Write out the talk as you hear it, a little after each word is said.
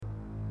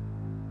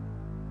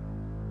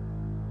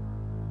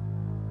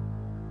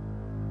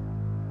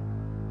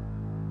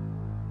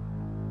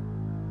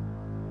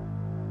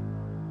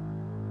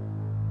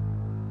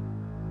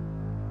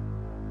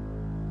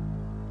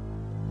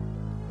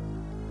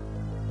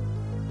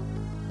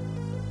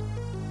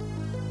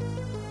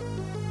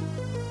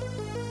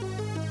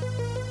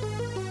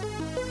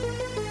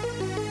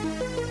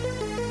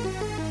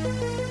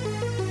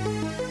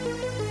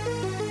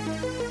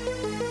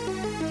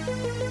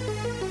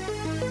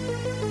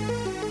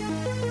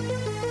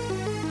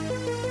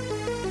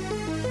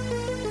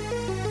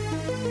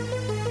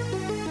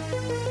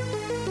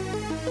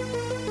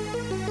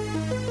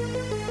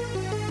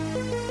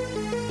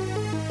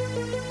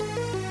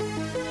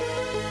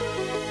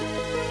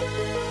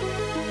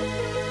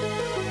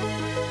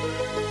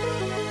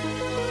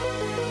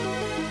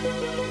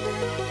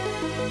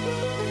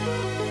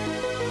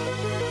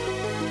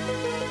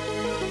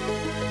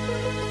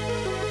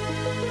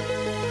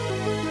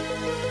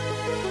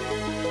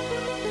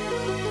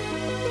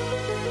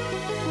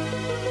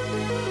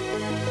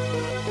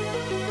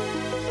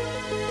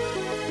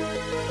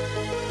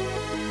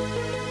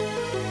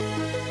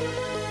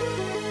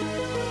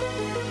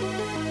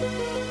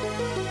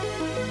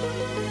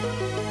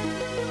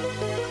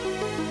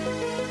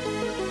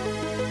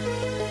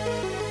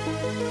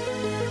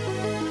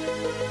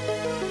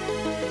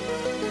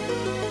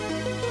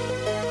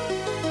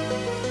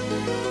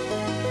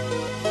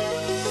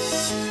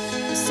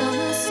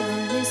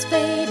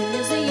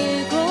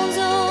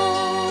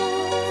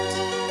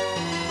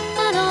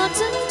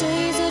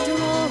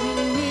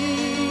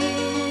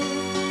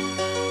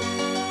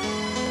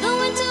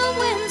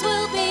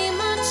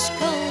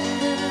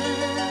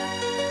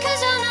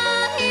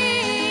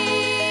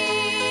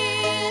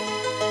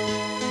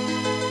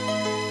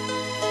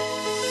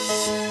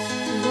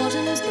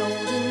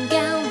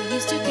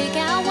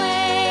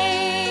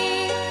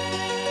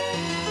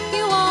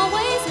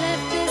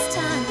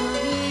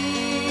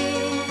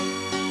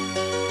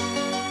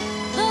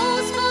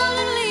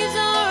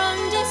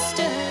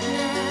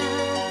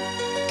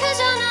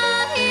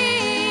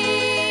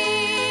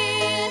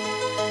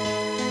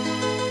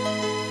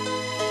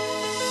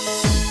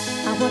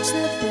watch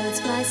the birds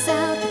fly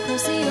south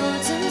across the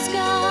autumn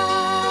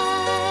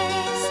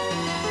skies,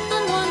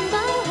 and one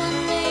by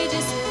one they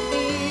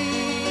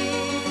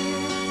disappear.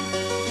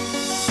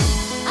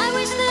 I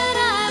wish that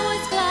I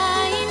was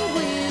flying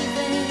with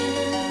them,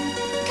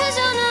 'cause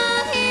you're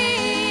not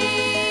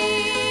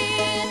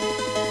here,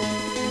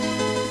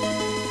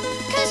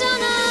 'cause you're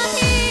not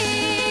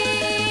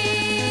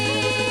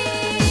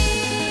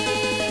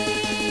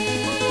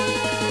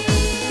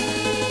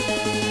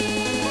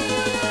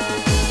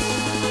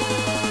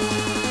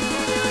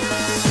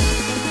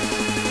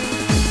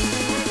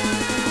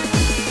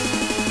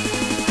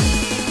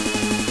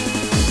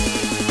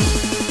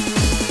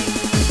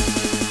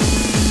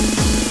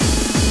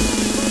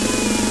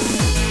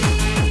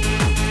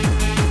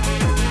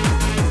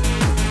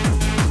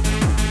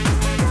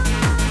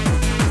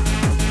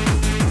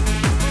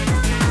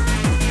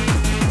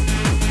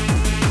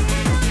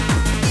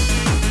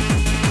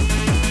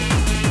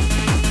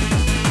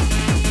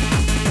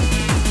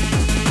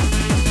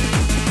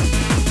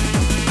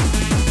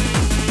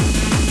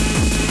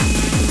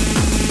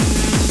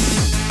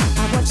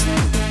watch the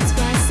birds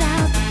fly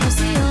south across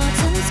the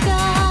autumn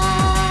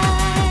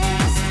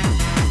skies,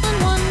 and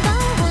one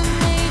by one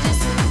they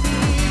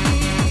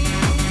disappear.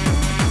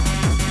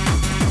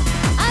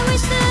 I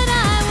wish that I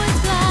was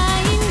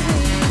flying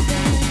with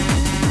them,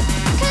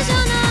 'cause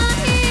you're not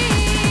here.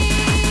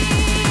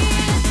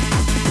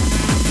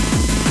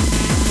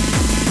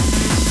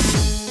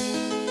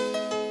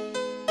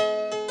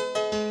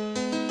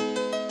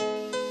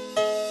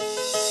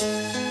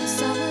 The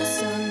summer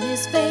sun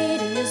is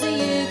fading as the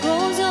year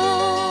grows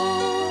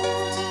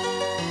old,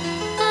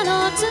 and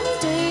autumn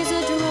days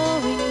are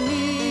drawing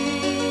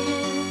near.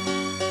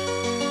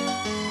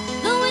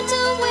 The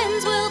winter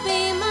winds will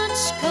be much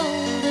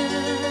colder,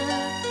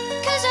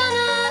 'cause you're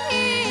not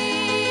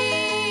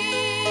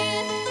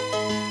here.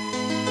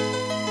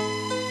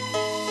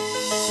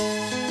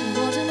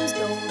 Autumn's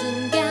golden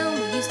gown,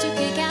 we used to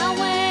pick our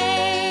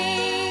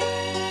way.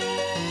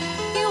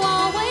 You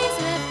always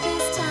left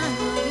this time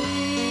of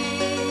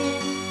year.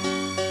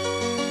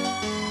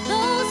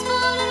 Those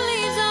fallen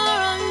leaves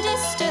are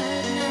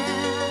undisturbed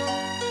now,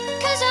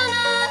 'cause you're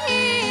not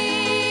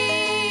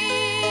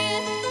here.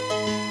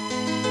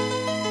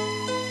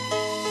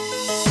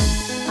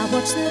 I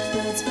watch the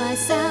birds fly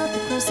south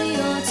across the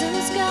autumn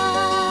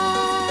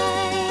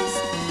skies,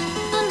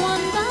 and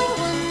one by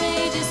one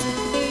they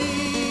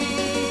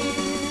disappear.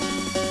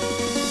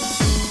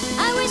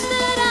 I wish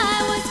that I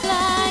was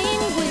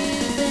flying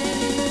with them,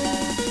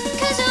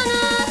 'cause you're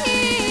not here.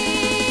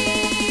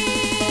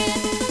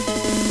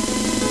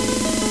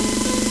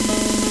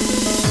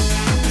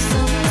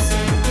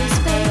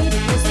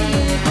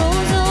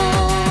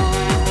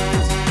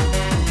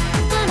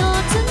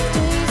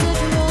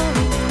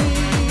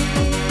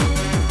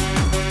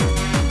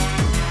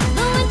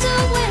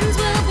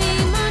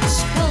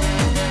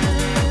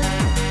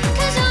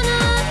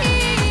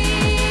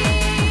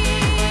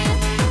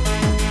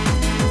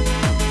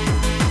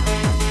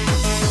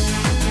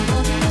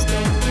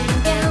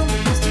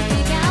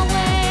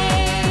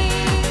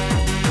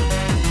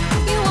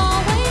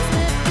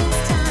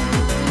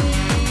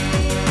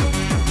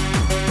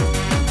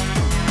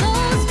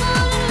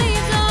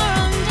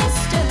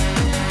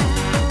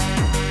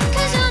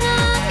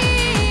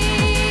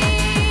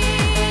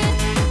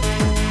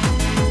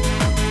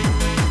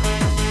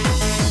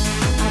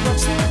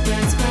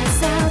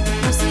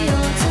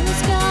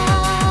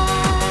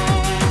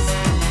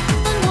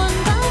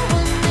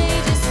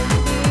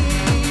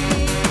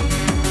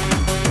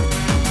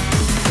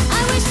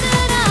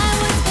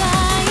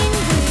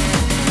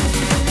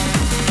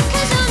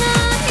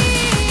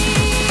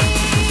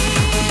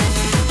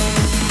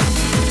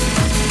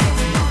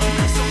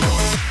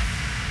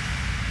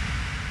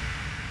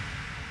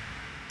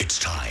 It's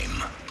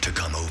time to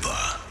come over.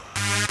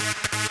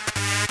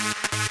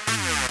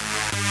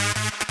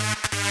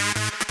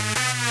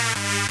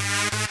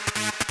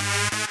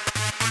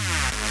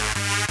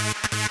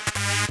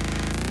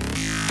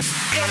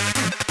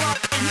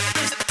 Everybody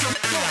make some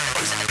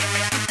noise.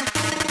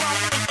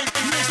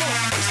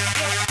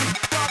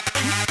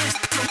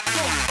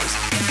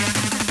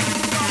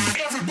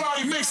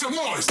 Everybody make some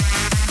noise.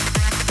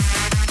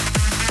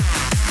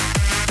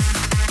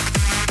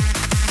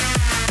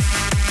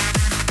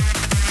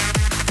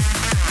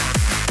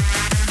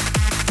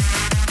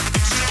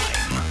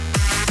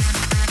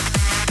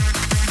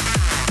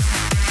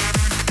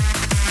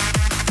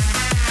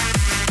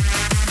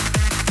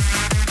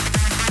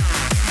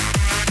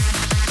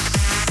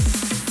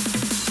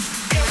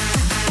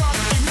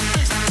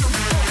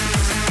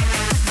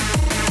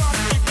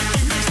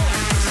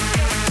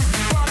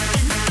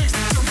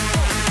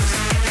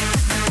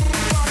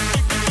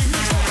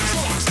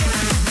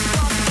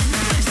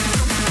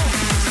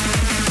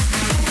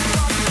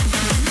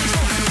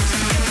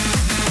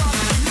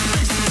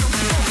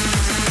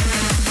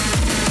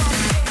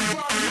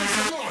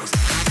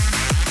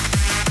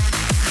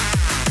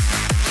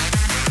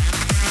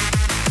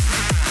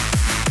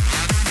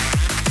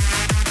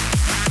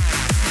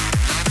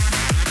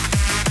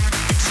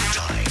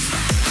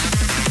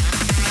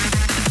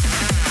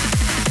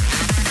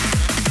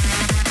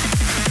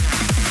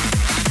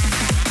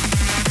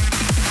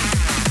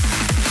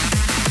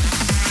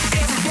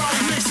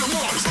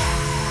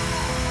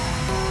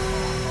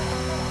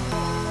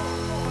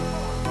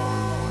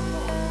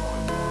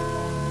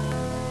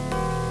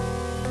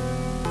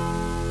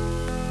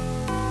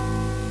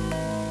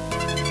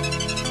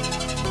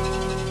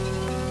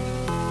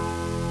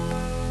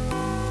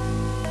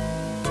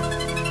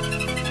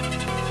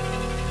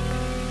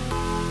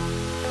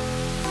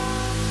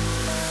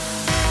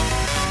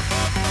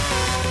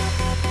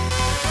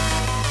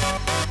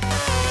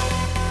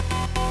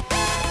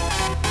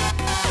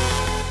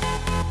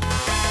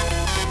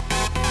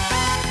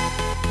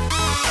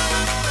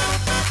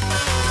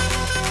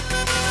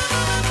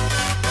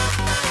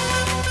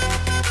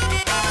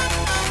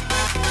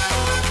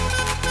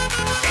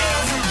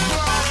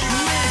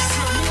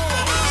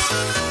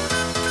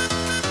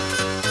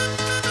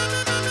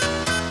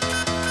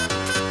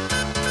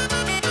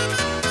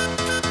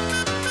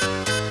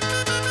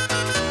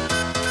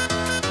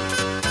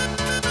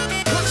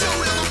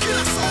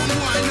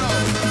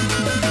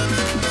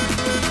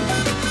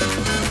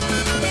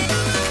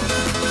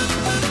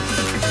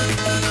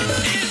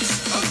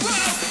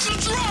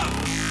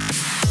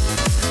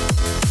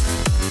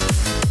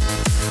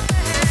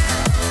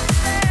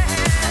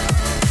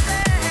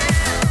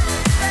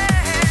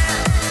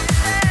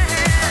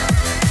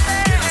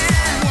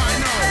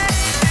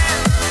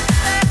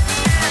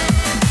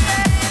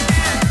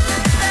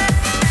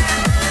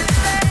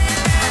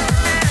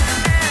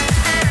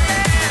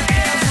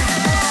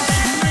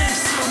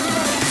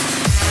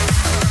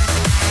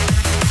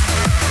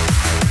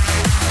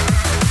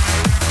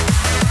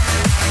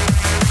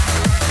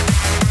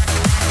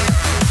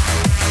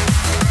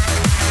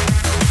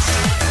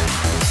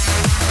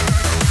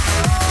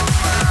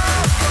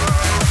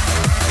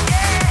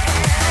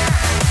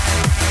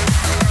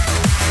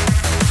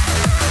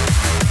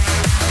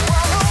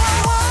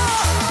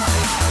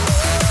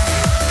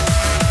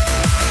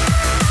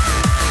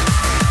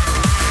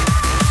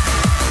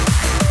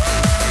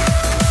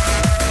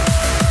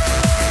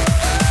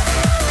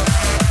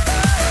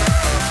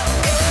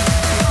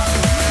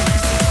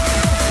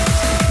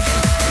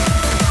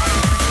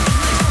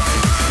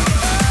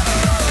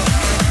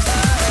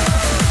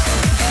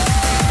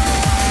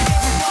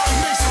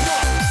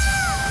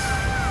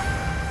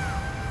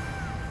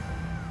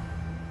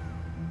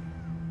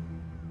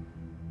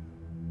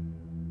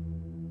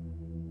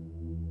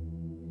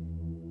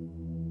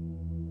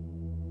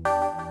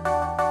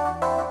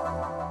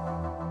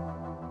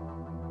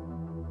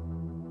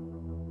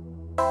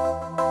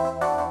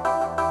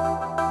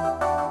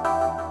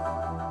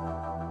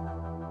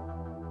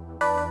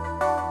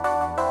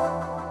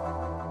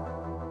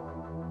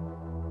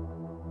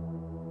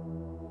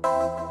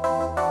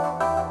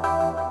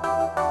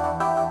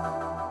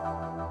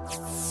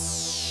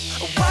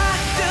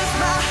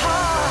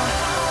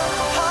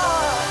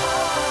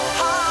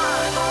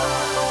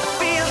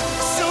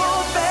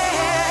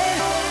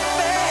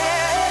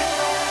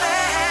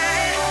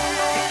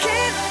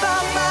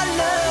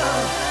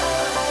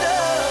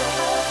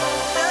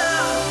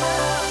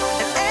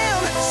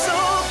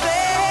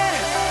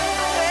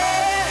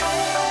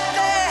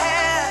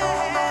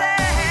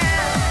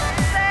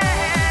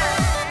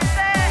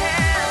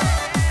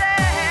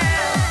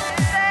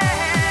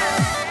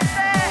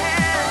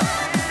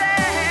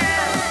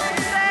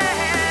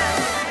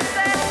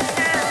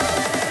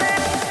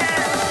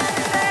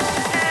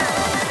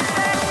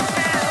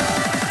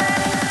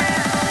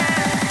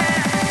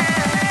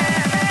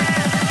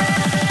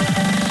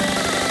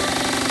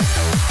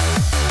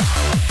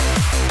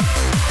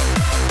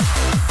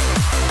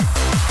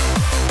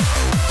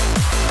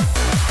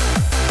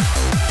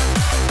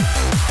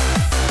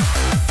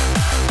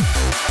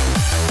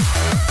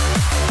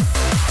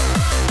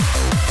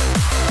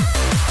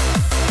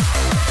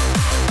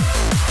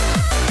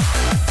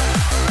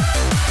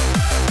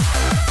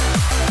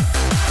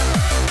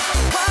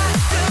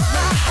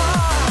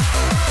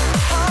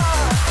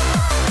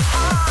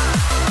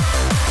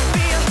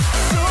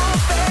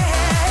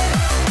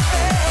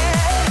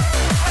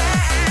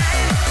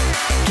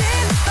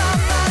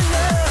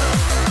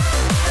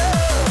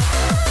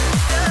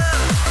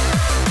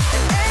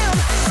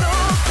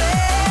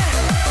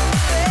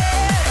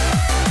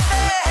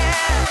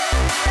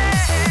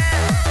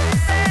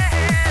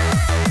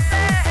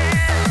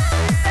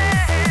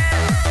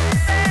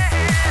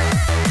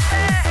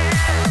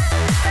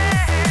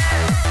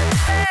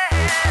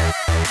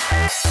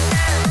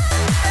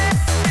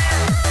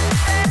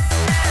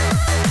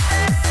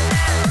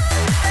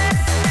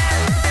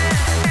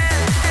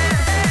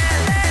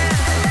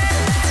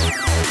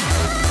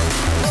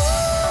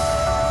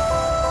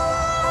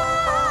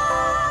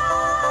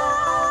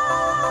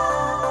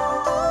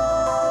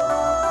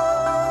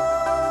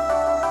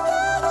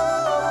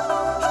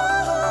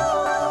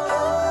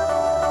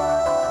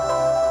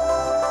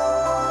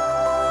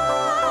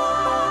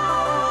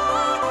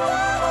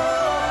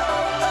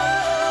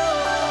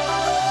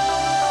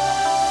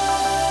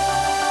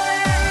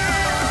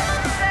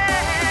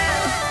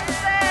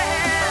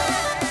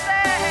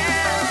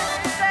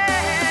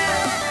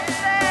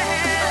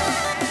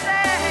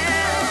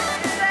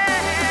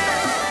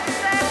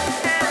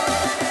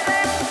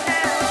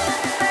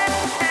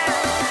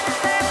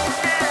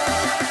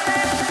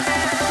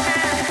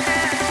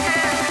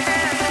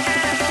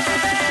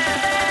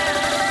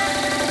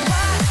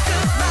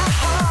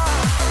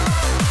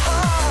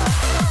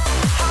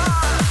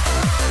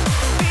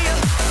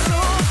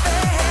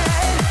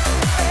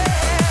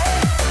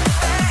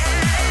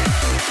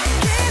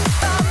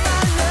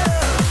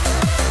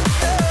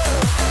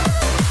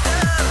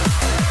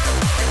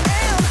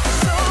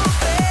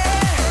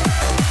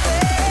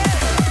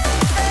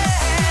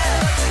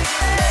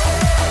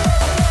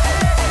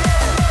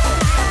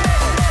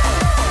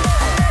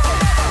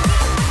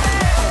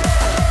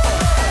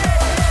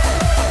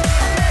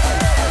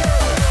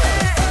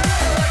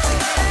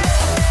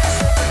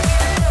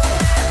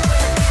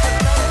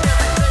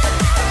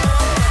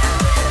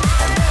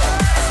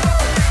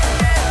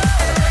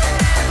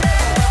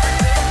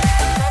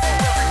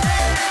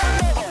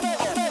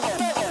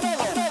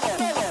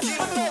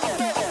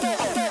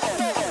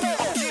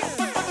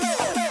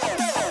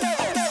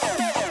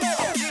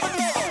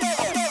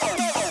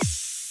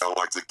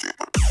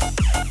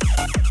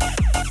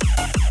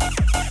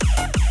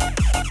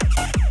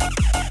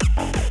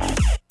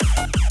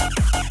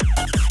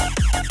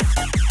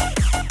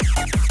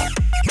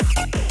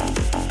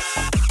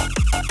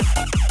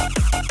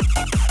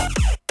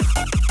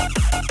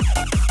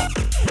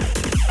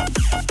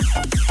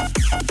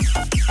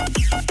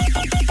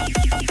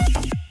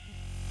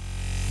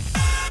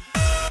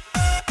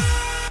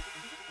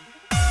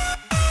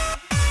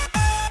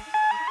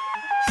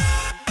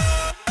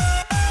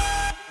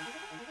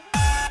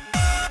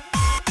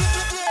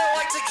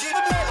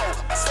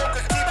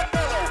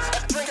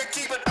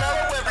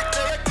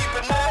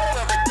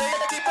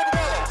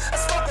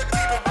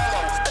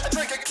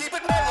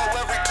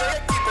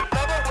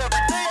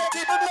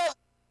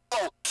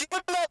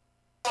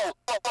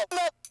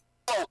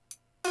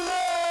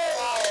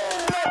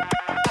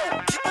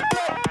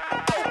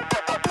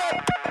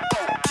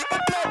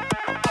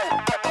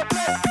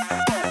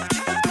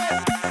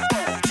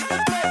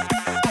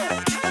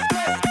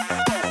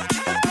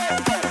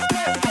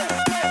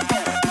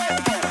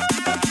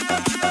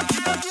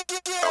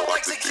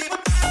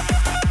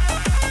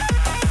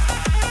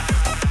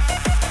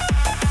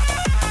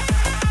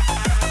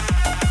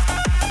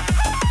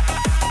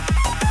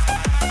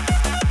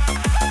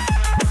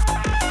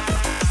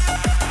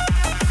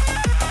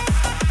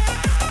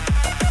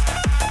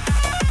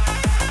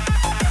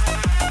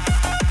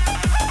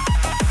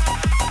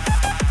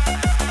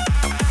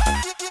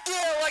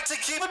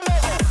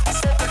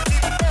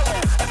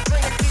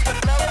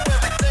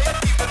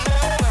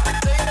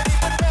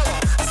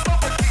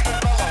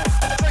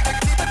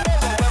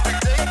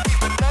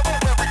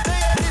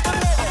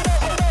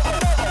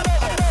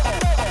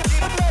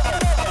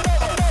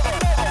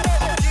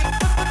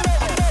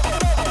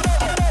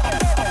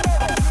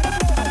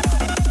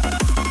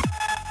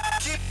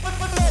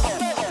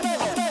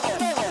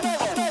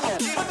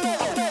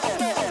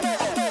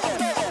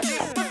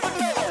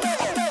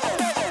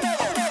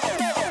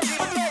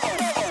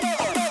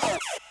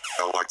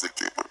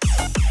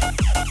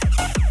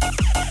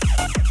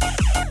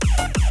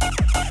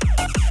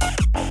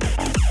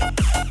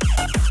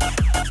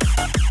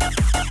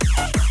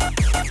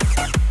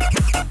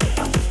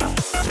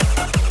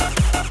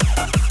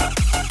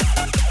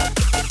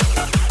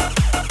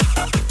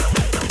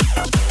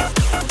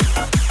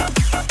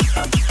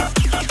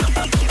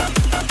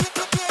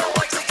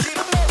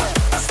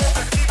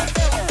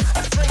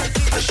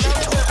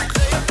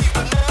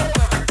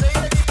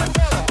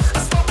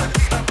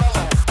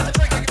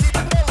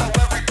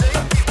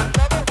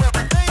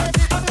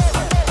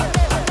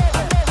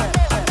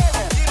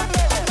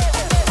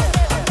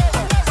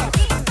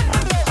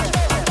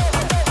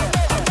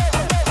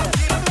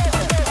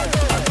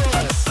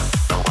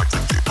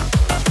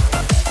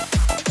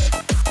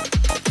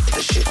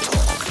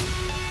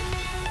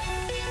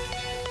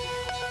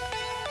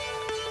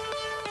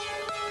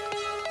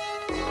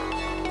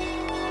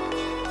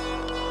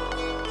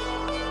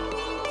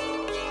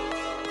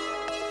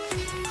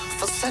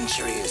 For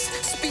centuries,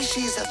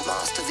 species have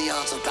mastered the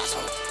art of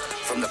battle.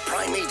 From the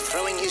primate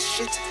throwing his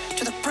shit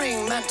to the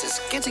praying mantis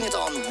getting it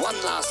on one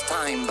last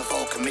time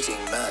before committing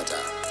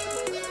murder.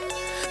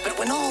 But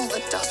when all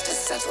the dust has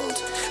settled,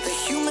 the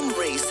human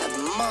race have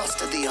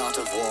mastered the art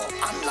of war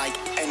unlike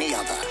any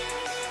other.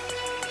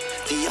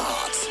 The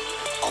art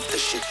of the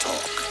shit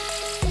talk.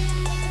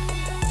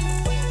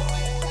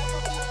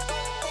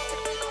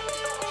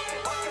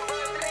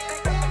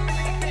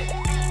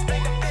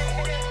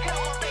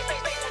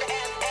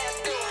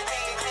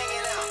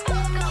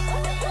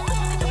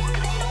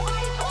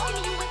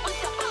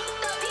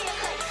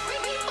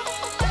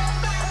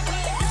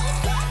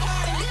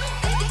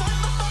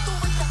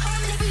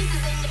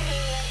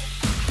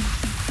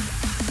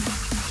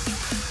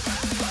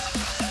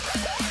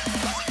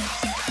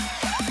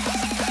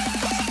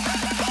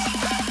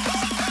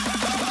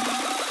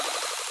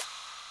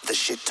 The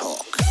shit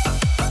talk.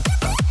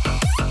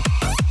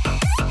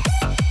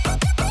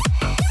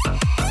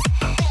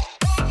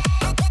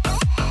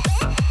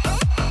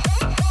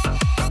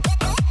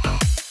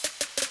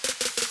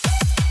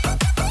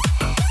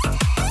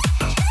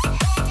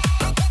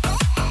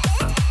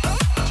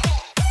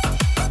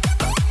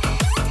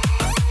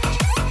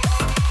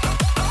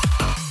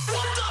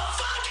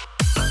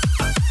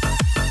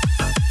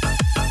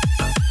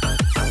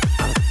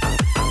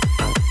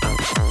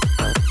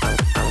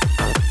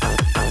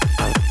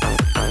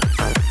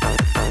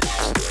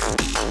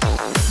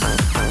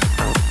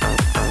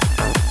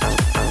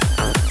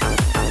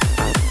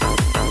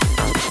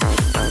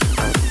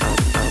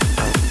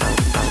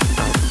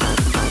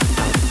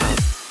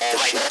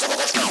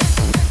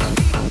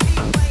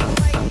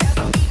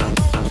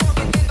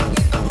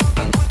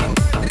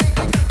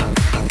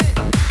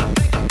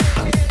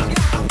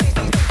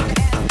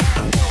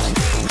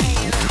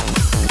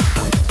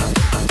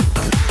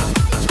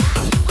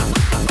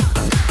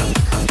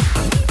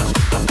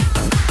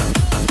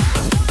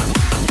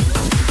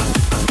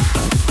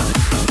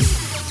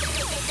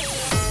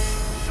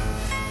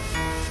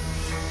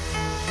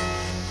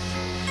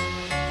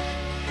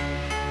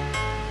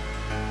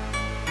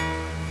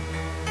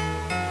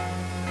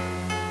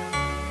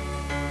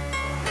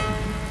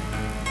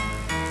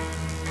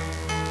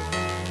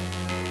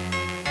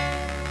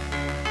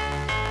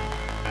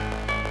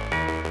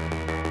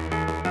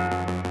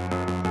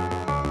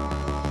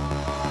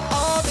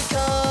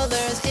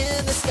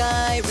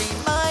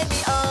 Remind me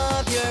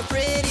of your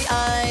pretty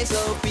eyes.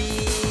 Oh,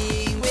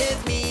 be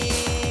with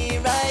me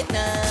right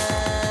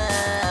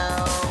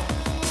now.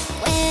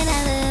 When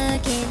I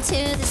look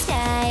into the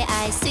sky,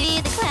 I see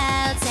the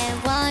clouds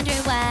and wonder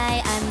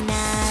why I'm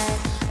not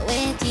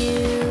with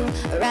you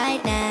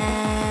right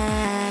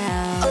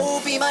now.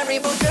 Oh, be my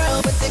rainbow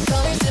girl with the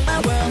colors in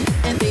my world.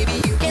 And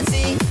baby, you can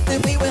see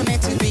that we were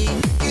meant to be.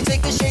 You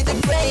take the shades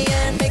of gray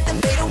and make them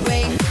fade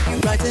away. You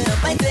brighten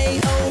up my day.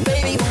 Oh,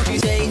 baby, won't you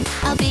stay?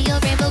 I'll be your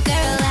rainbow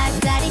girl, like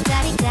daddy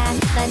daddy da,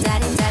 la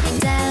daddy daddy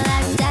da,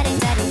 like daddy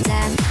daddy da.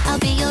 I'll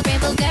be your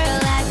rainbow girl,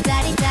 like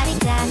daddy daddy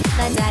da,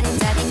 la daddy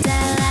daddy da,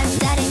 like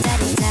daddy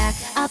daddy da.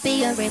 I'll be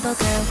your rainbow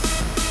girl.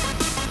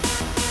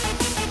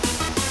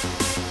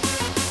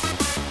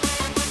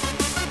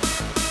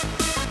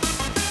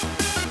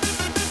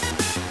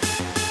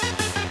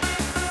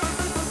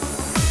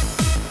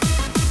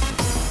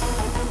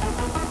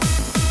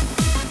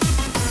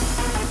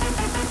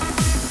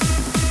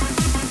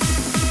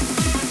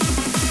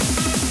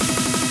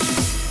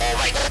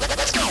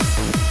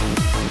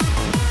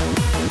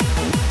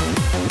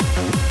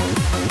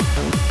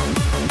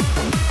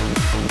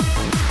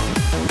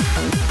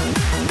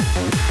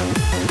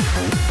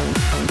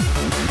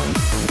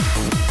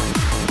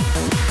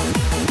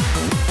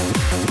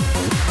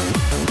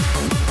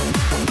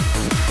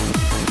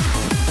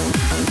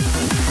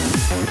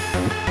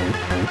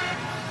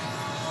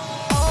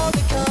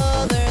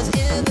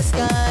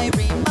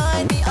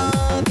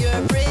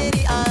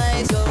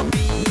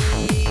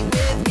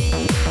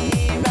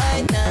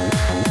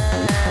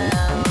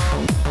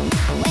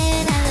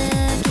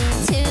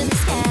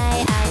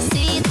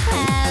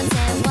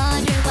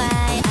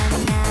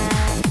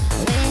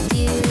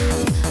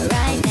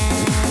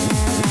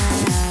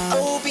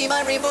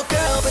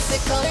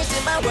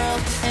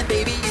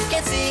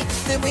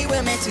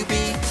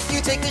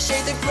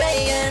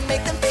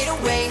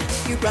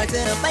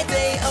 Brighten up my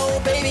day,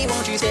 oh baby,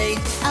 won't you stay?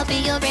 I'll be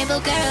your rainbow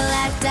girl,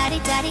 like daddy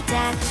daddy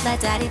da, la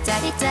daddy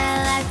daddy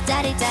da, like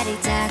daddy daddy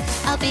da.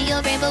 I'll be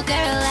your rainbow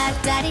girl,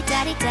 like daddy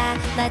daddy da,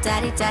 la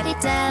daddy daddy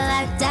da,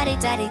 like daddy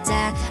daddy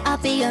da. I'll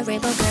be your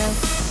rainbow girl.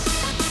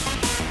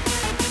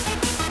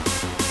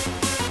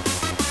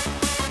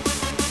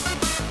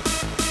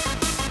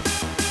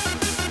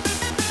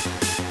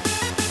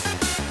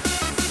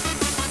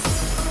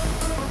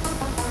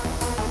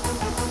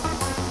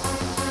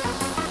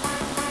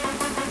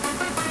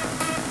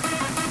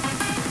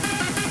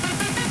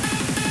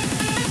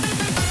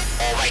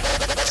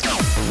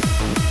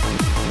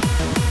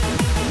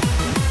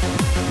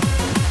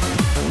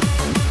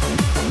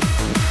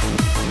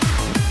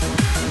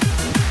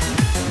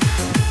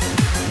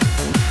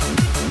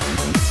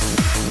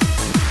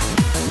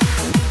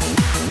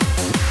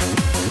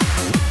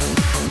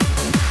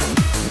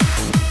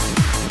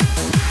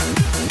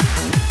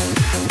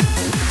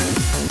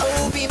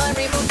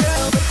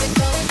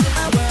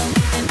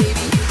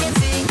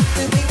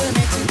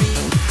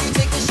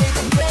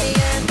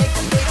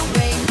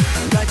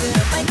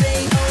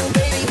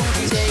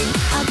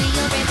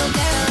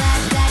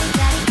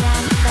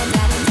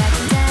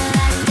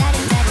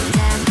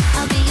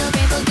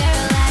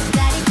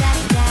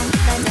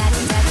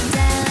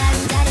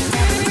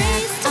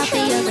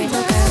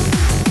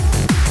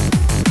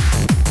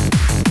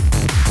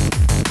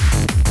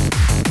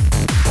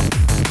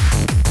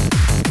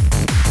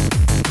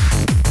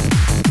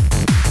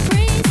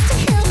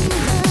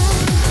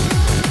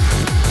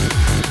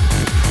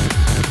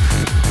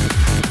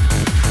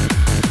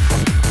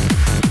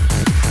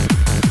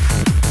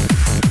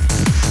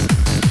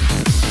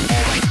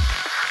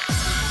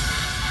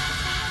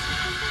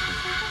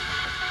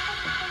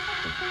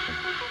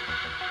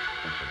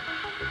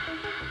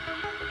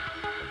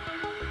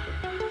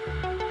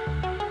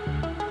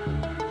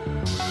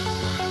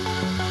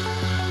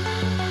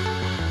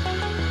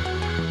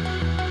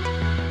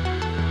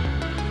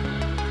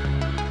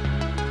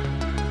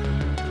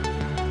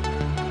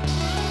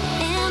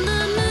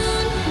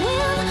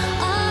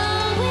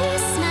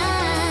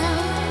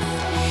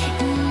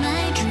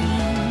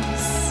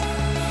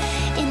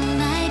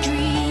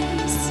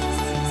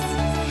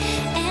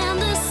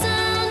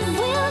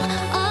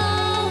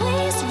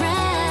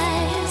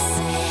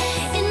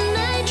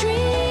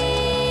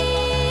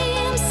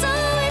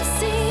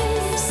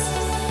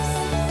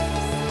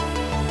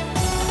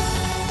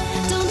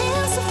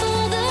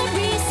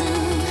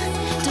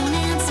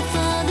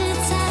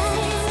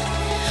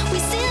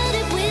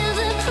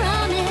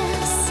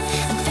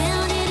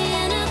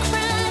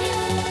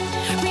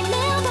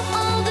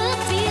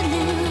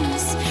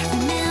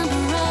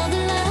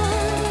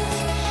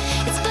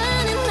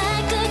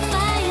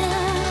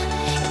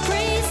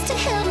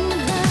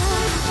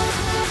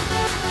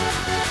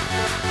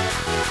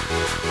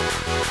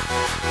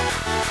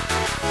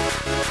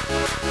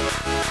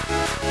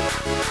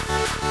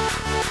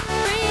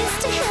 Breeze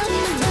to help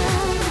me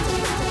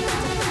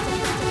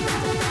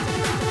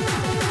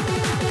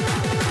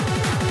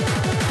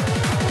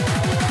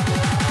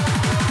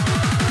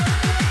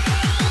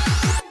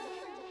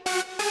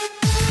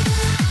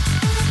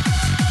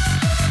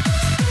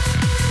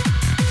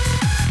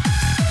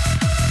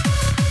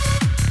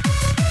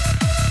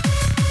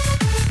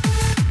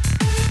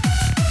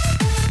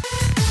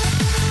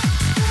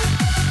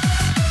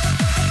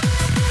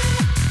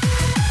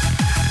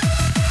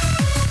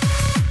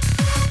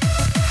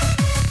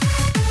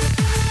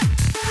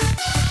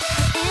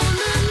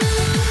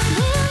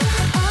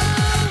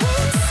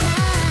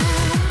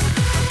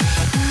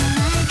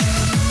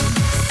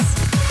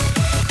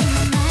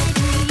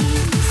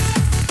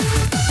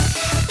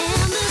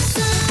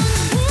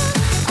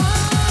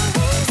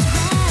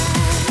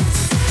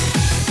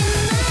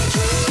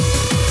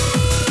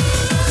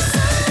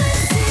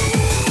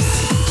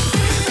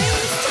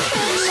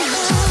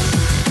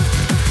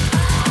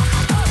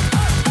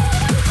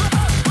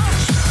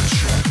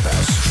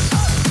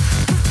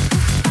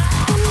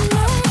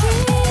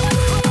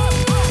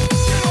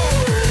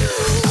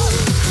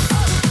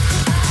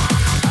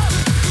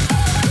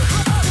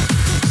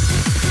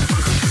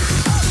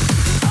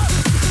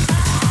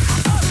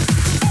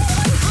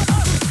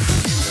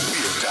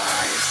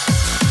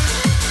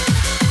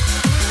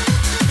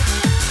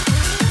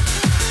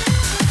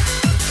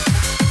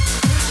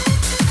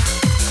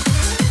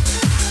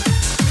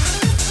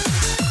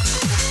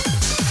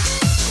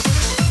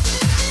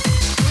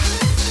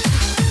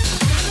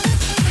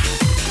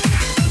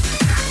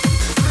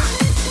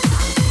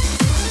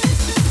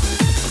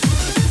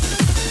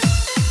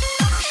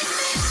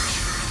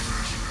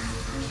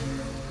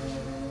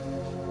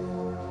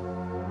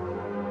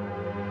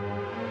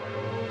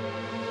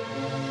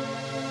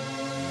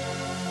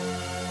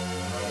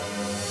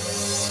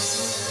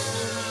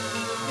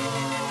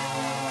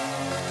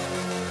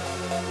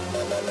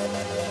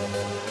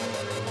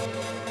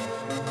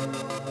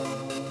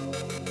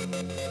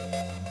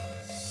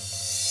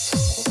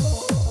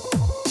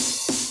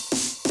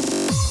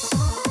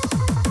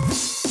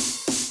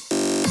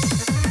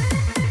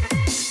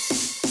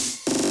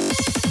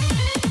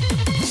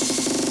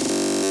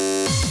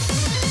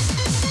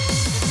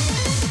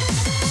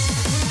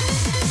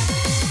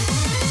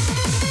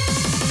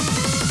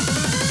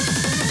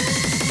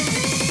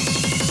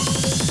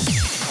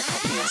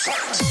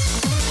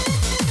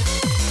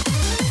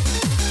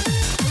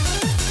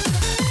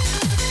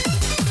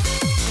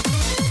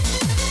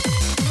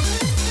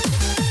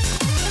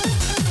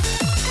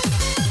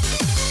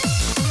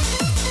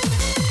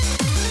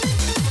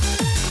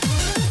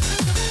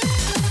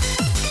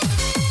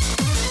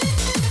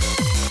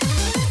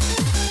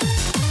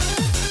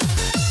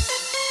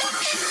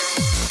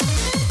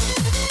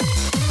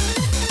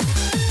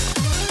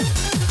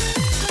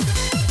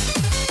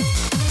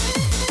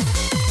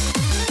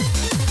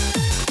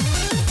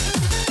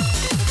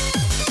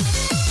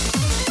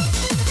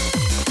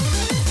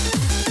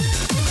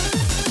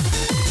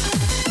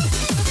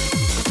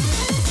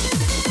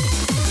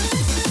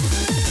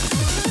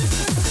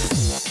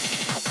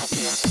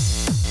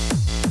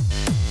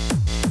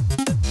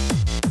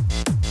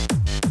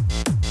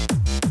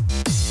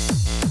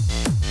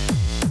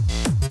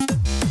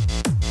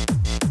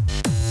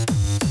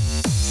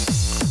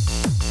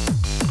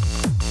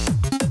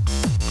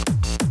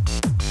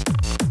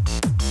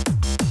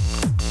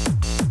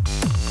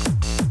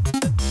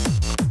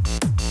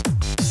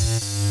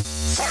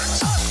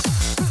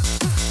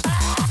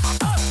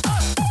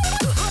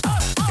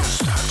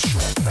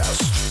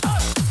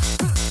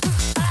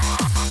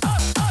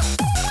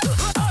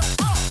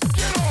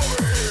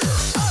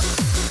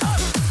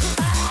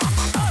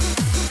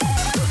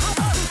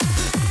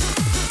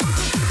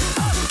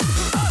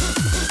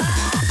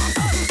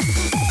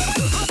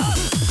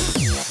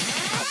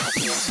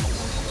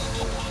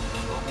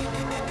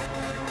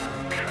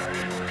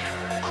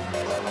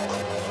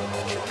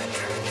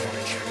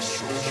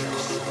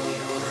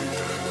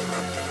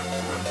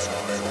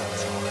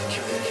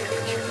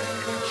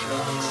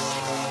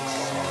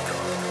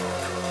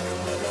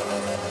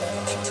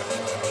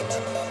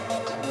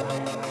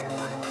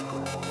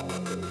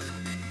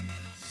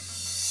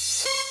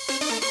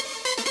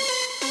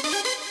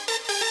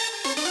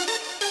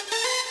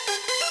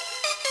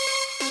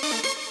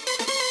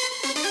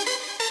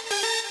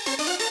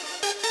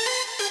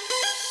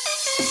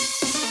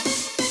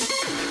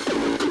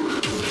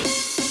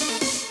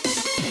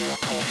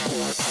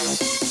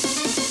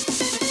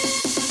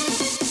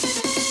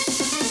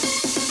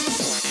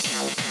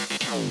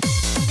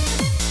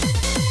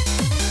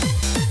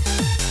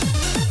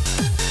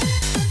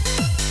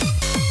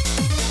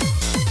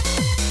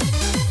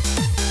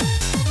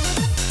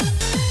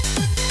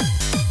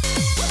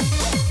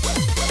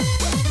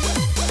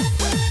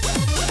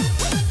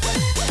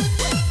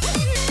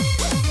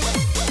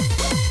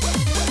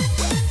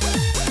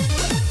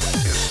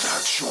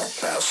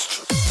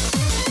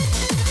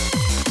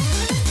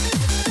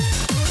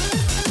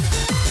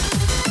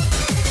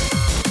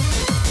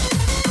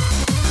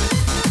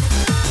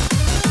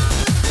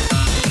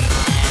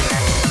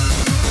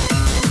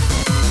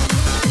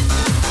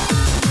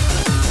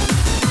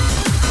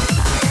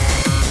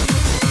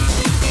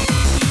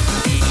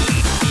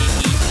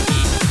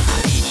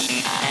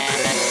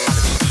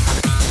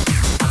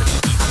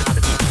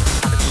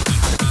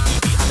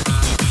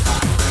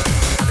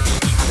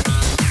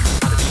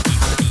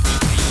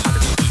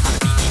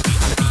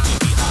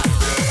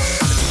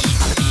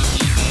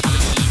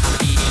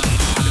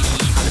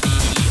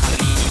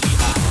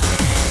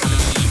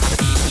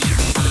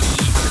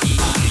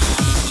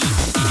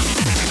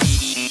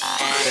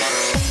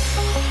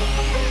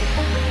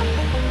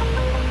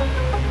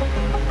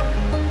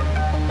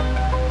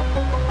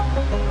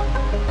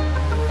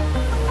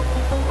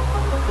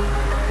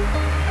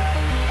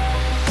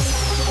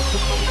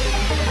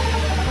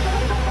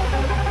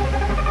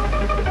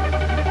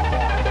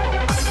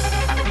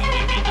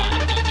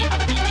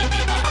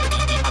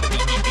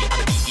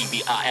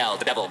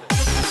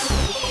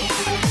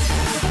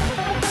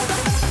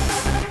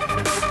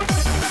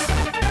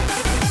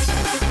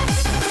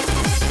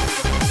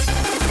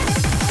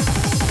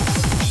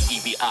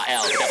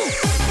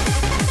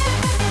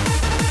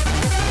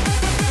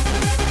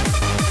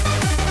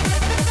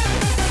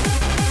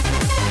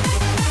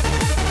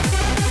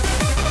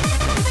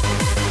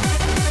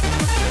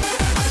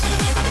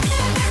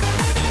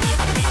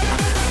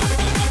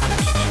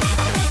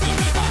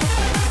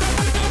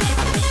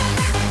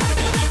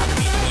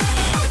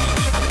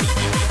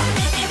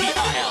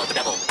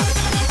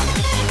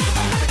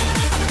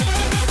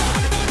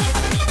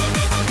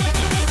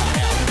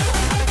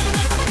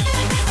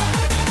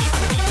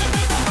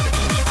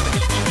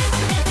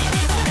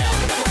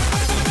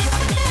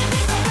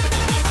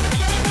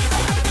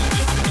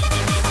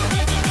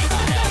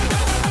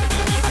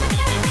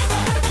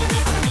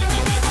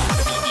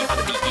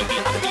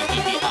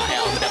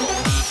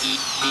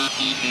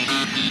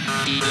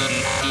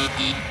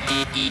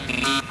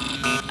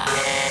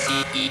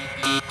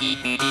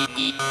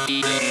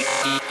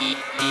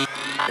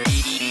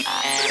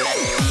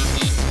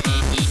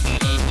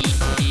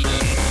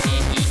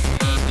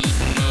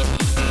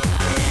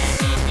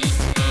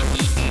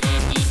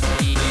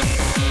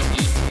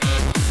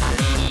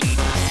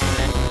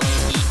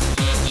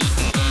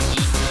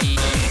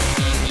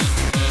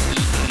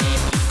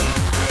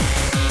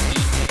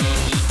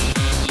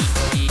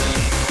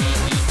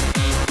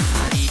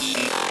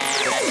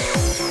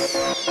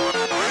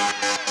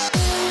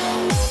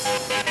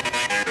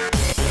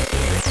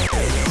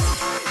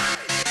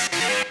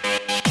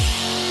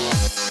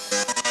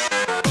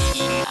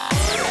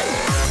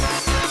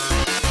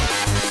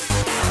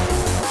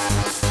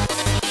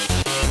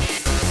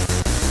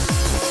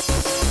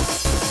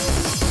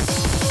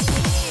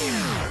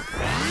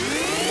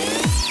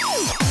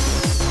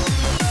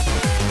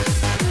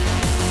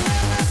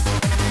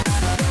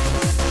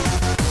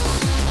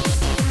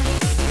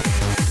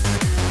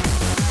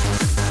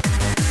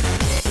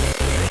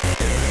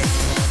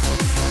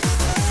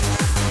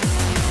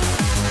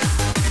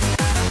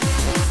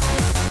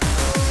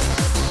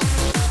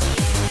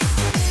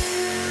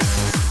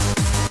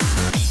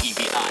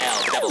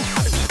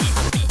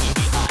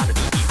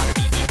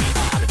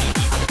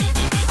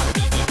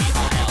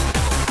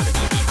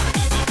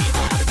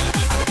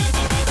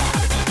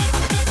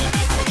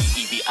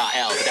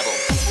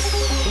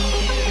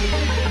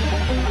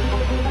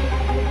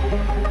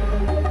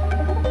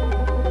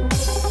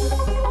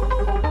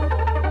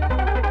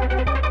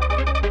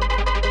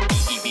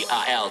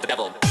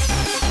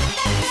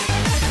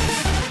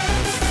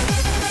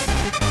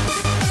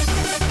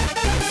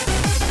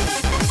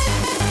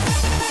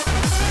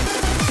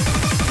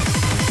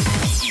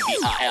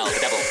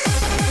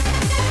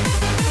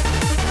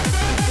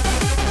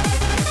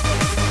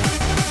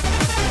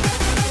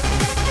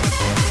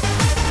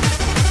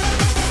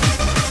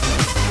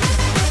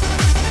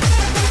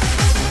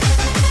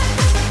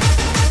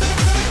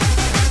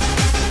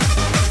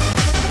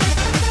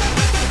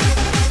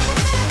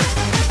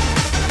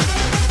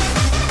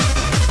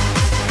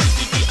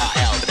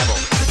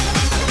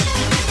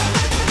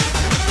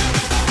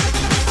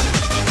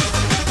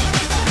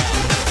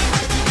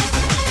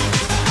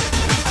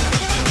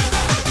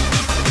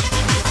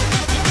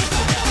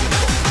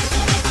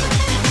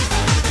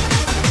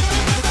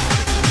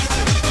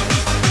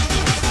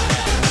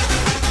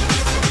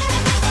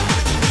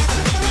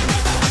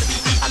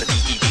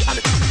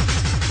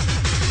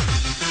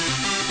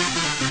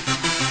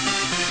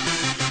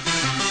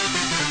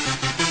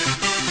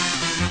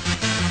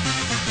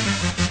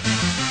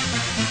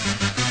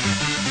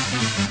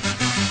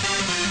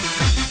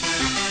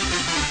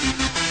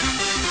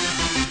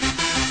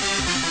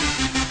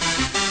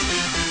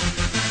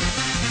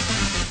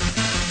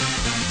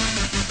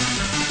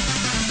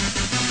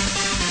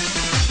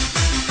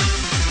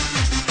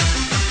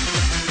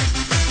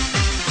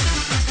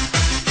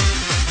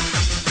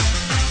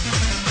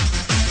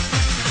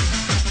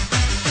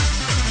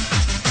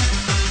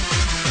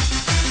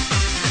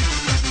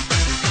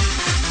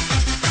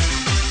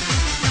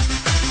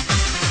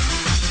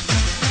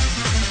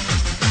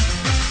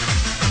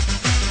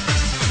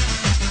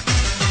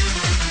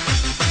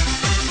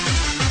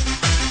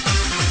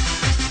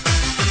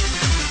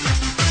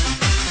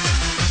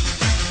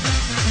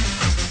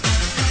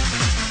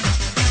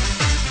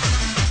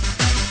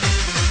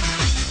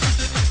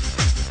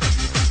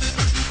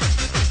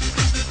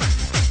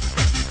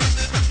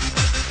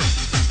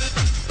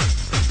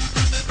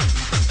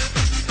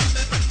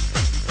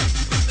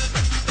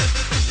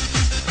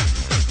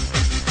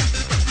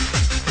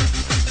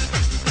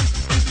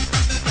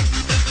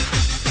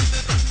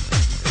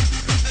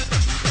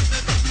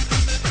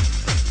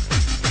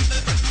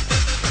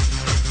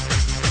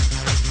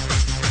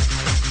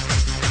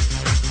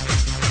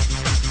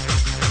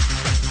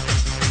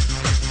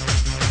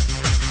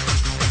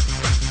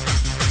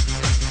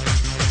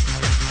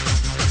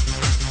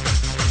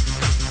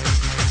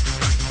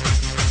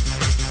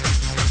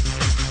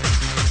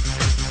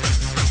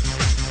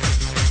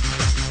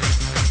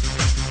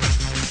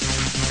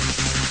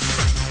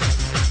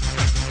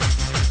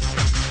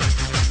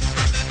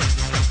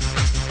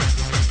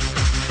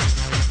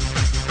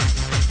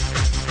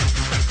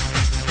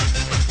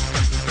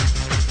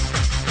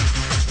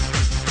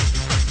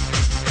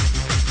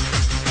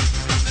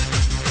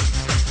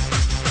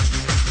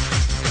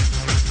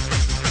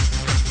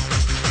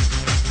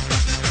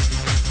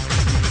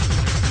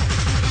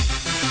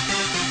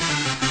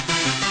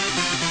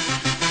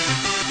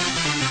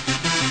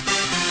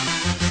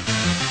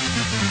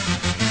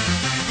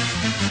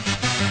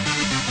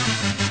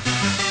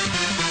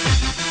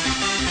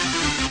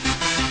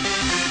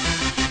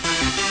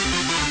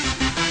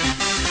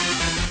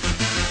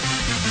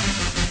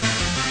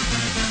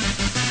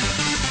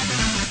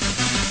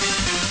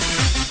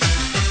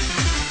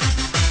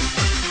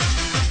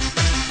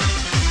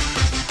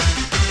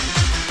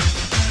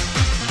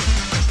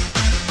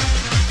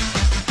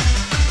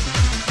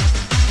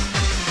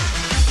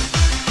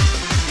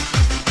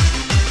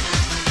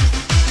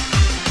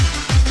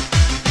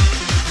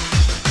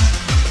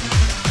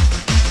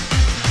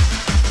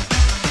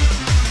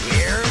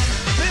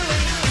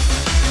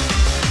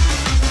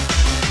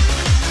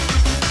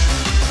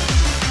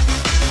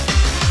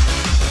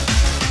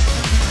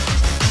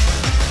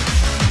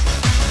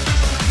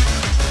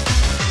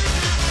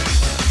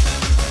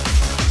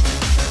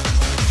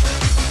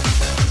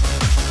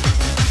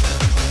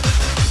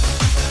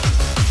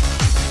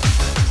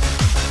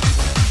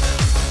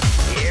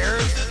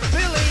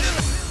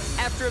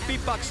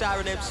beatbox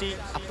siren MC,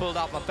 I pulled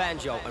out my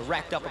banjo and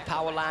racked up a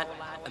power line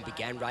and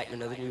began writing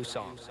another new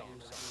song.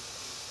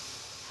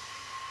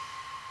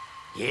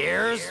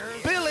 Here's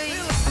Billy.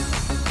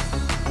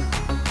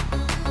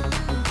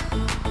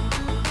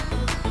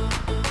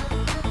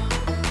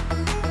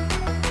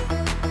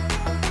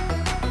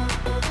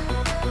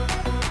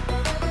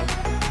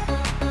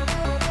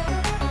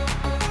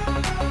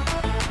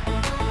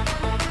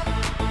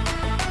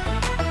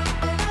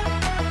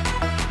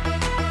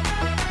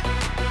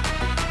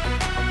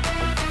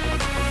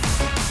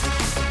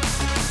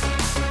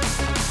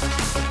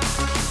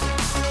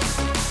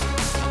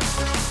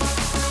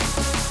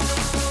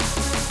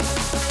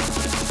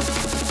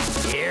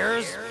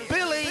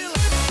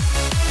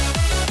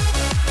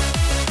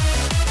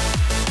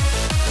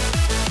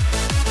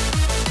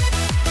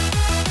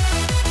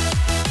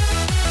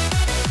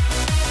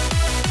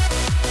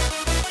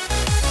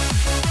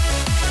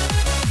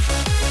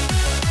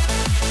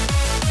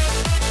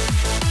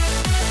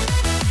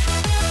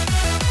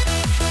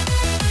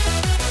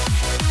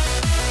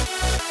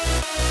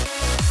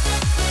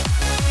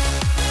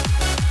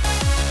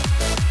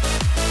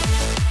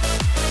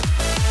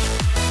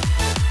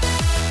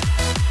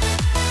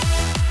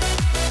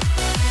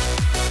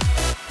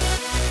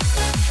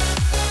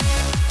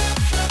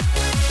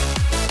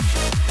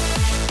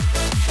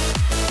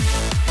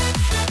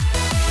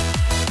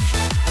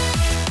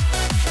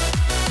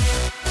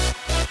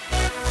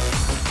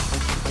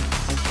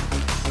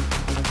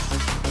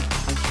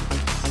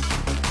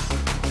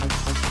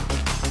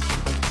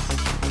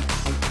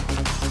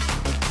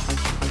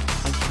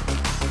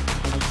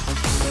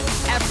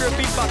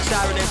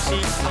 Siren MC,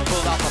 I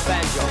pulled out my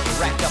banjo,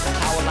 racked up a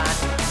power line,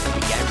 and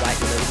began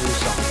writing a new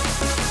song.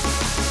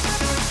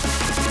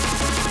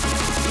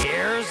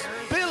 Here's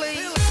Billy.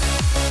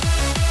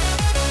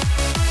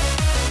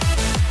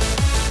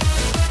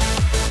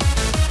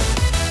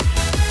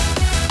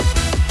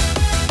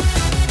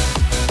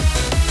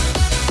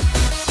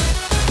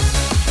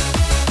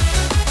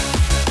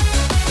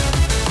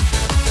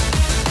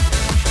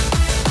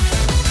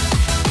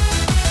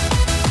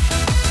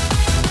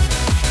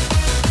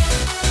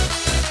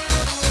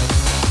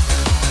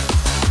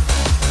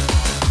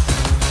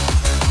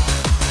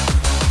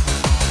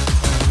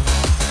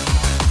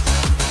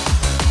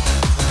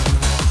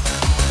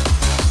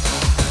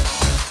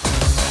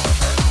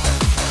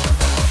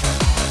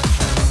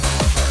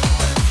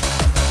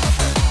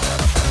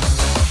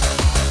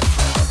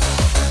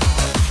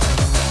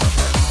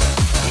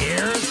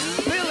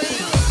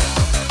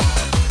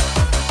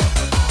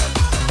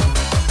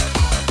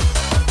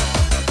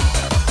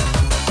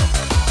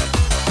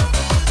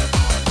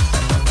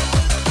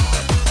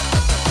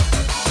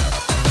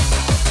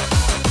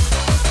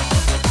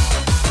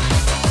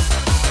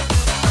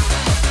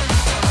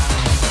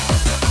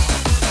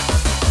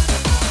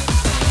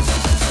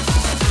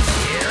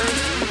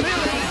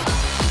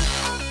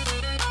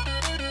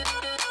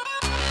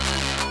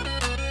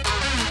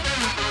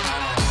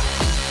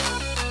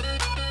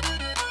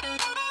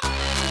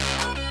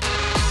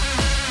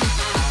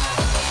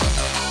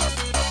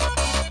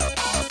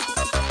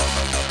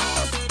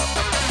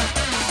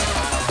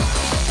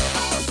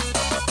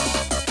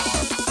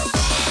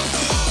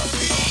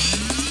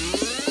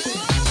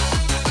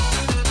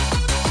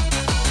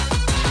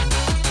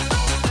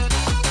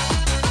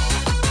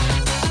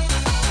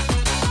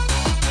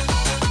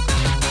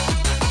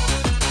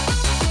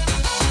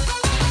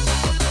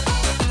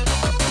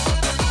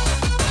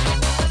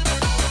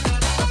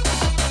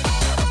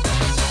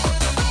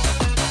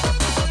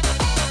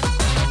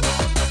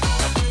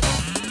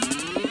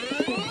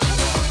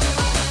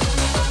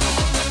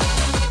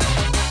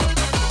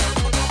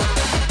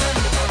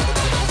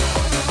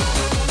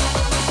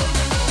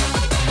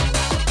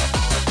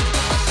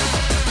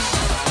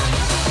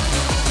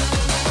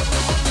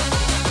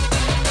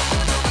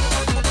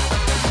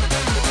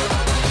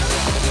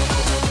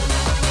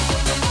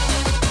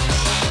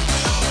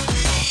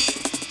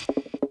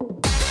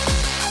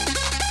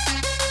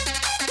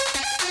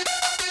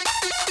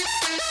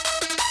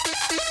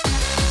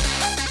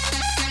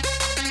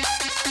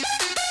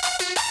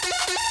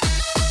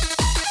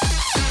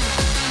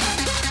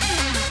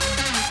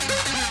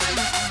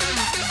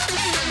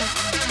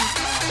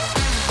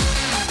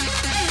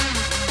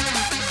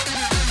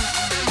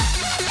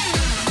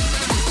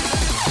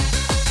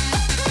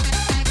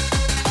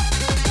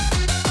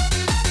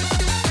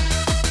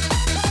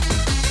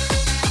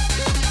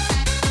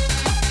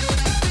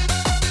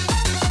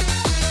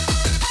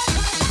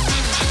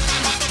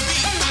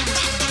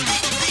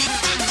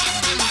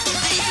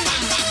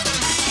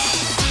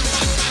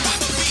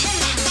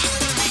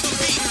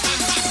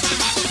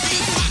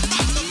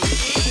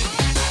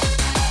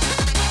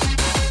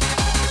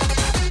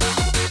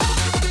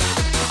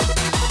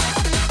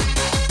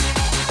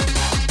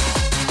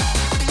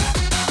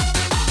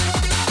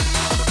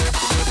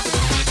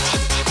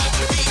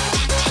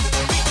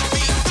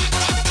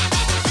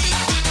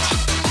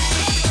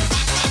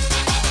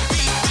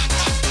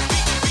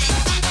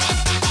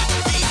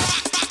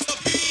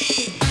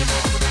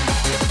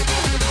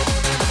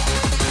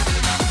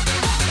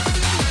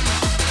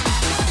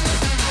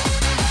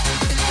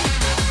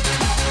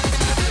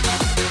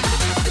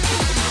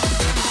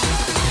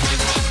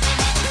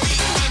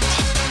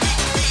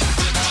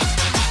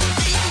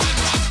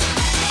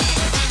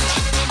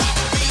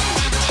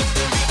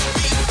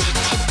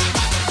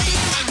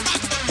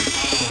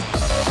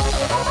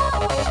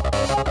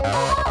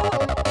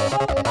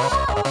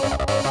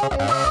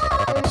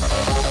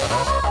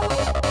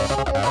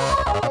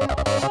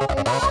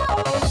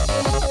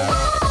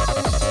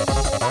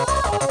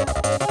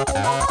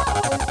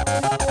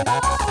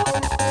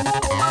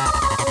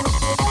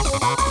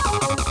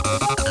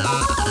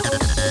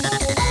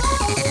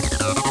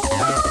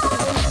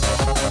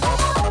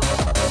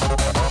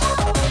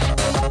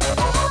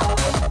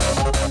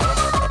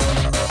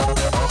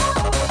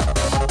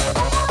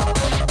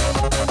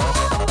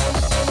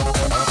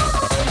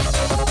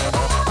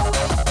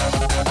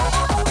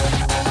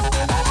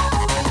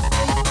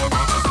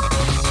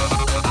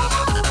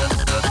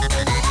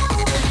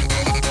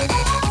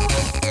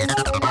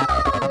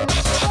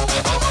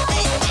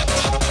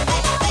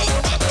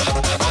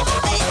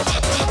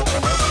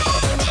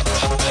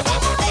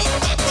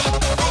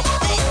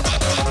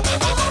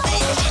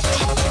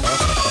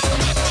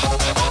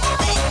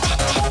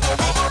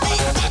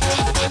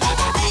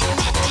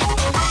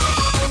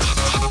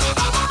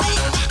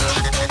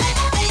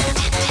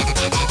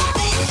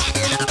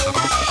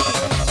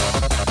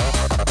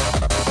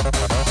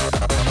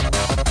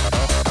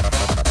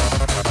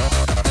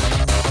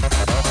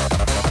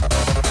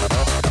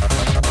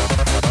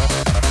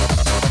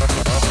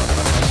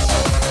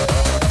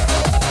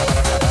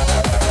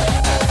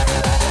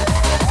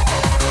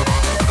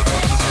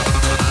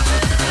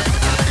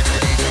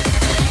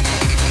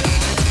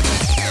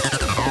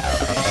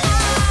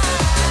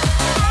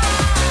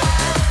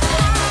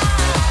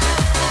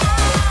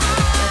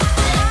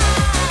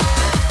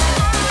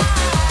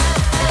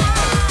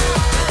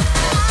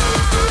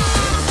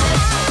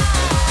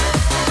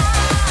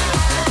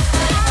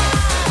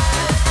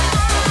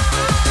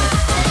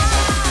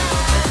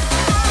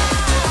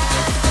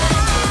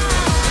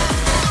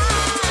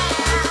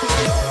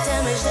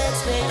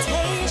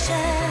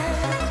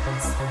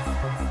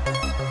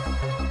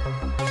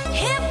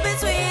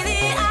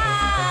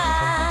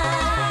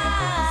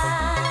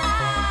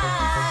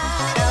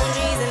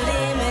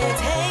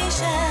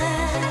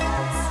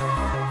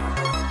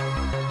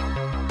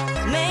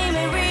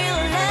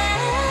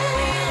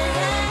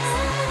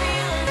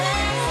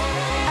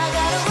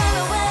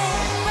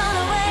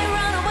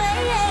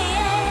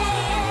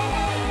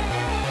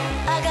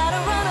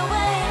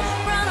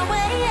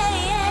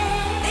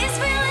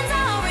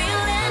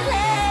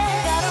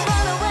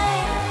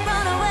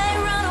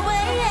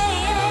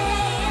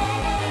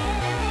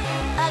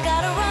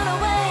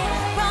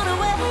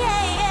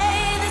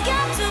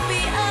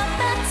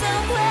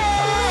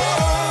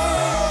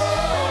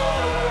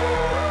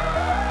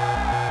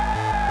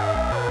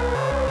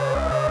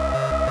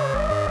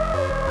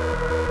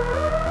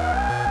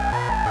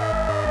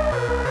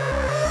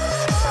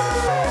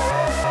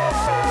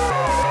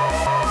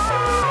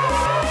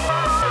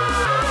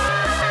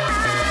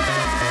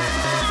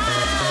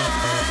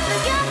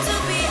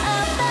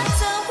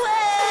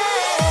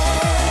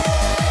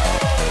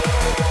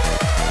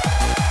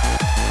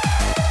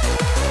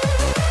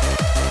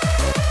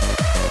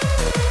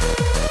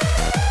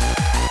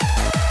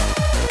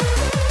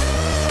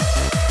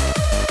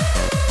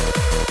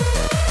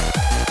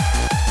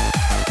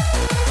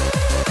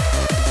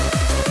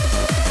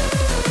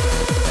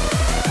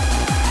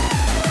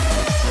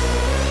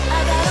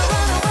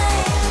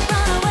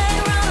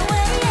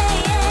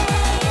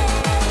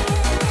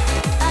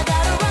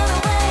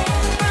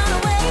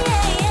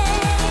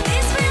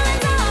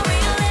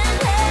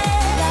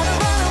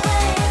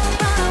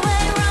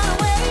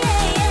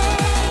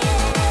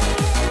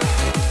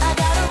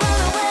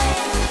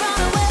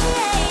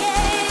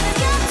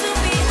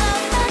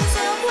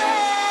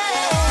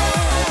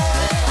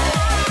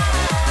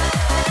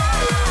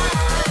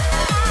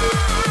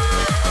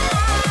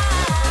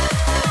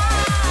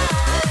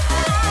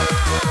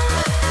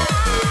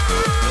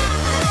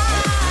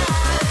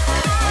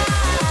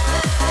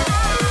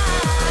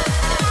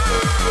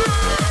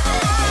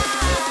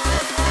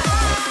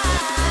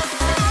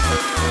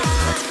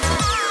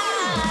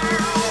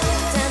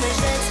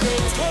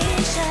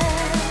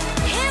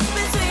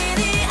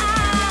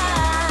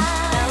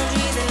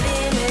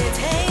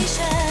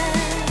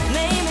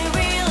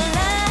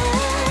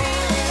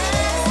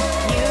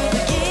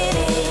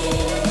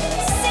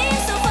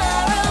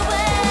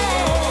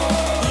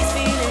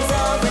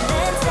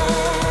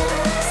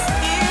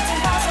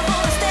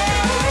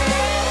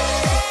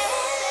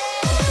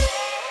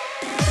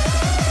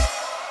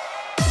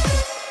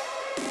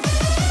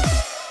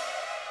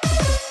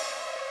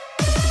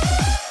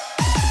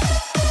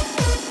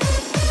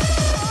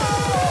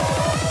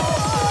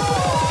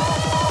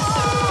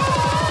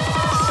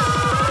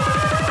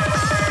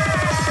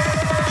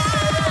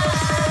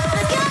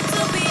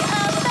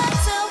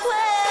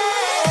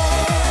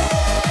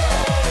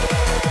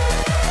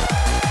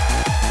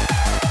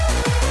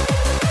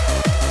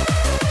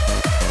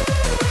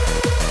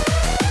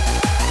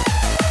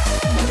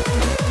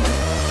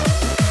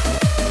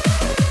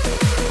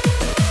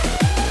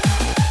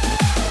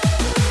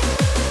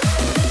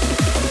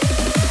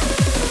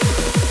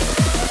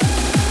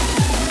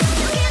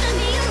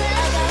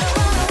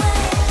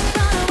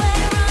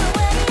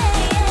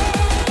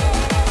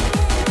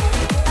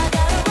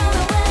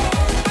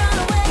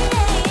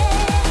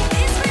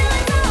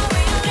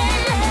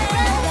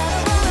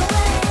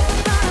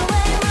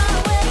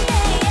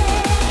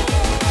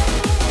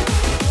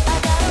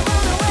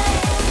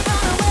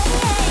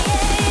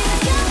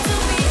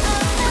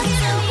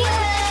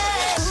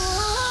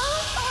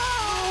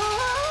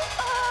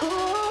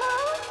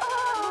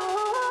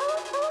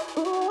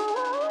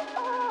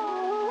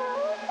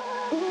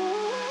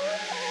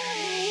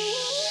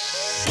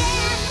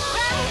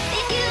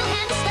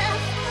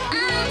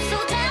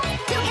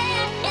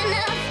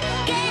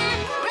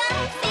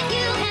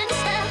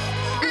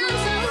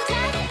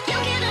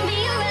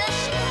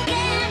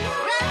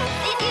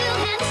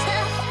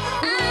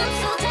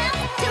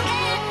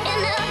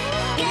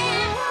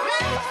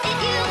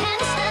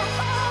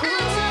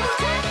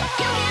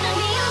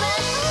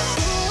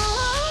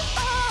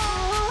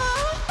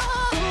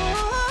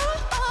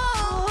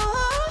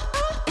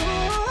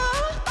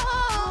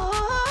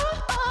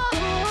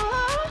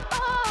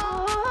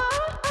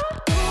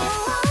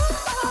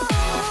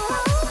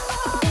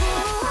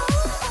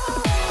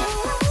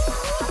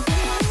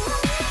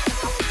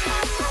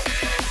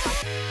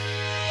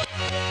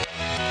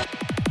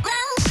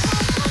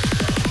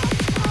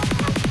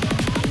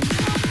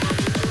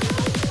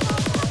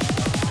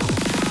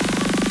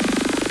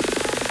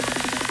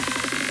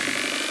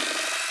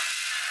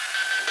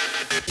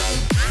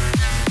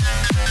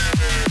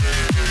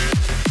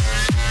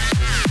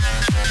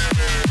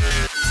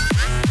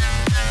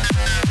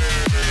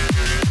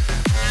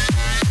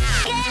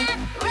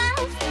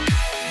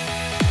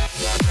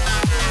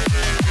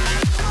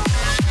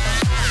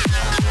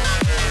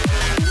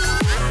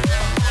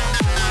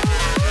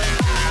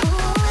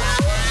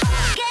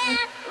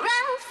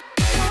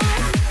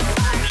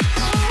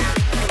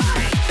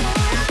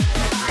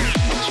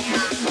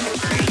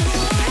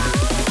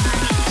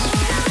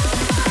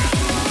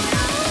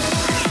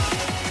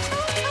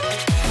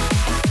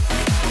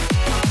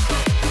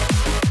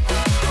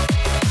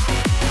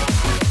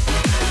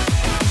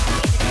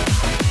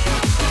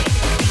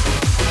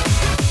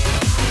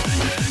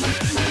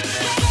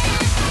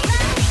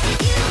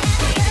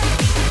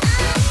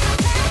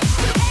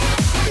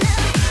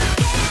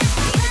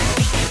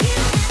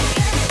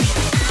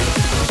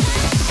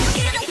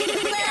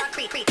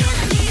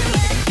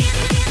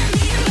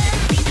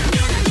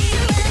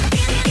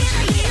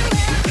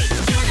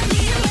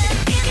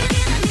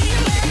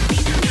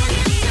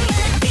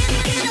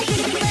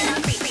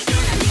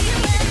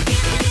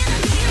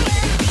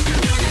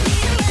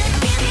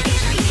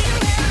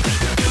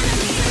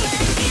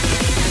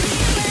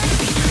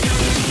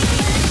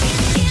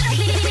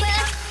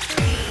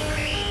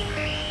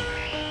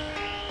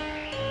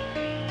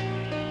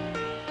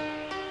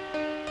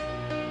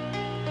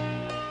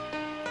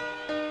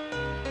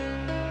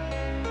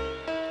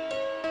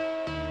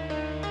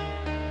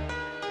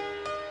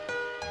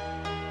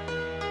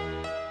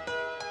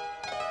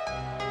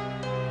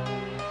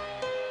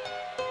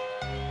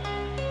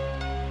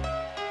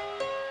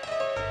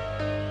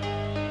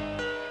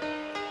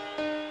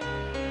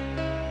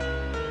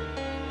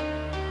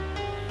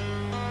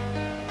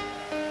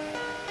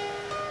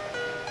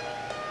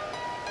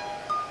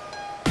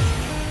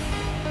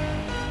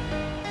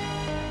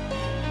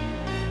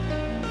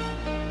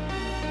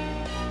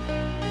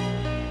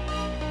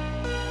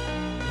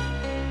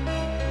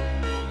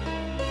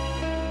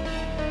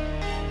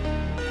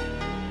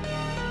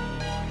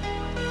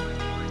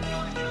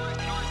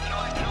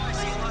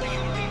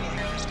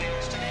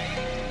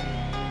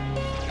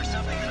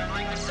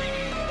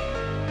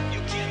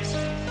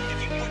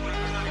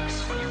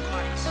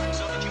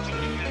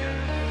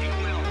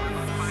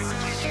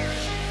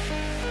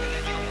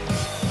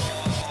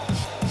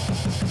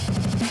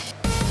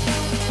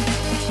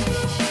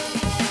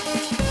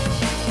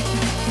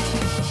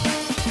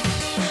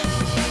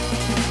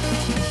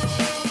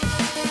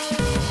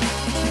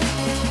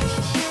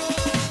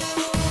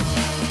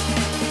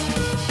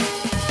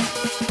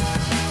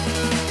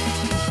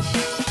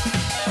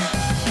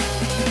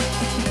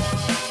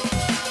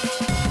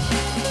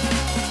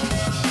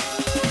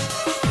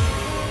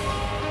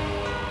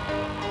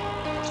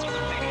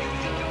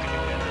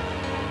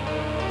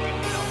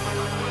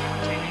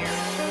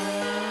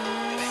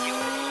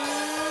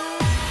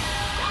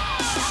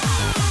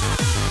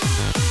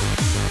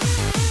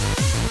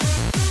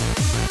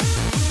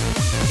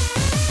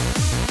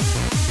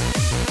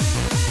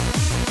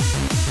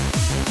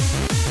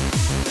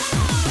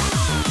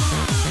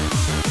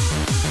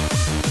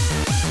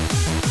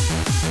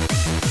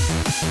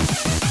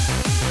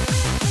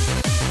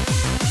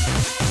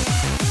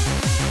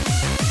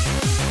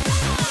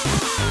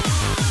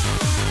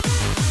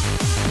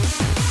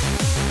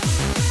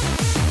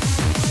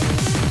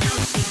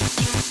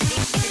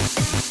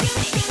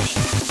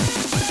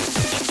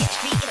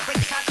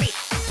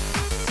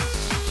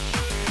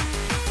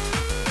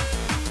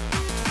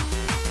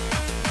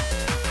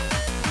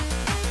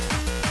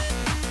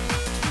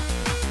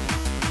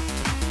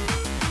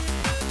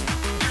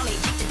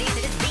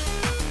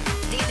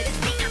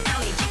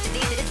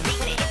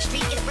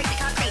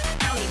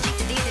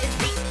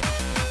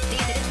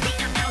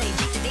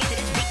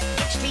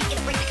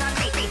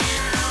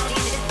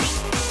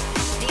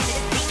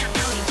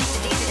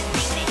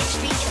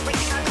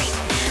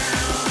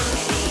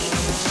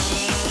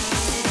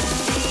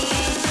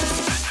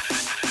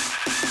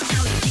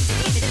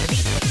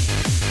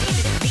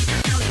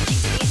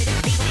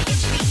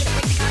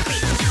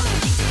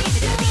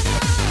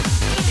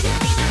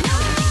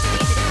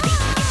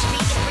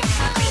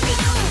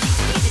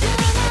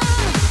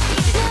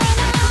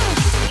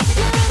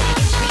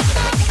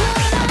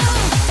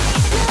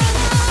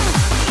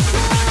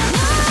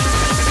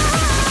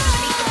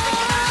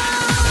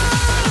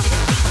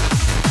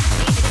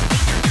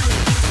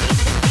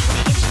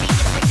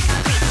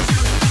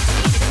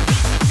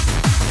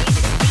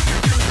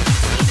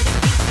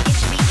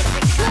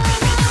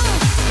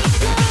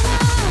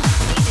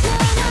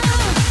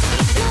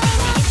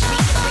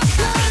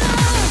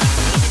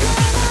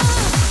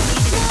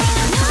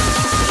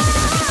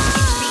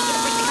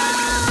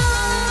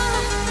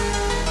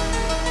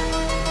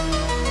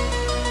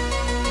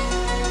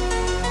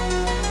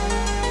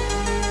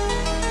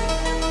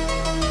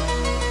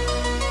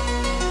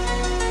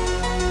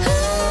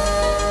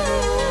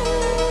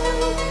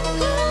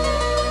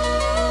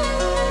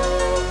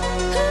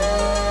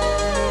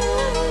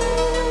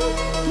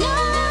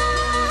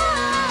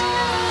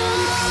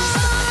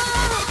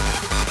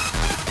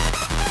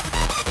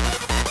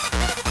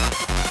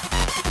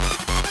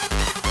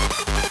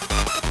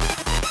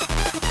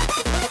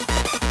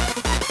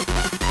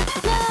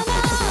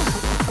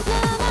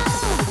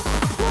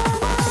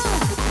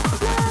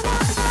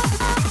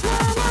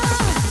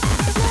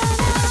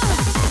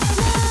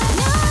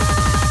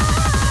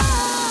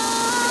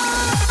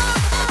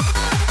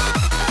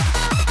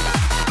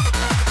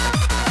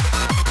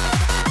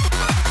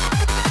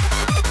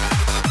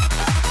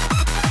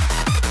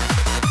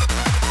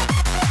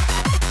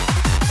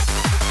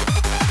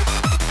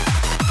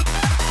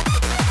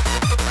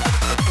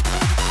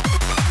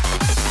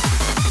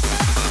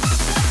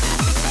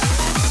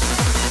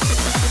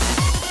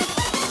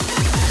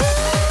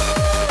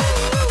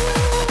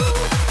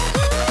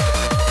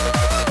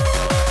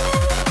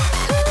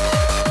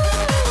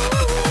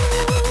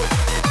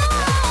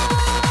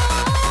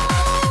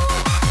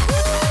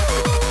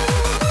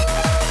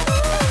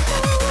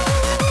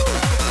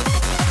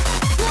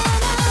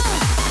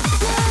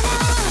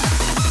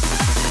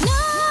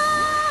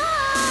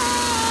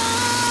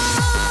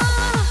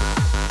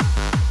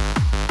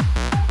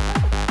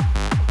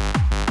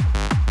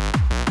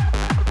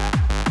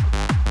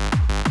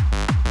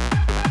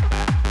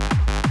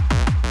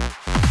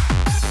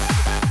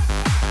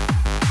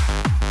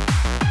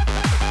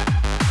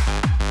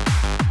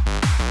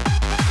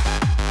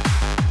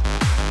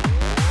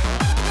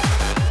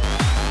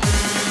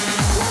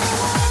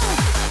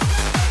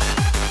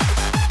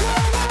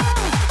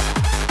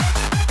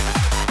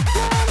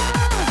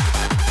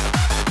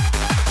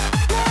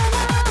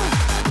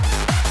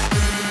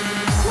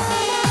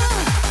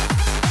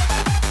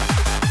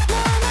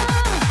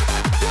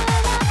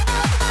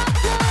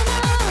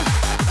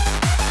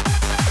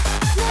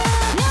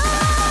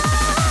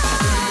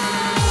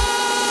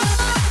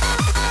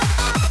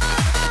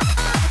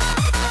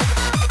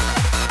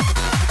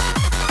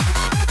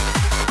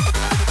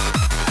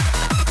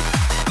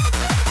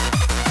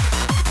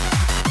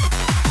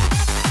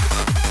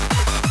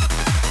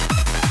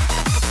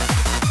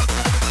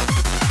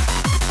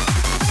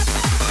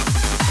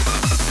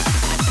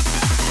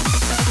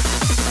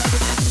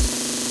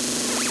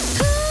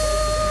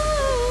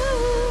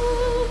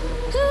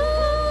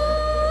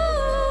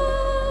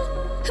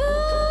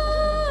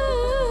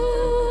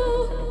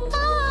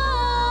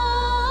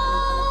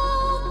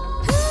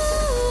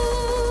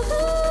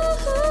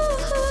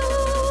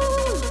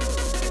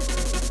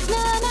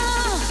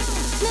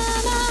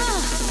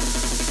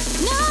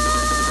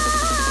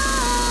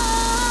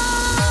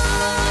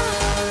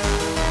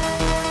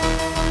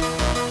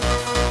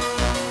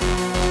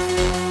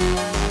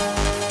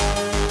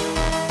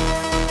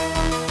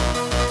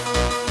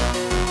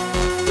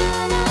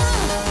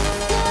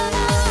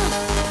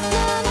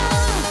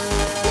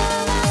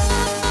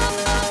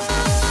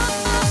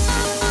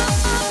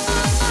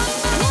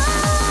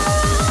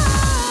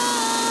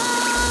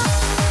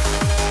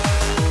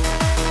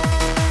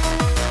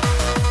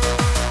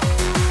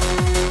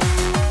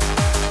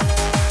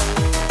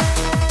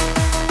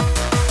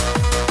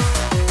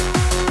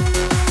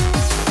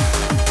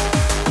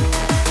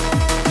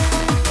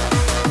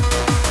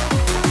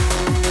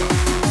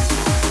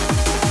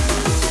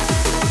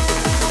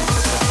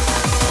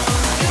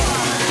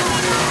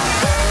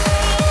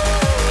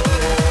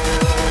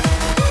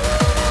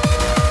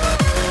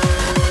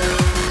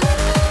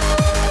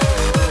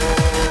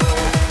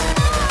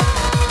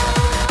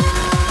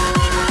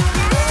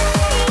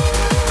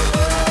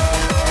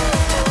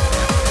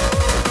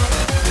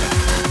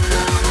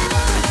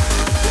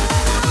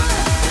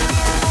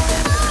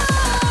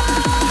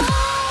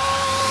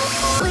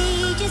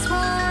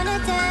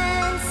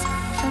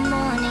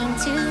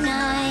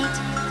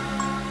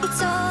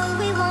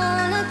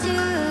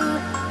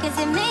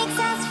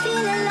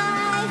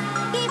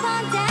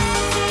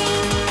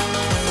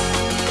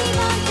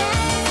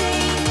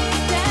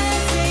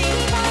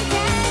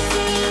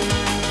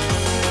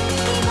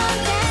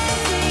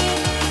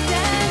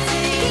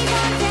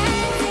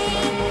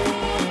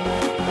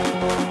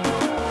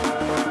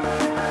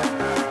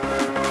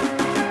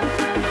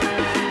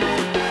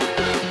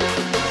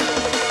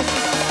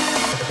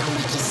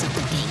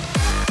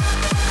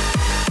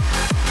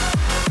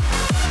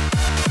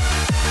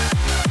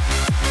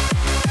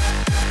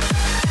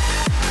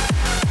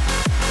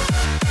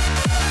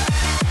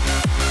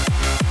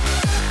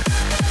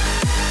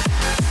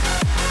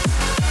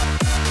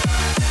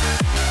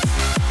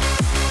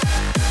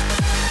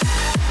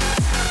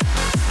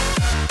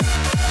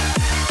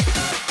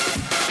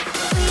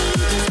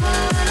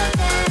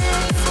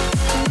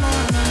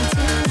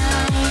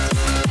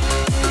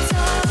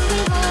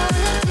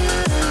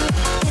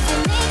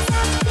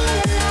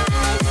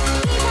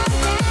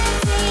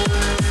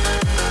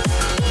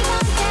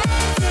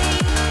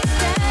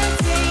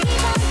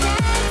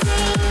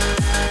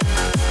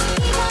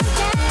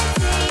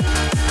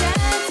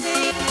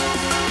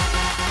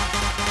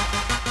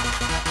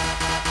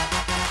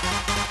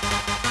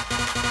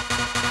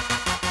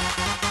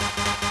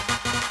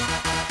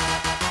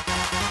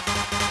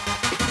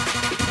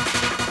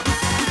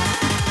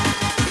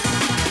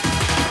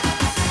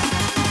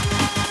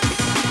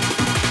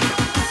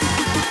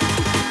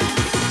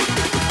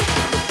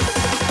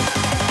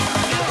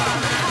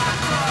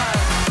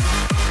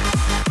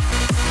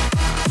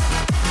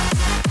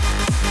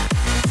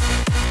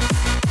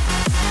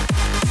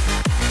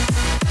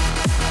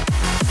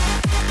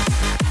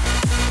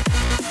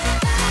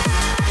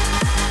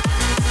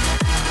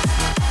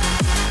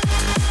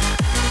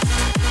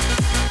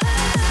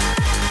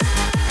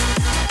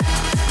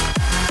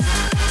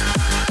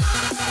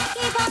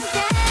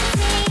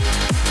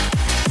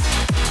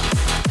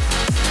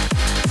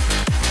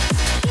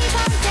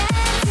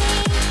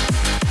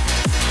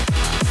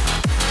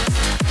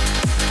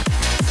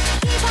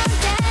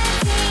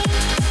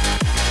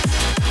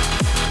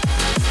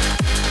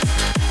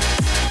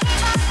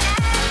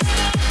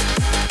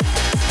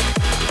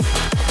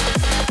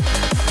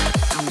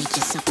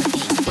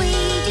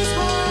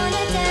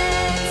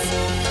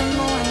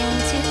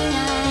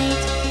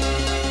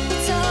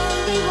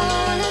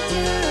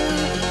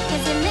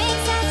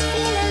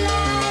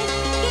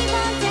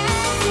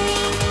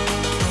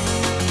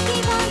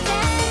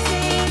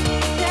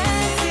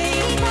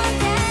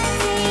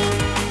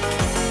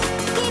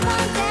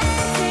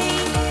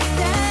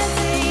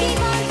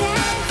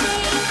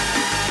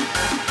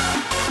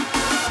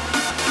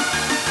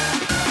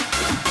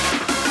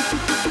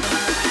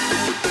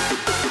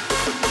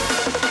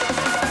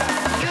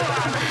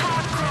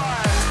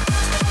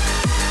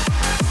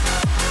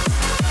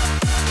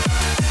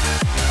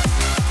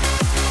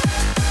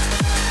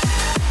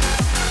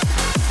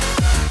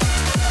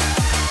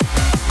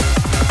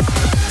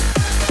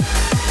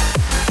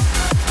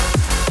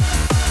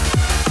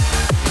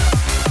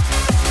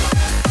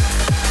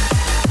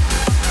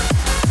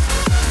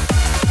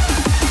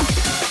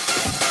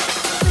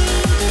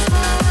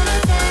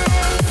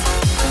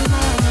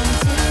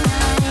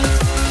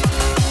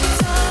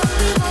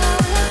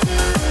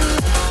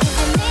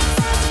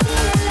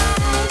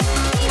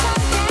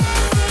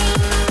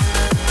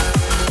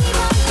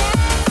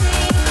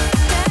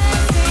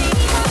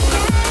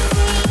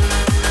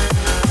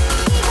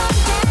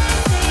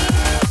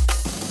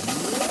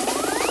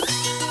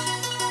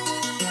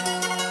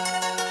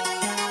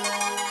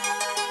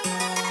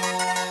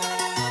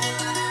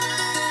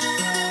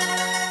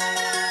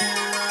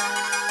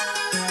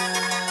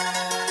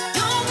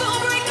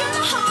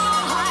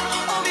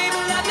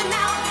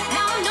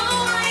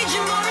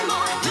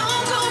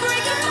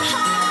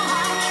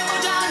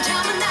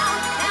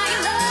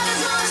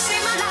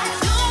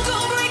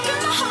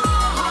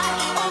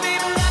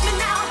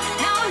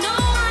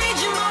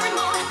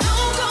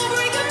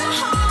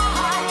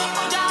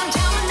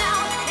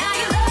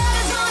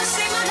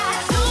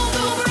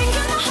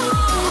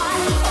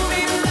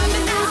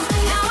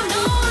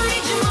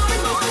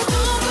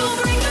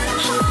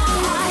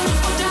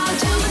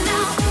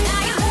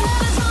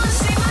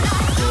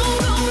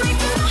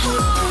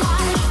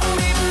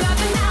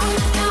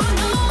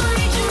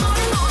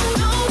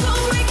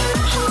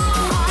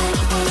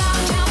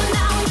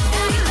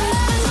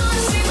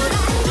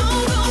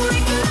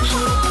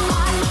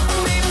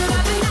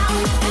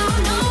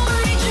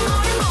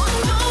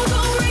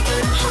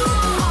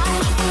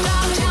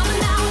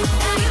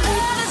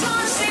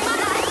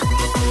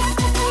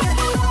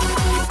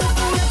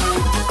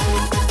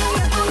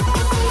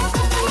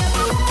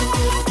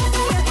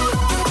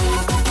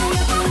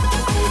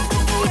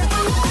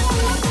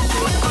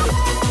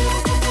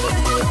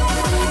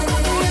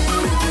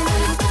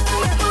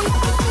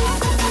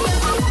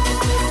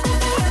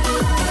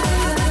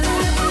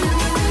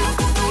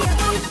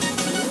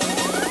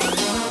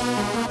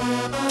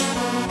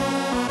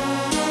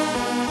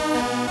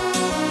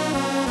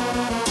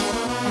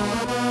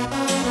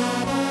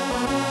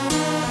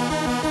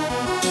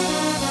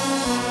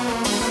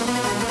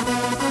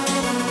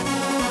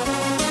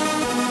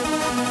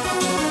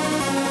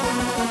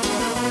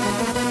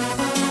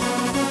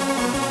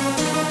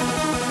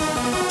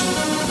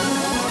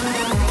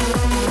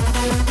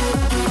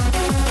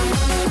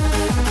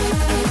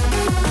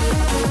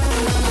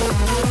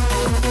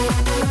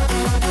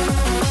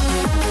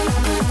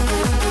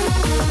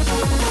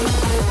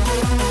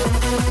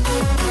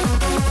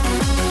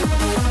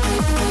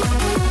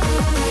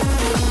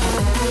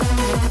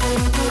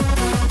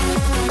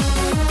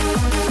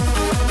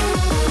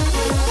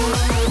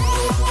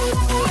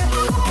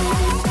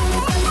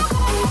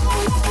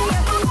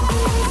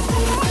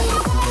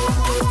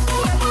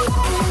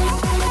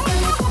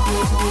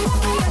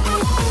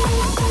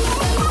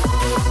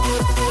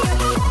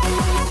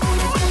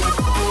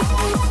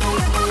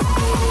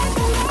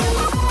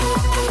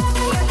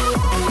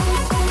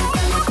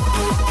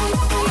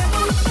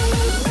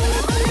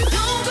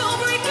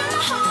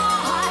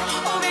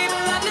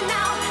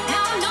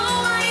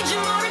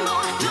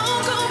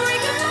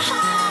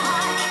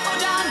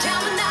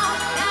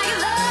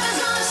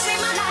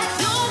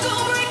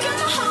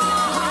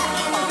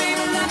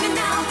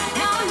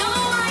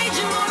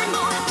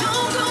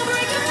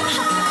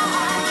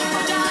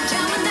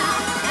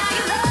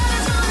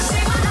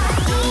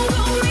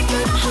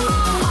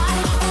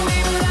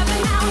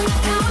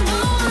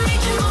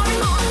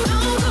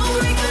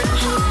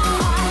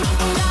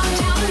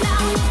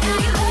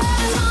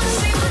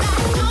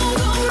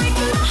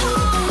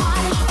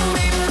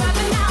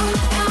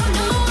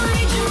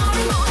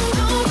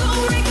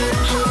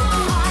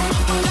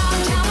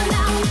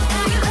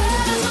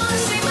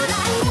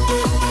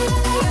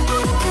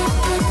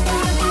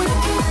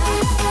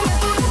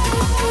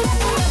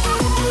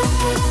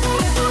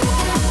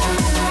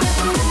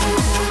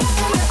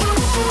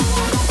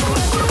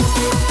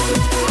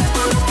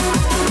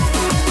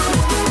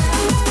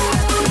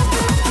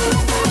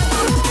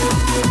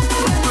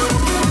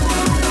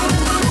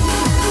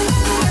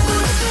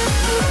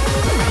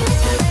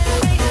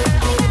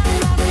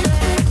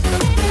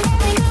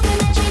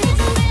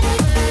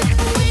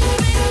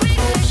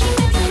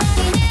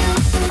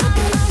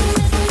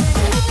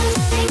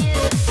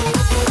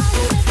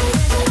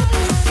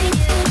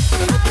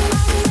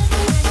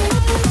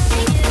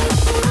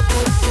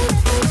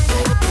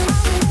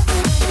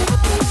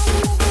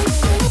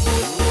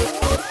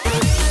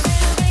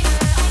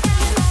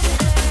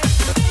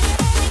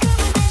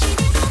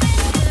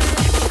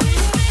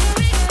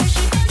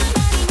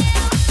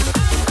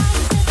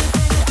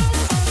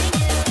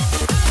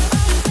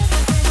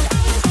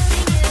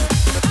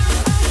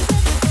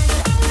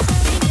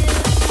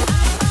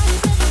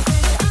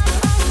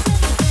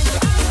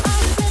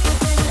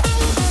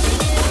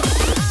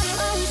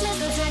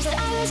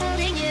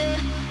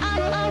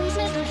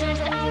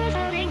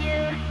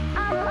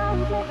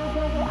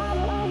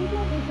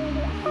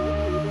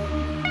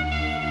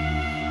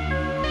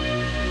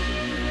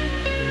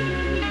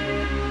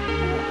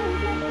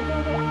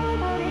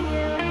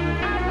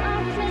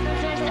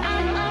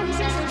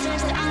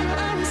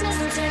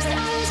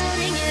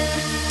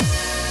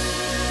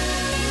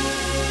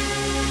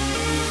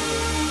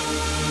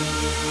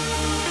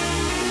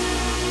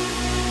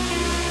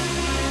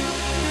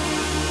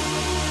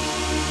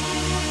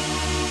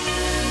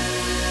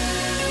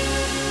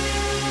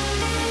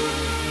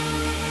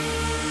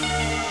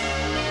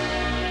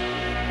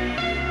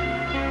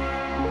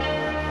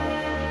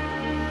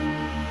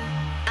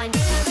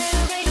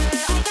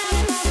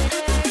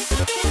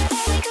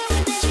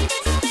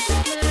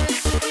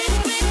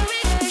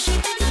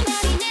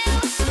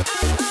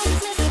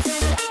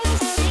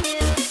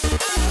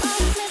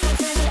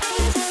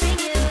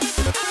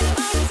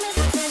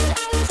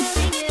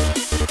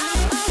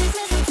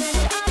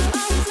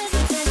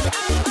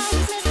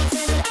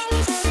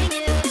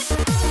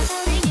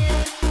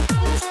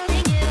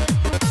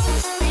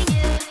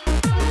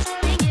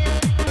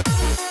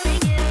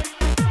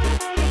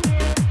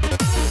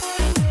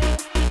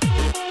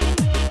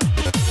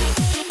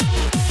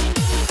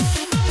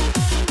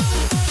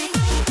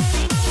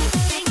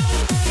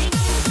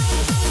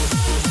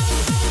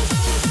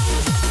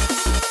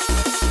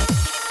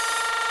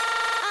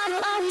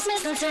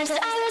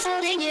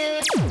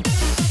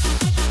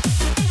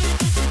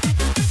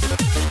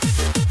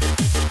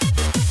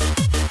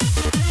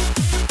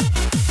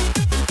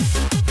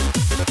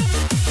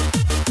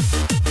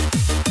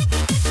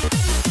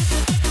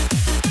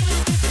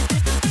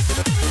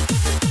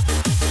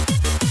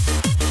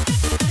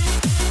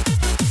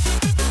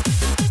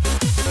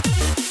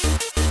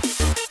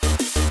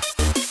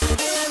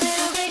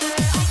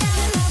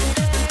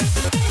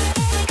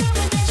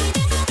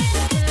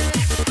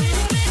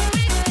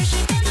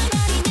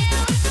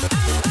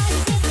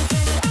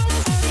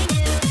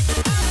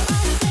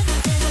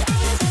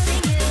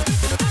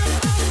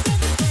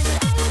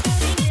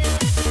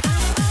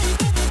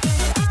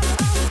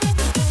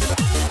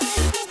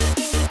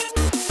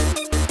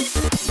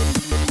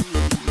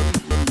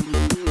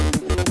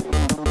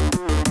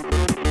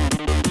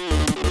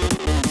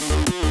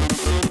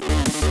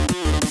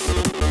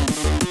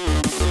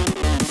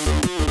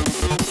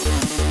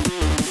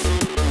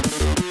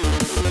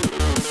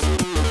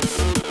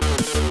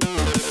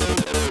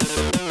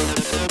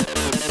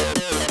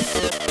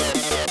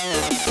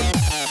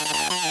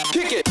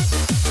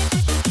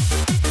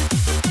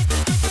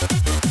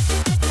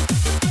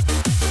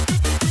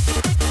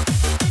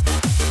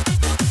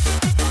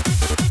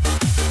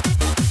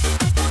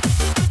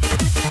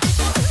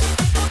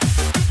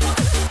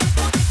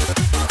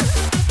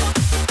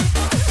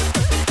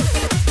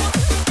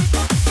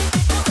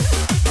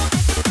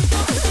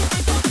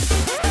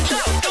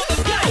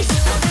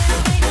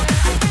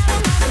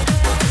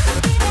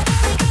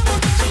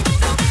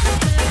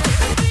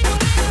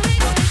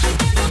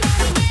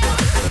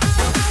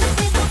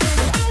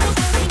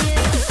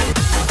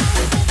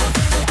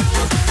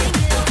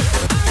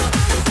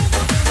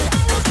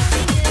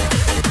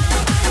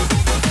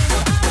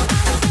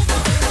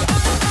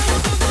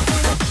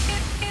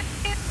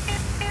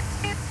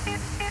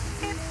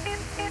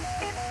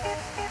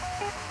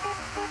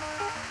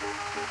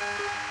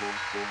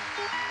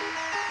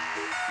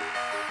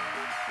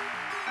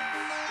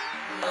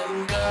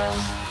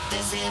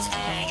 this is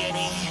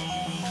agony.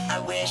 I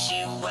wish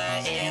you were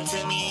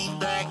into me,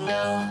 but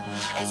no,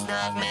 it's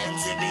not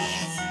meant to be.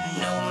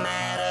 No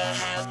matter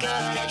how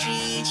good I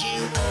treat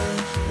you, oh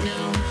no,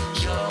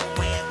 you're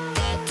with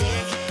that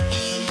dick.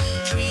 He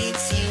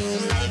treats you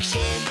like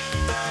shit,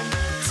 but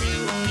to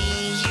me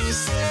you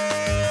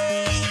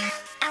say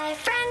I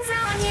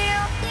friendzone you.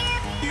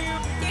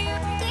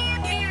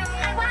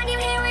 I want you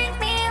here with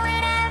me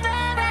whenever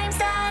I'm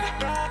sad,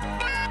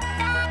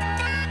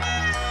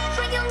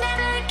 but you'll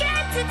never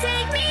get to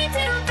take me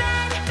to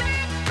bed.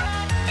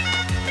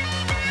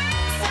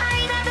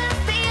 Sorry that the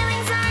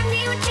feelings are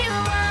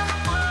mutual.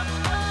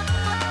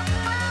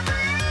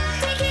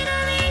 Take it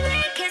or leave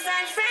it, 'cause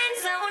I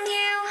friendzone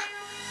you.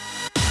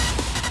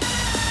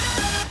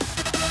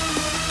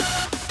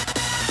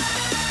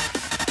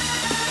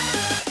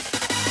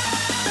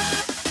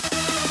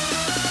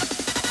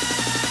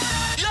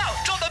 Yo,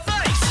 drop the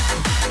bass.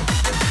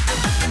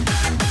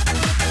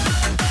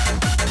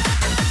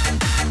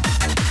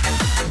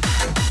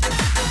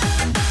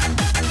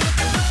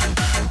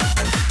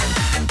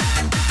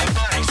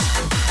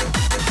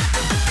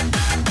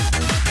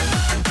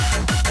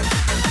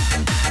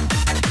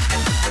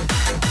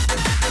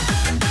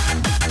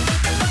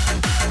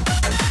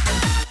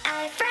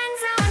 I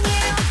friendzone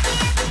you.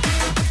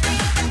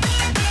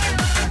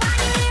 Want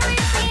you here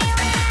with me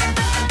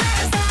whenever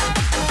I'm sad,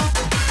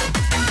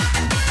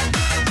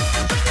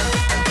 but you'll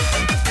never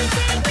get to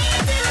take me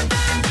to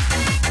bed.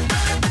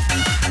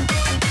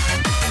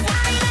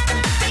 Sorry that the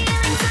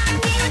feelings are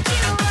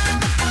mutual.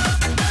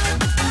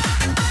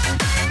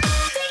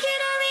 Take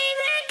it or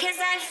leave it, 'cause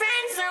I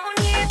friendzone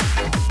you.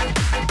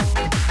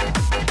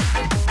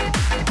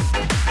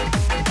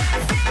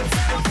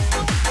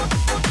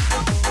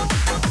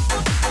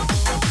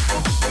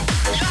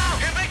 Yo,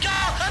 here we go,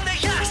 I'm the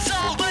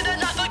asshole with an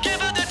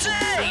unforgiving the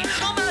tea.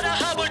 No matter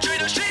how I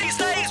treat her, she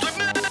stays with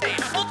me.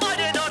 We'll fight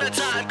it all the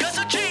time, 'cause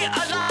I cheat,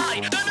 I lie.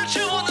 Then I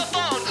chew on the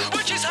phone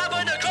when she's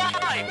having a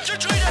cry. You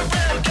treat her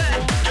real good,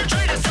 you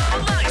treat her so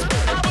nice.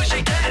 I wish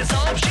she did, so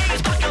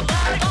she's back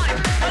alive.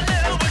 A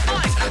little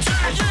advice to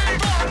you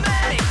from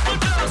me. For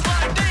girls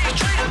like these,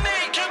 treating me,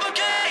 Kim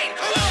again.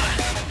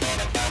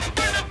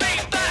 Bring the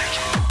beat back.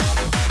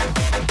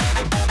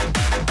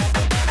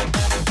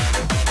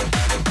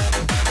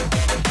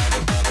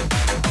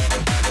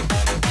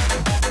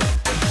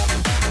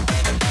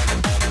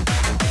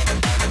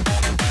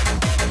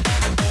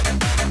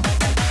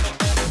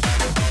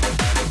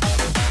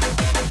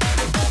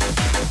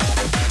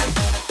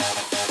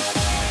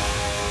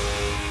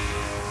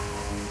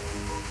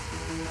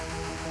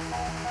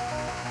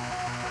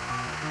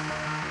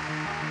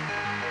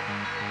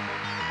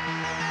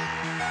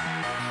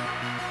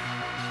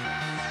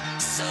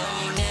 So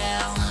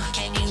now,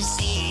 can you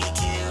see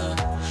too?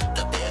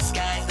 The best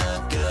guys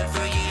look good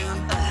for you.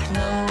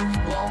 No,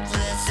 won't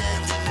listen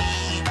to me.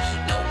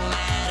 No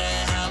matter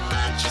how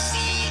much you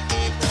see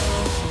it.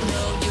 Oh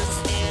no, you're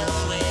still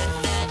with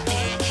that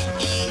dick.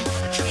 He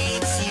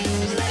treats you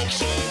like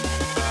shit,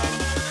 but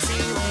to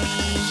me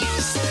you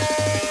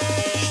say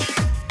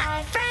I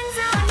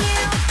friendzone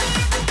you.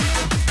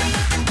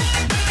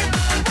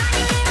 Want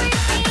you here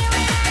with me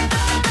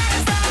whenever I'm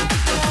sad,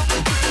 but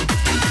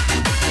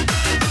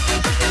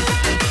you'll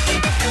never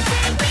get to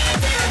take me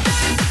to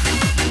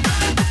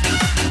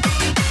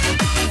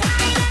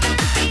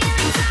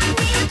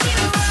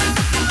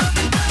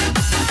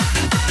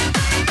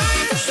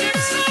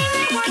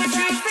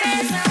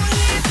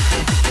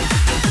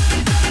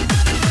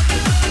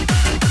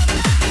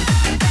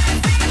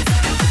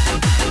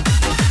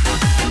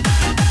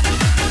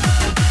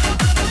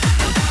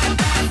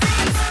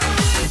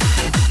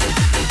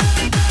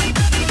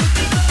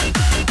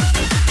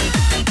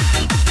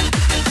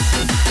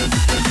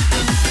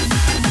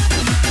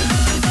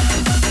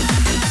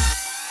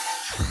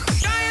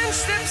Giant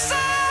steps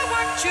are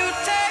what you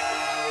take,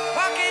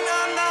 walking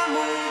on the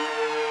moon.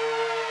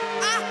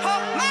 I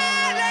hope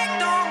my leg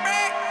don't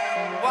break,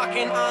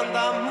 walking on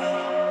the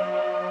moon.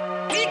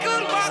 We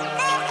could walk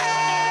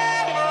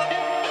forever,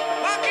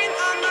 walking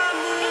on the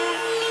moon.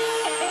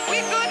 We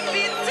could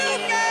be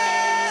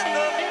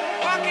together,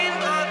 walking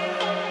on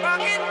the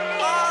moon.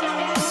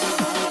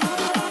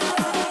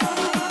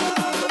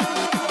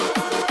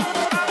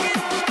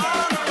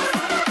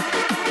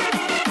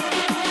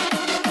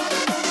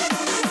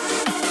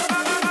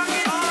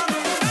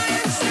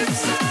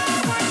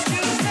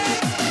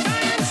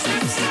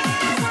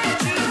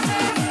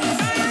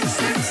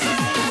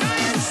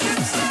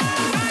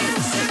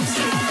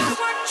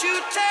 What you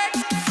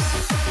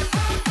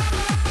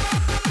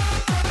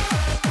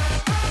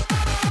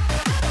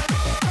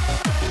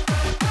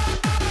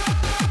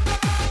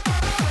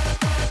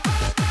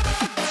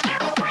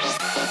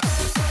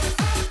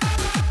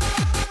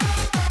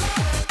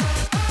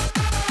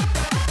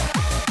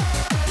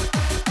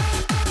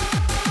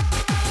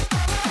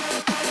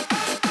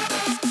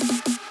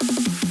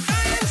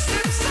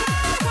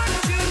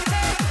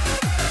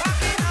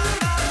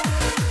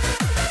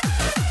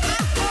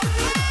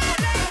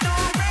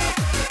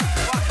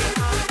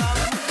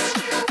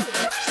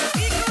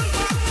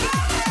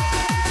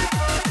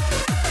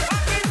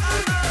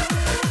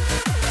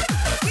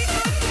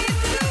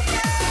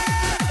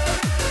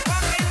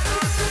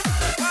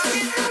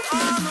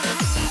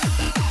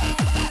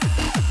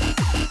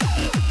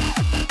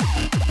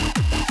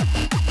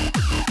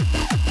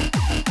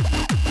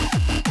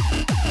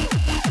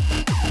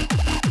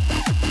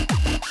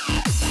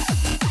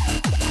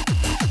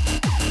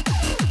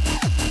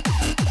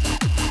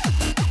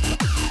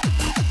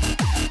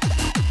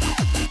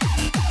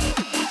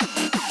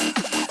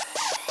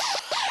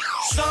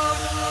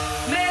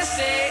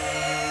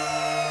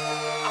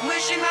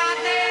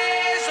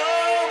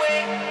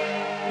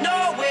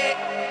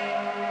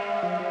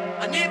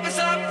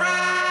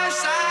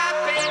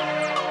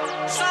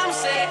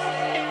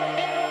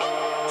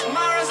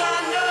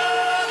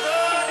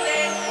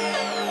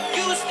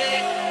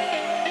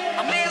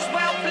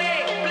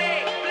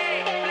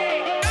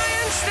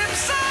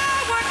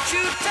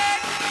you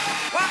take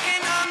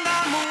walking on the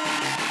moon?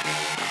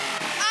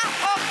 I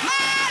hope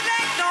my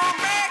leg don't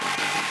break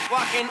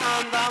walking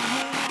on the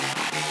moon.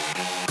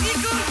 We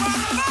could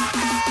walk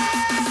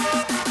forever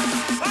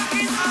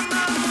walking on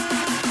the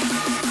moon.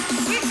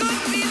 We could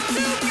be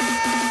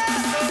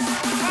together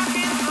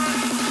walking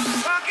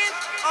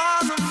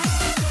on the moon.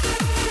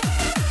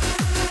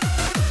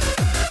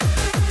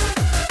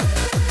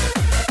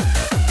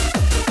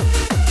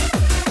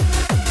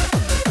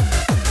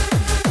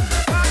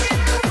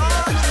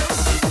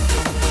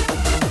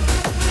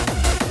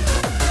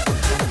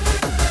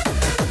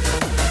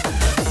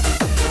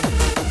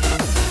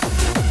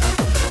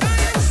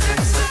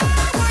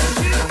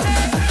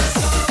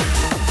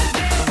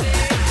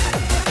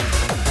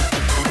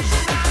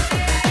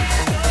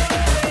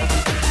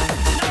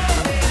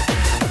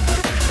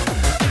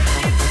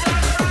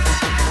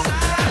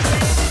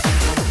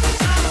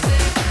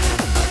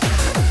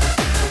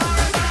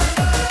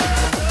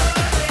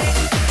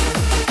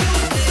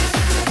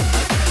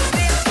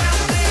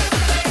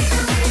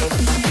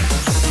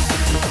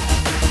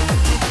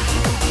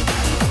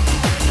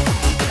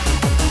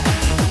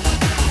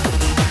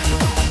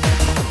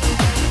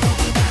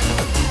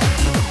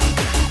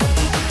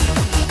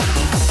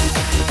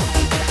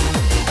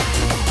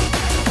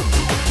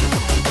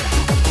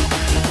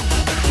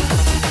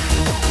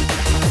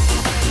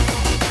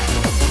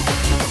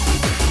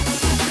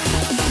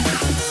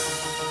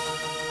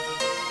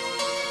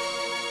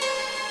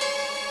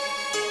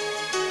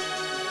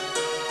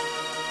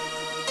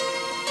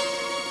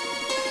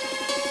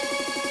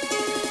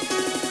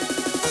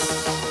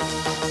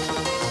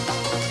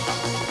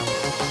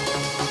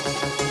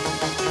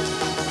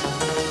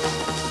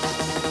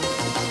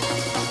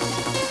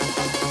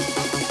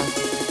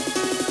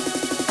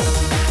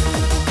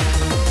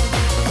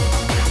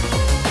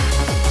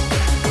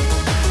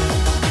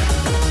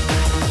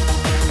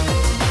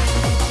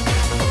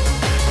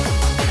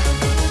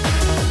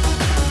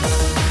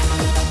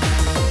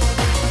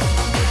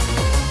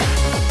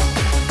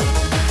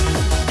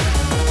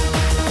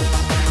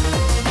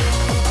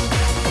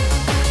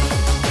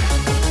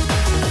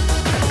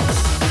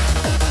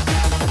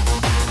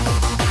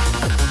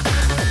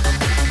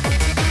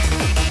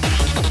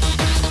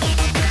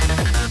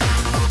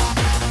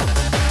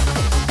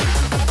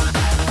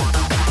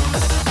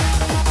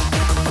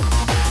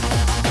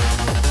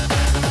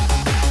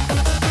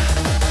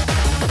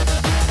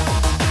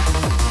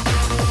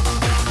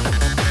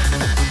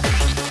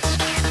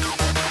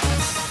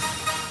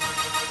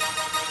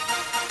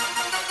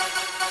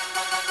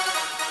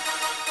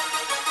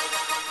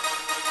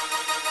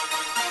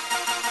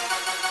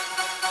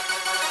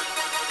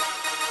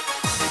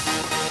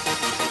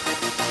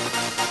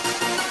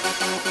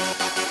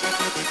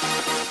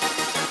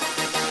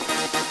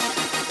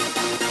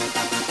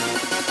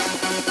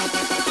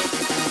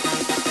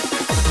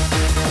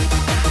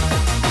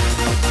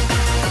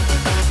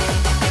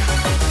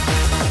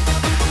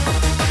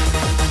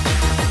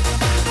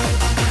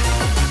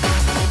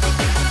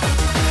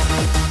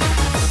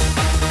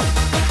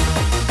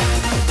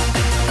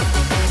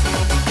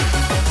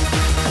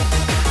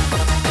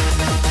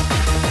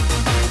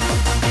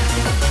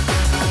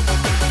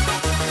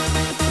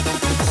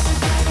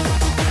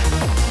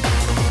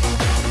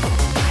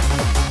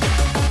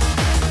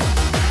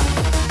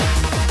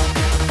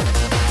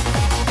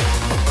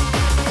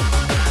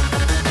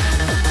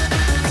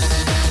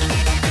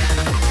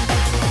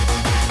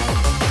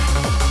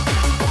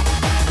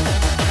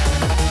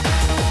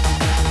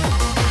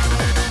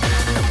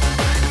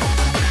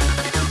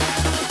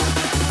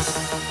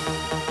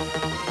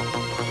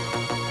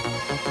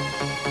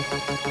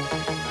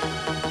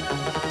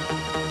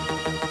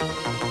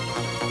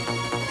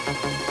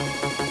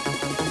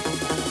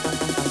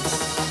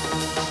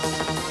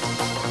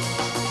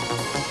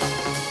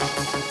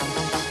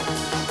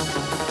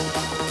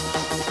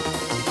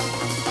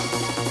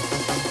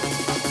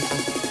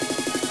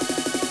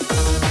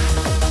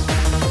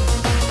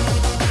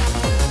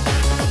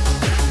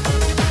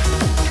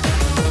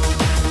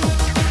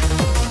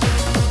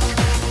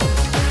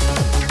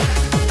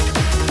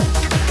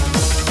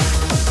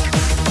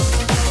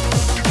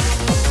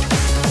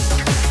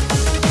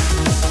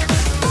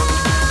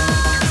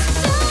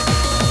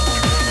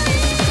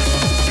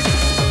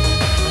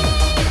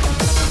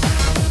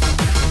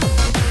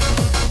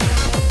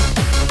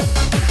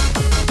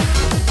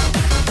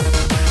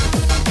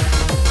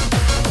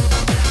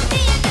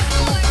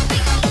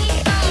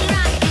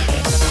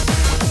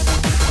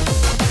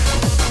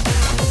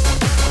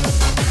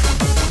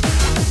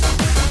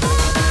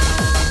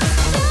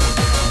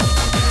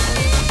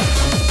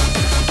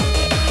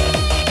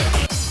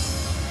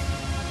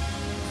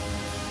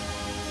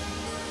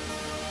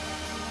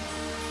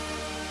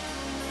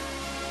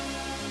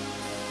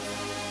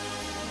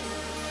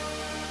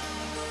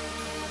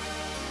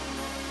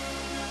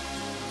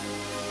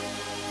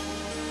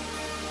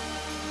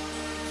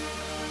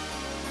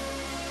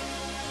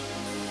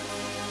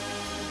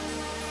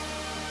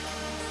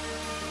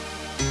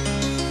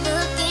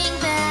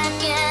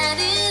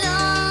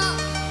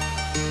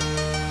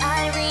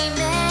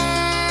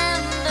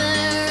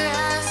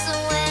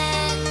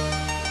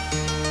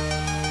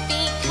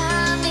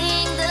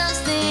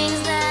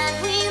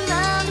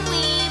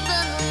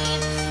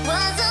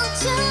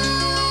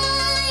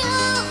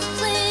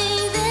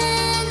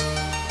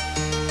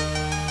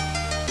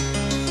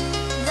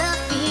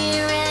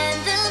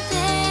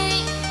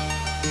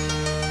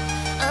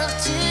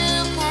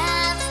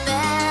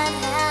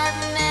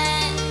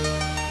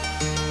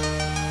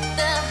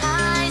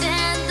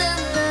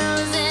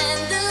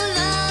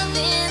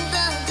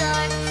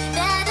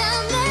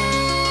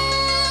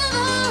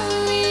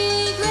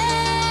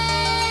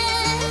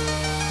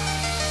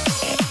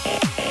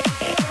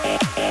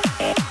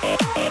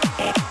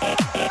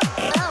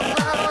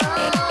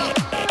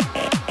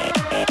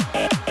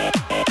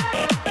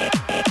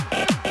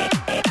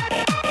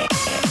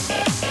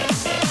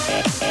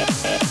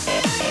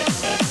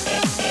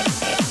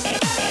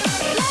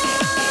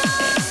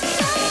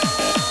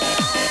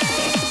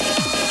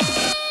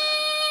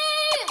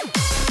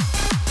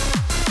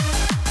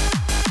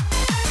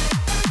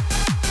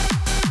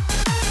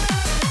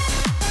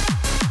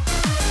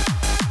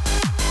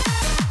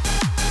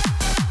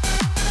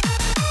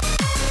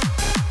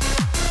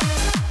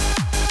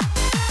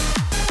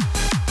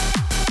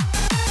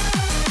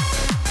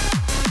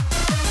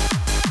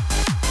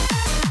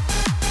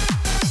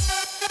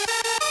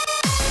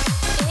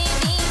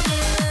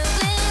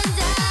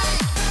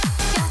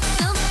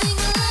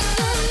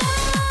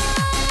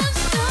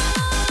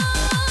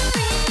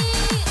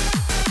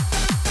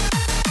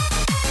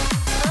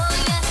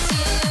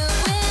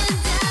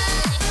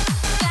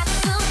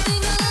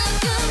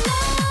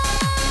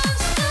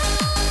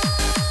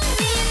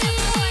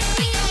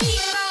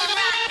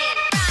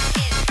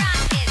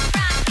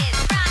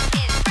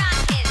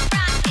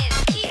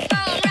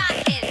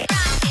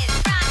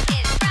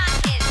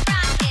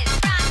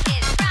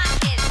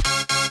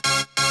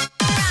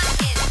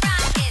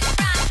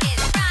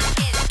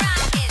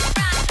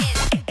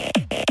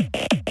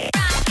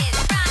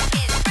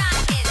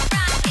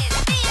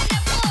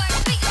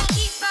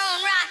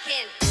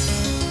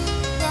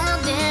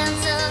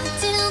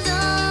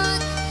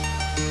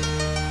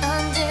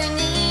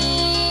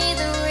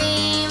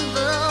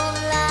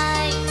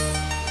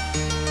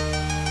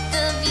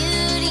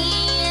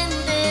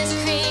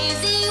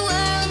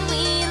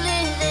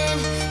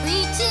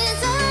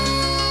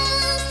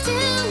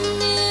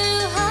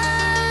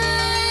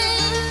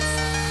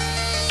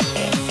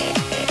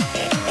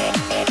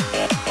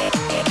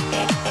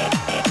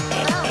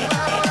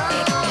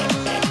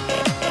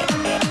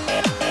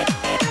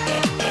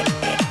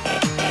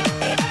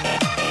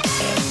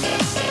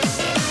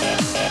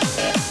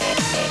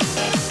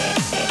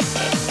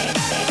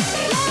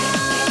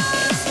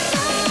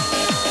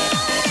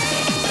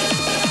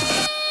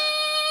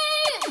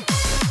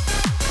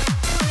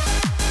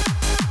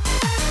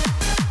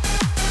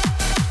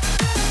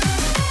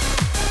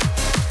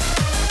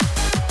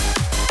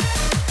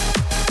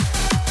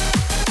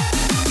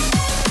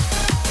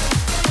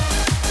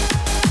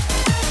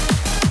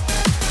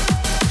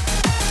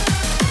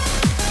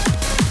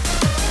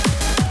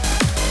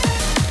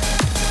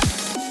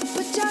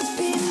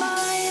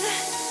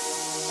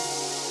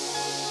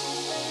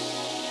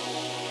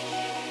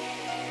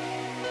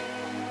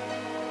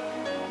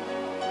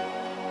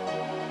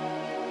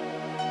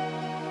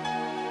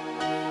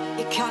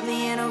 Caught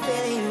me in a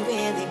really,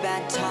 really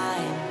bad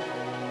time.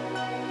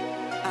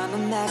 I'm a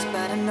mess,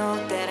 but I know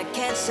that I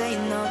can't say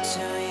no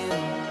to you.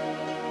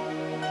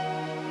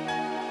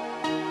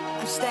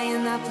 I'm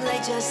staying up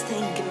late just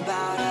thinking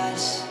about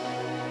us.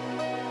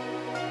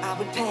 I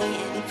would pay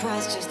any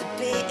price just to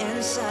be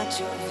in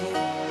such of you.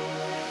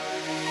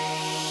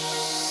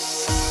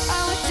 I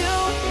would do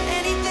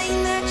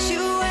anything that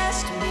you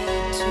asked me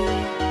to.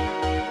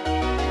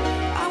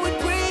 I would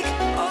break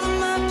all of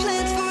my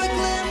plans for a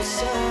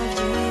glimpse of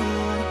you.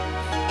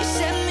 You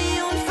set me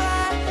on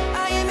fire,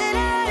 I am an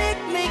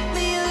addict. Make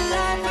me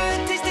alive for a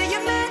taste of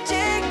your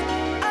magic.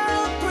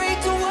 I'll break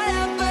to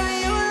whatever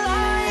you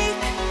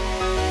like,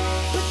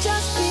 but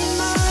just be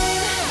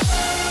mine.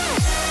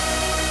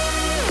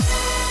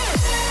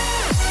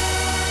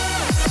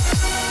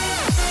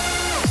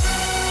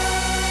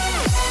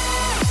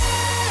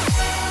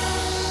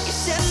 You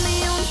set me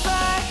on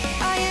fire,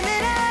 I am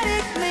an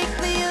addict. Make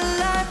me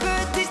alive for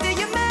a taste of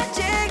your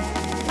magic.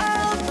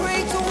 I'll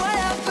break to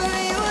whatever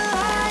you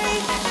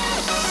like,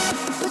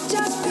 but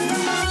just be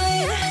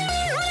mine.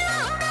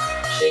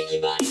 Shake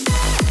your body.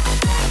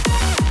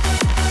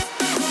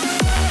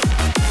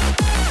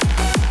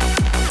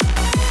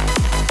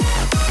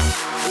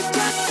 But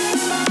just be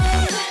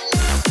mine.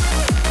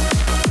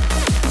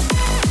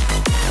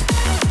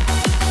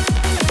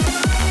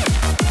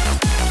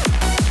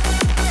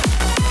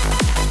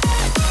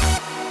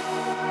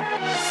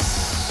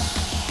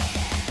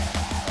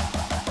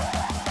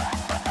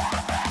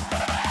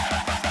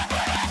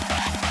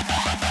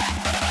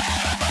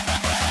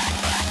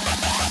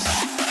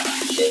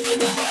 Shake your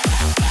body.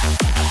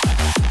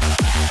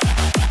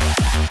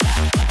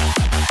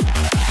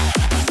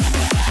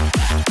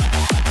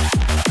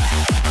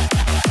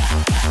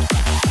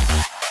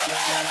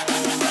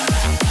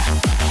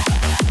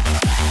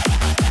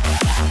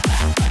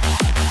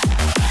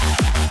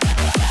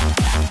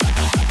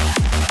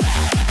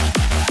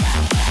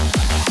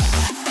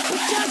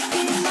 But just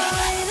be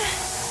mine.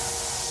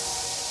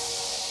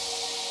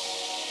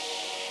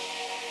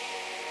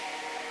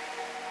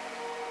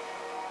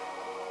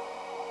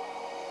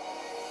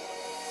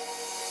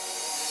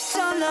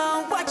 Don't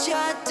know what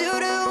you do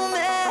to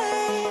me.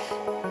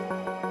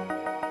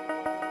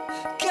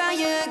 Girl,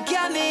 you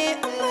got me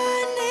on my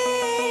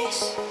knees,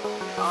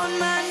 on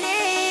my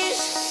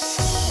knees.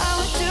 I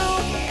would do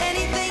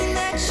anything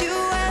that you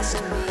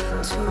asked me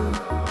to.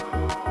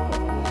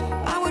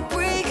 I would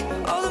break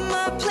all of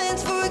my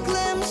plans for a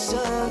glimpse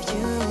of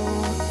you.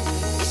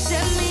 You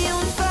set me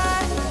on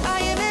fire, I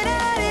am an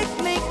addict.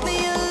 Make me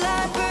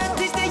alive for a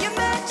taste of your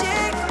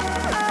magic.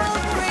 I'll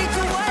break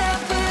to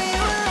whatever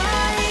you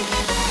like.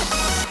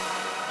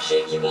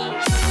 Shake your body.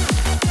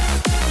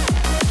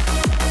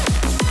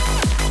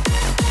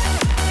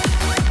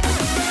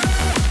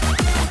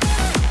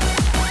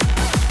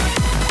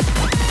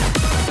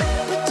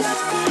 But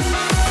just be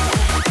mine.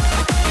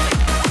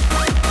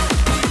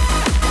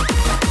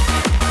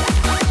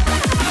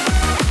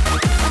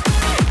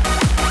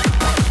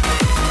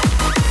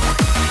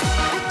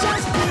 But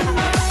just be mine. But just be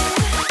mine.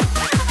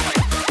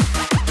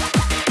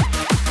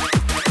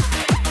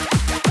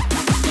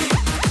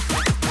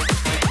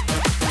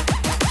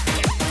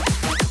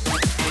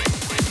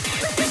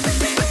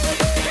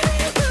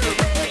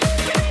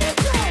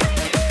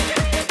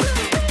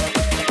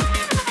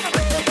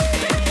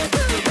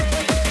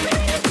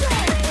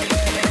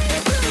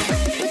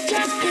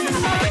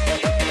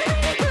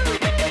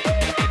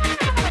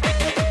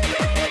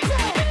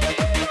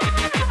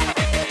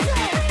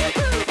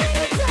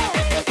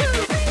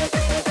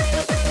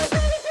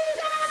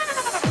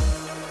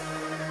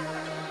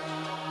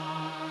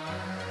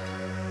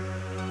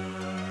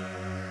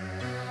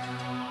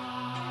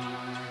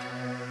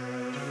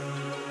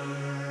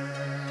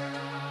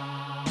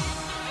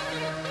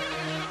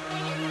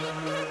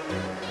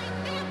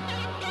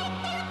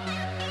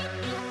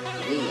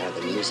 We are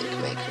the music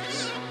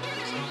makers,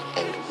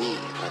 and we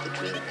are the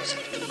dreamers of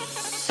you.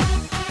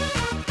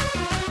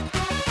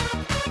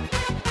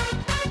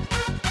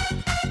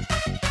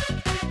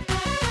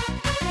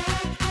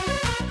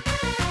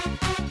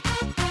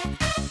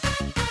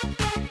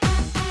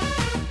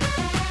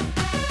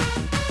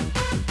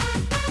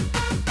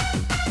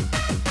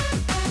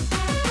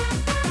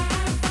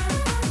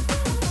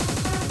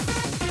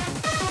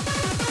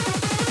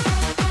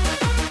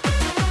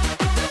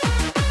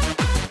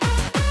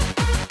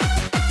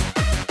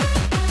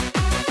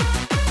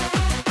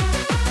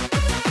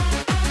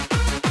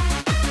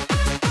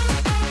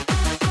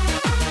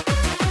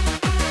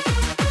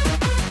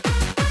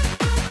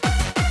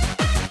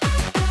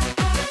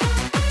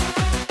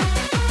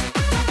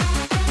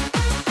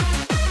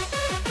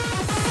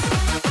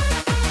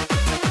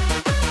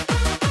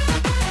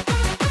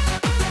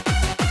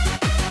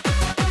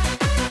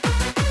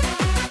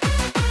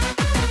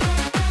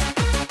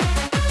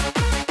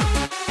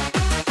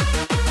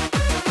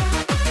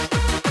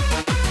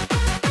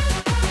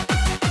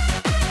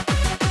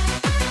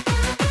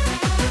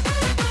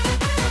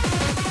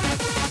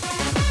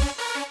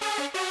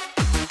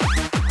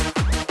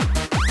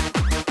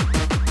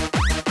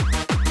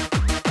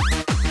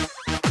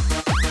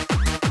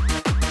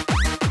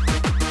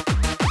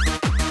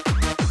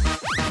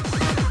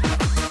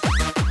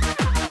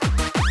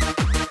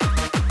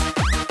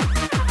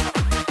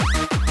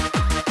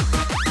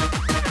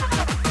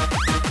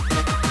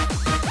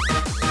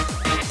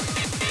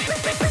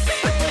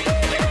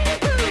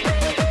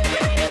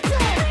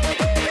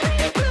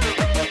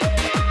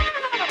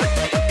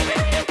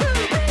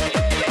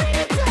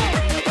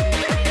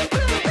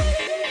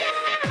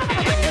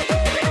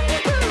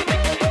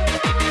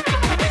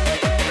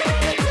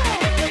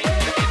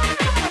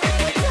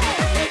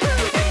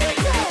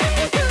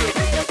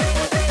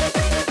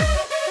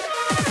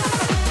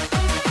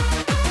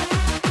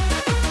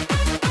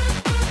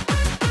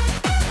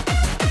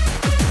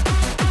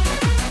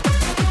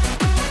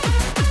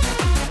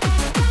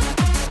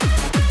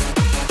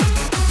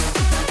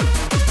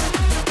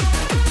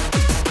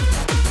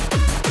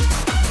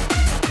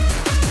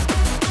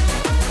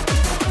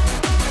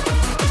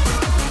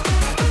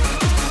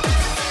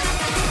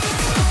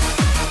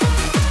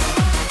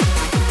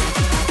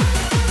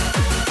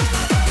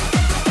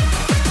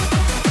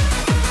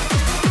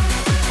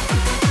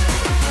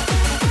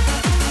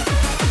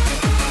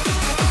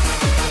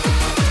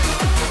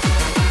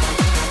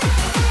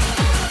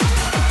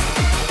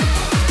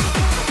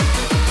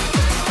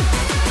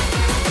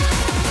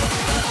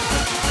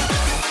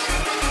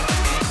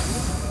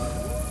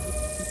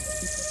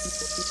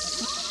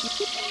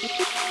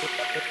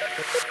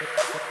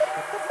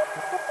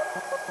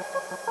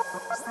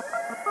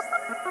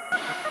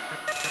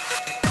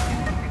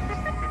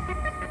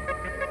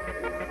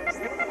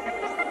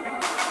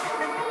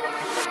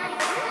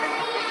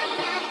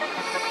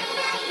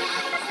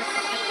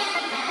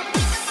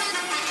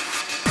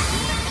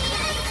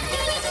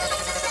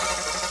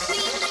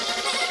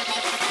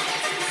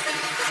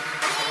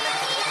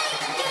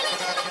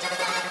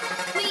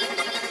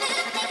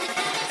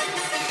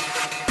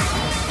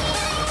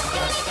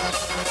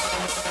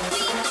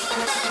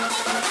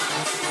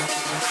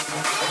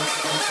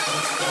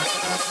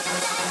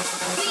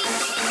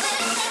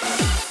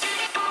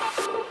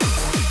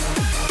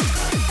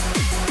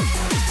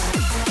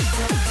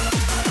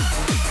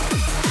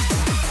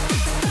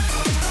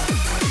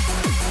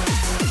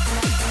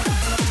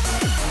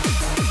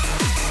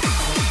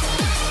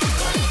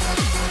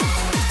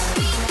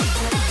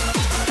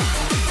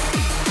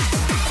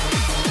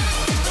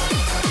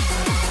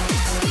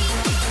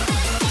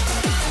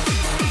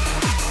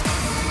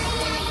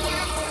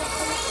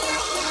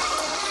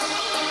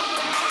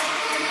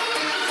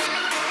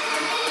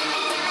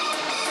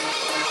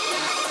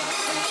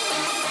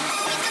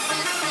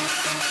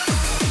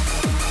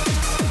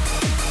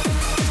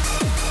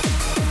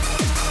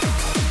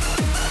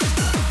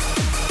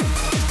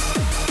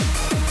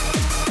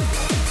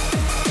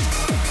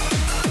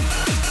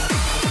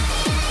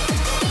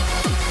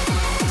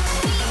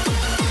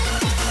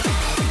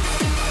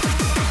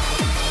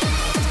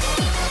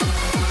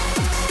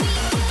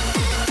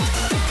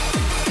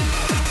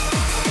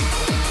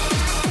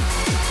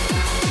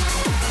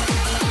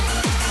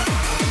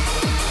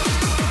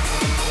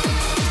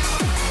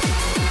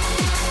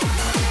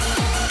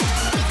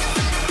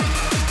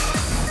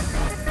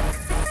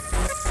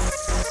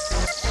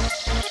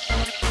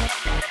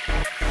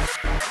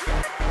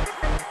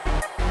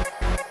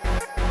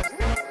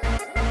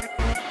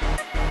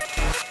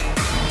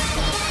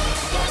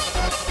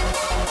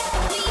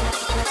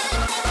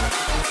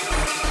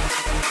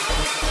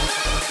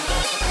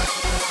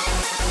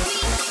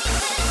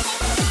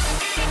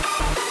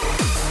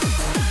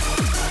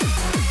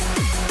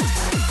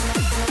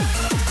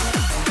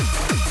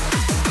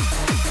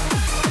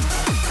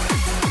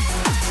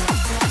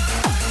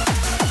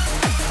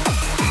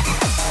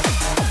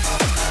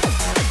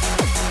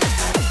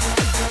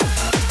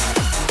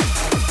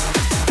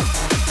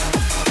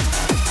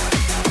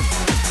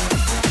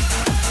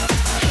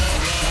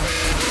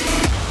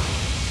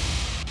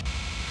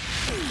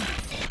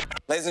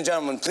 Ladies and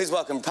gentlemen, please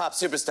welcome pop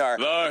superstar,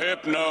 The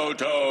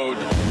Hypnotoad.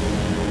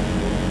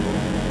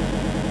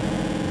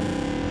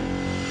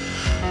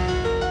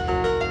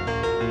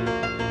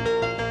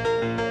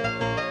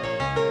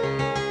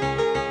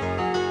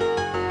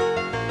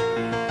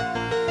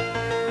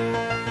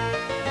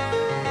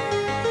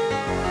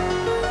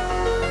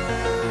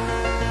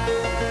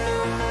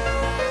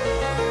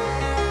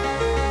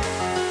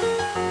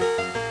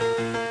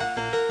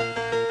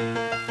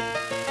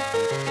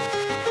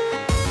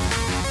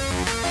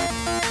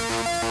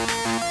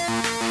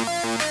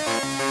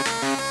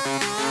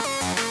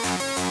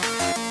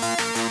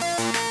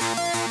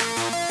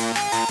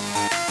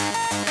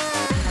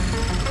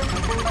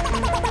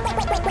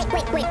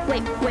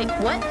 Wait,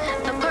 what?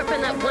 Apart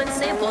from that one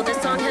sample, this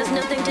song has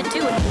nothing to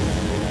do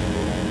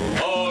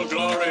with... All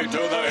glory to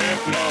the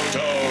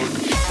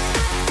Hypnotoad.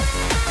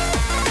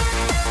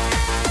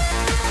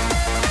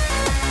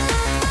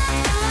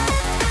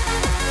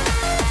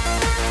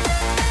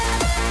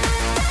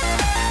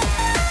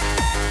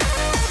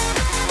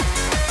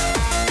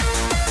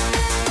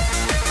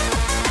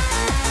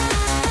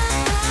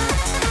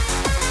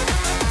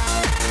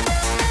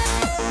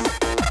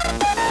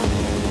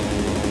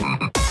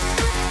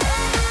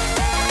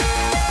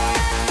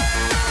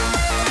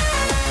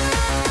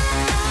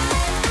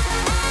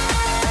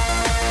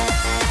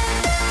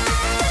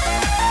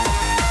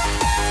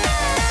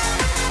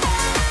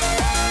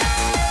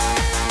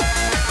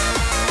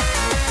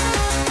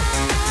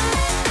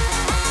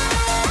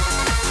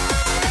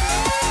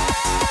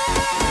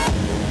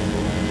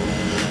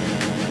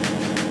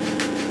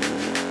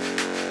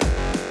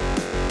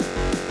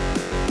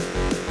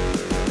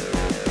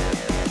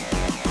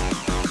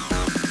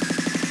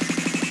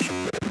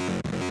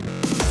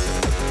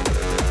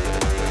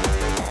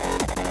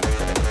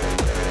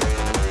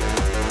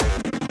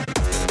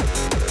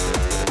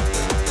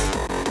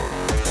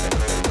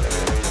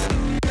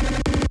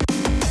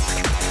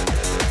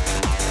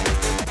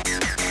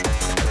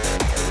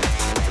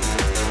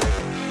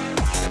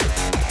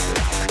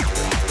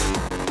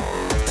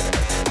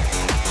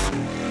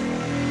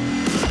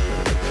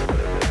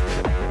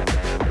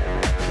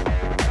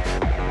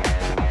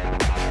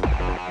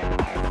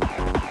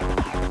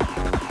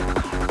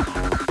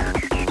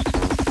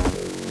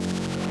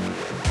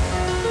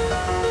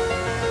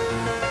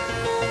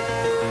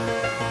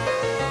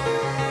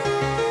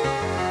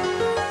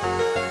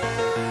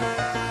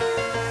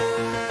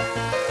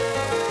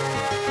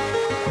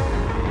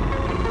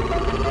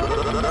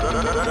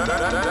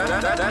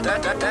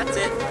 That's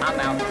it. I'm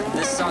out.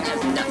 This song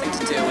has nothing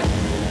to do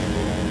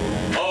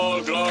with...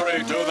 All glory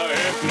to the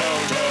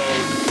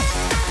Hypnotoad.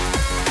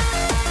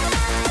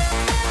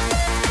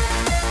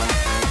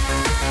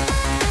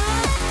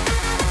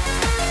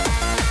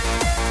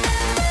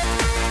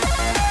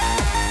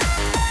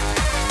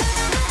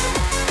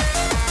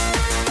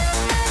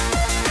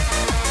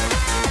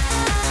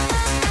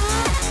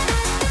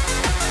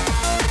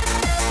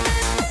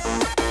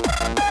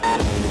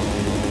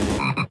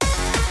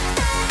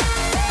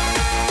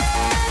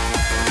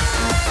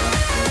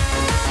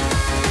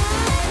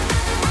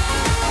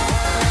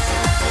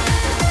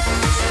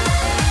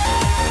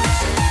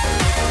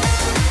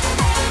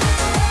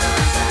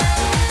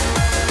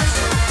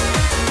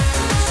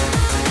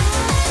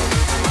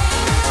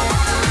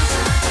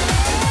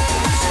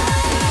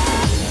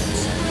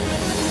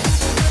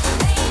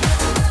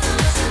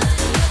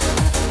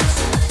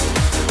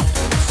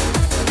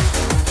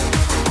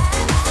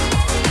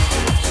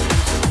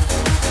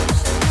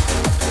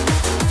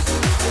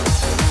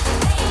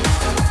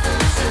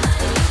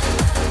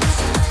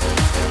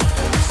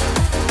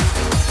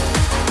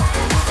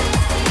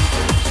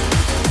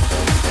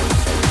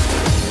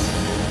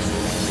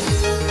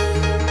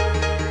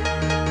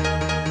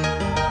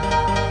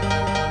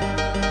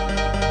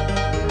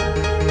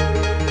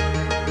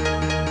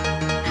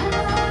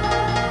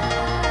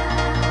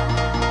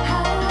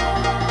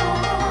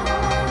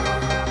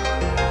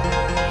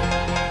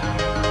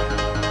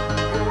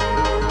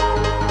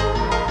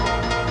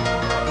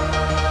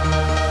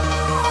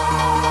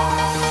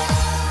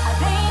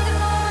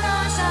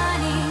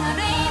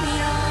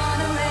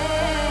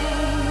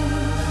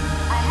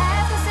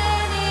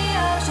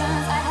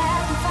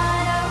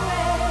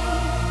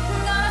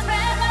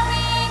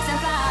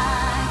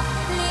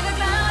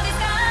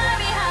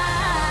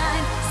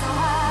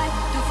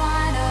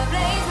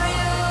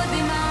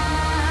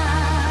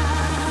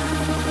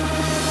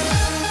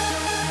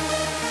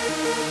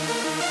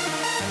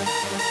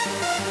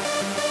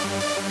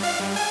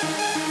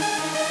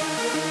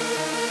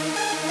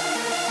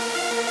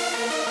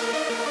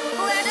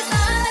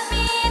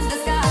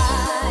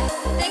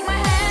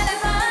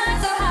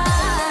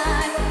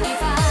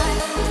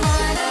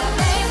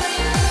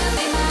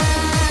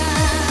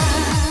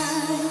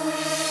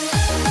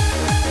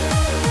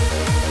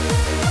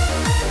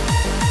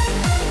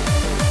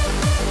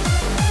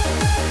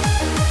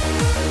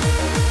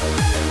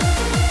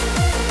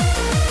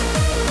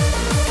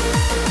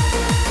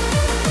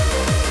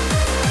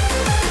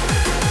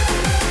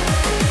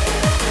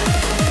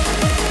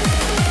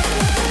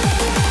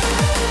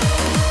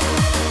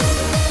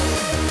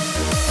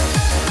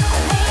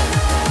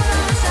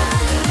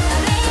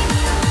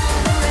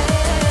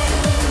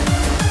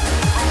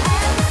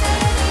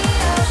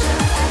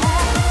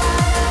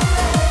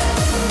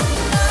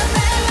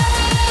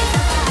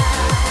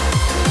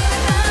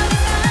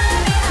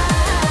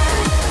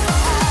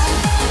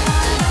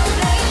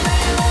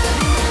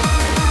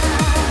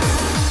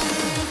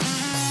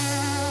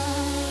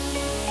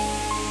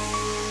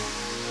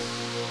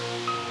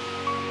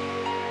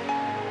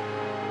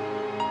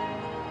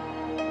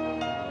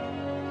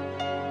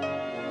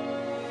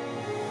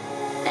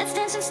 Let's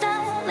dance in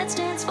style, let's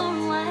dance for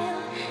a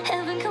while.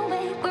 Heaven can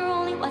wait, we're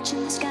only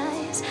watching the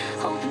skies.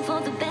 Hoping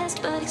for the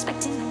best, but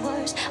expecting the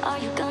worst. Are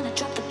you gonna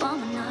drop the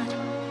bomb or not?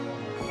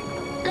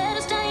 Let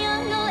us die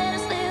young, or let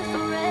us live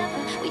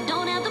forever. We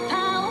don't have the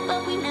power,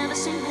 but we never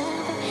say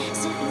never.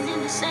 Sitting in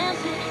the sand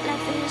pit,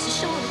 life is a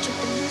short trip.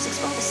 The music's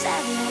for the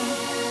sad one.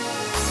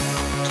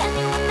 Can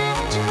you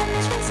imagine when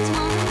this race is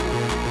won?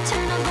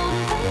 Turn our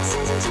golden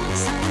faces into the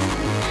sun.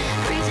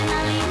 Praising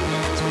our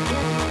leaders, we're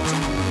getting to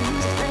the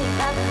music played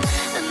by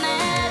the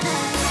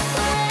madness.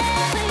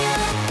 Forever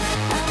young,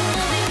 I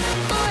wanna be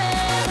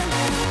forever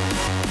young.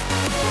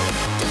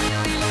 Do you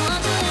really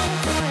want to live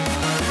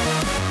forever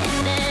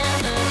and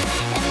ever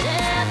and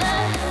ever?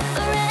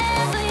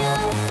 Forever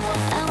young,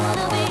 I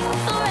wanna be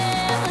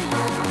forever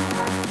young.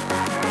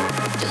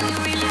 Do you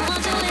really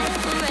want to live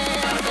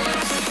forever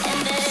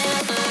and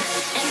ever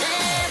and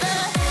ever?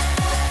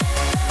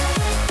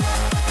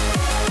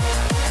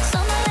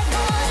 Some are like the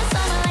water,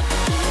 some are like the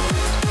heat.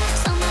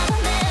 Some are the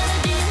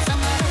melody,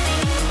 some are the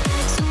beat.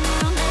 Sooner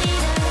or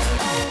later,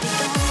 we all be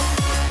gone.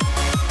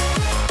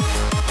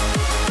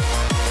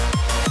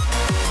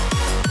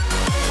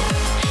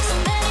 So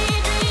many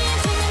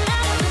dreams hanging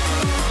out of the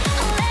blue.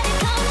 Oh, let it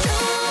come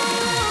true.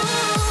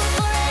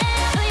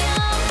 Forever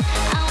young,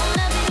 I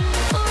wanna be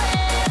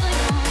forever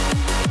young.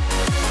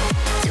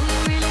 Do we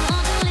really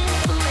want to live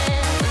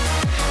forever,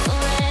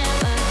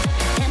 forever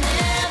and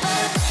ever?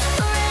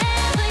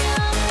 Forever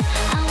young,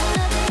 I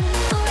wanna be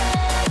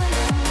forever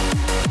young.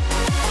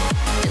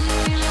 Do we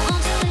really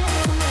want to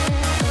live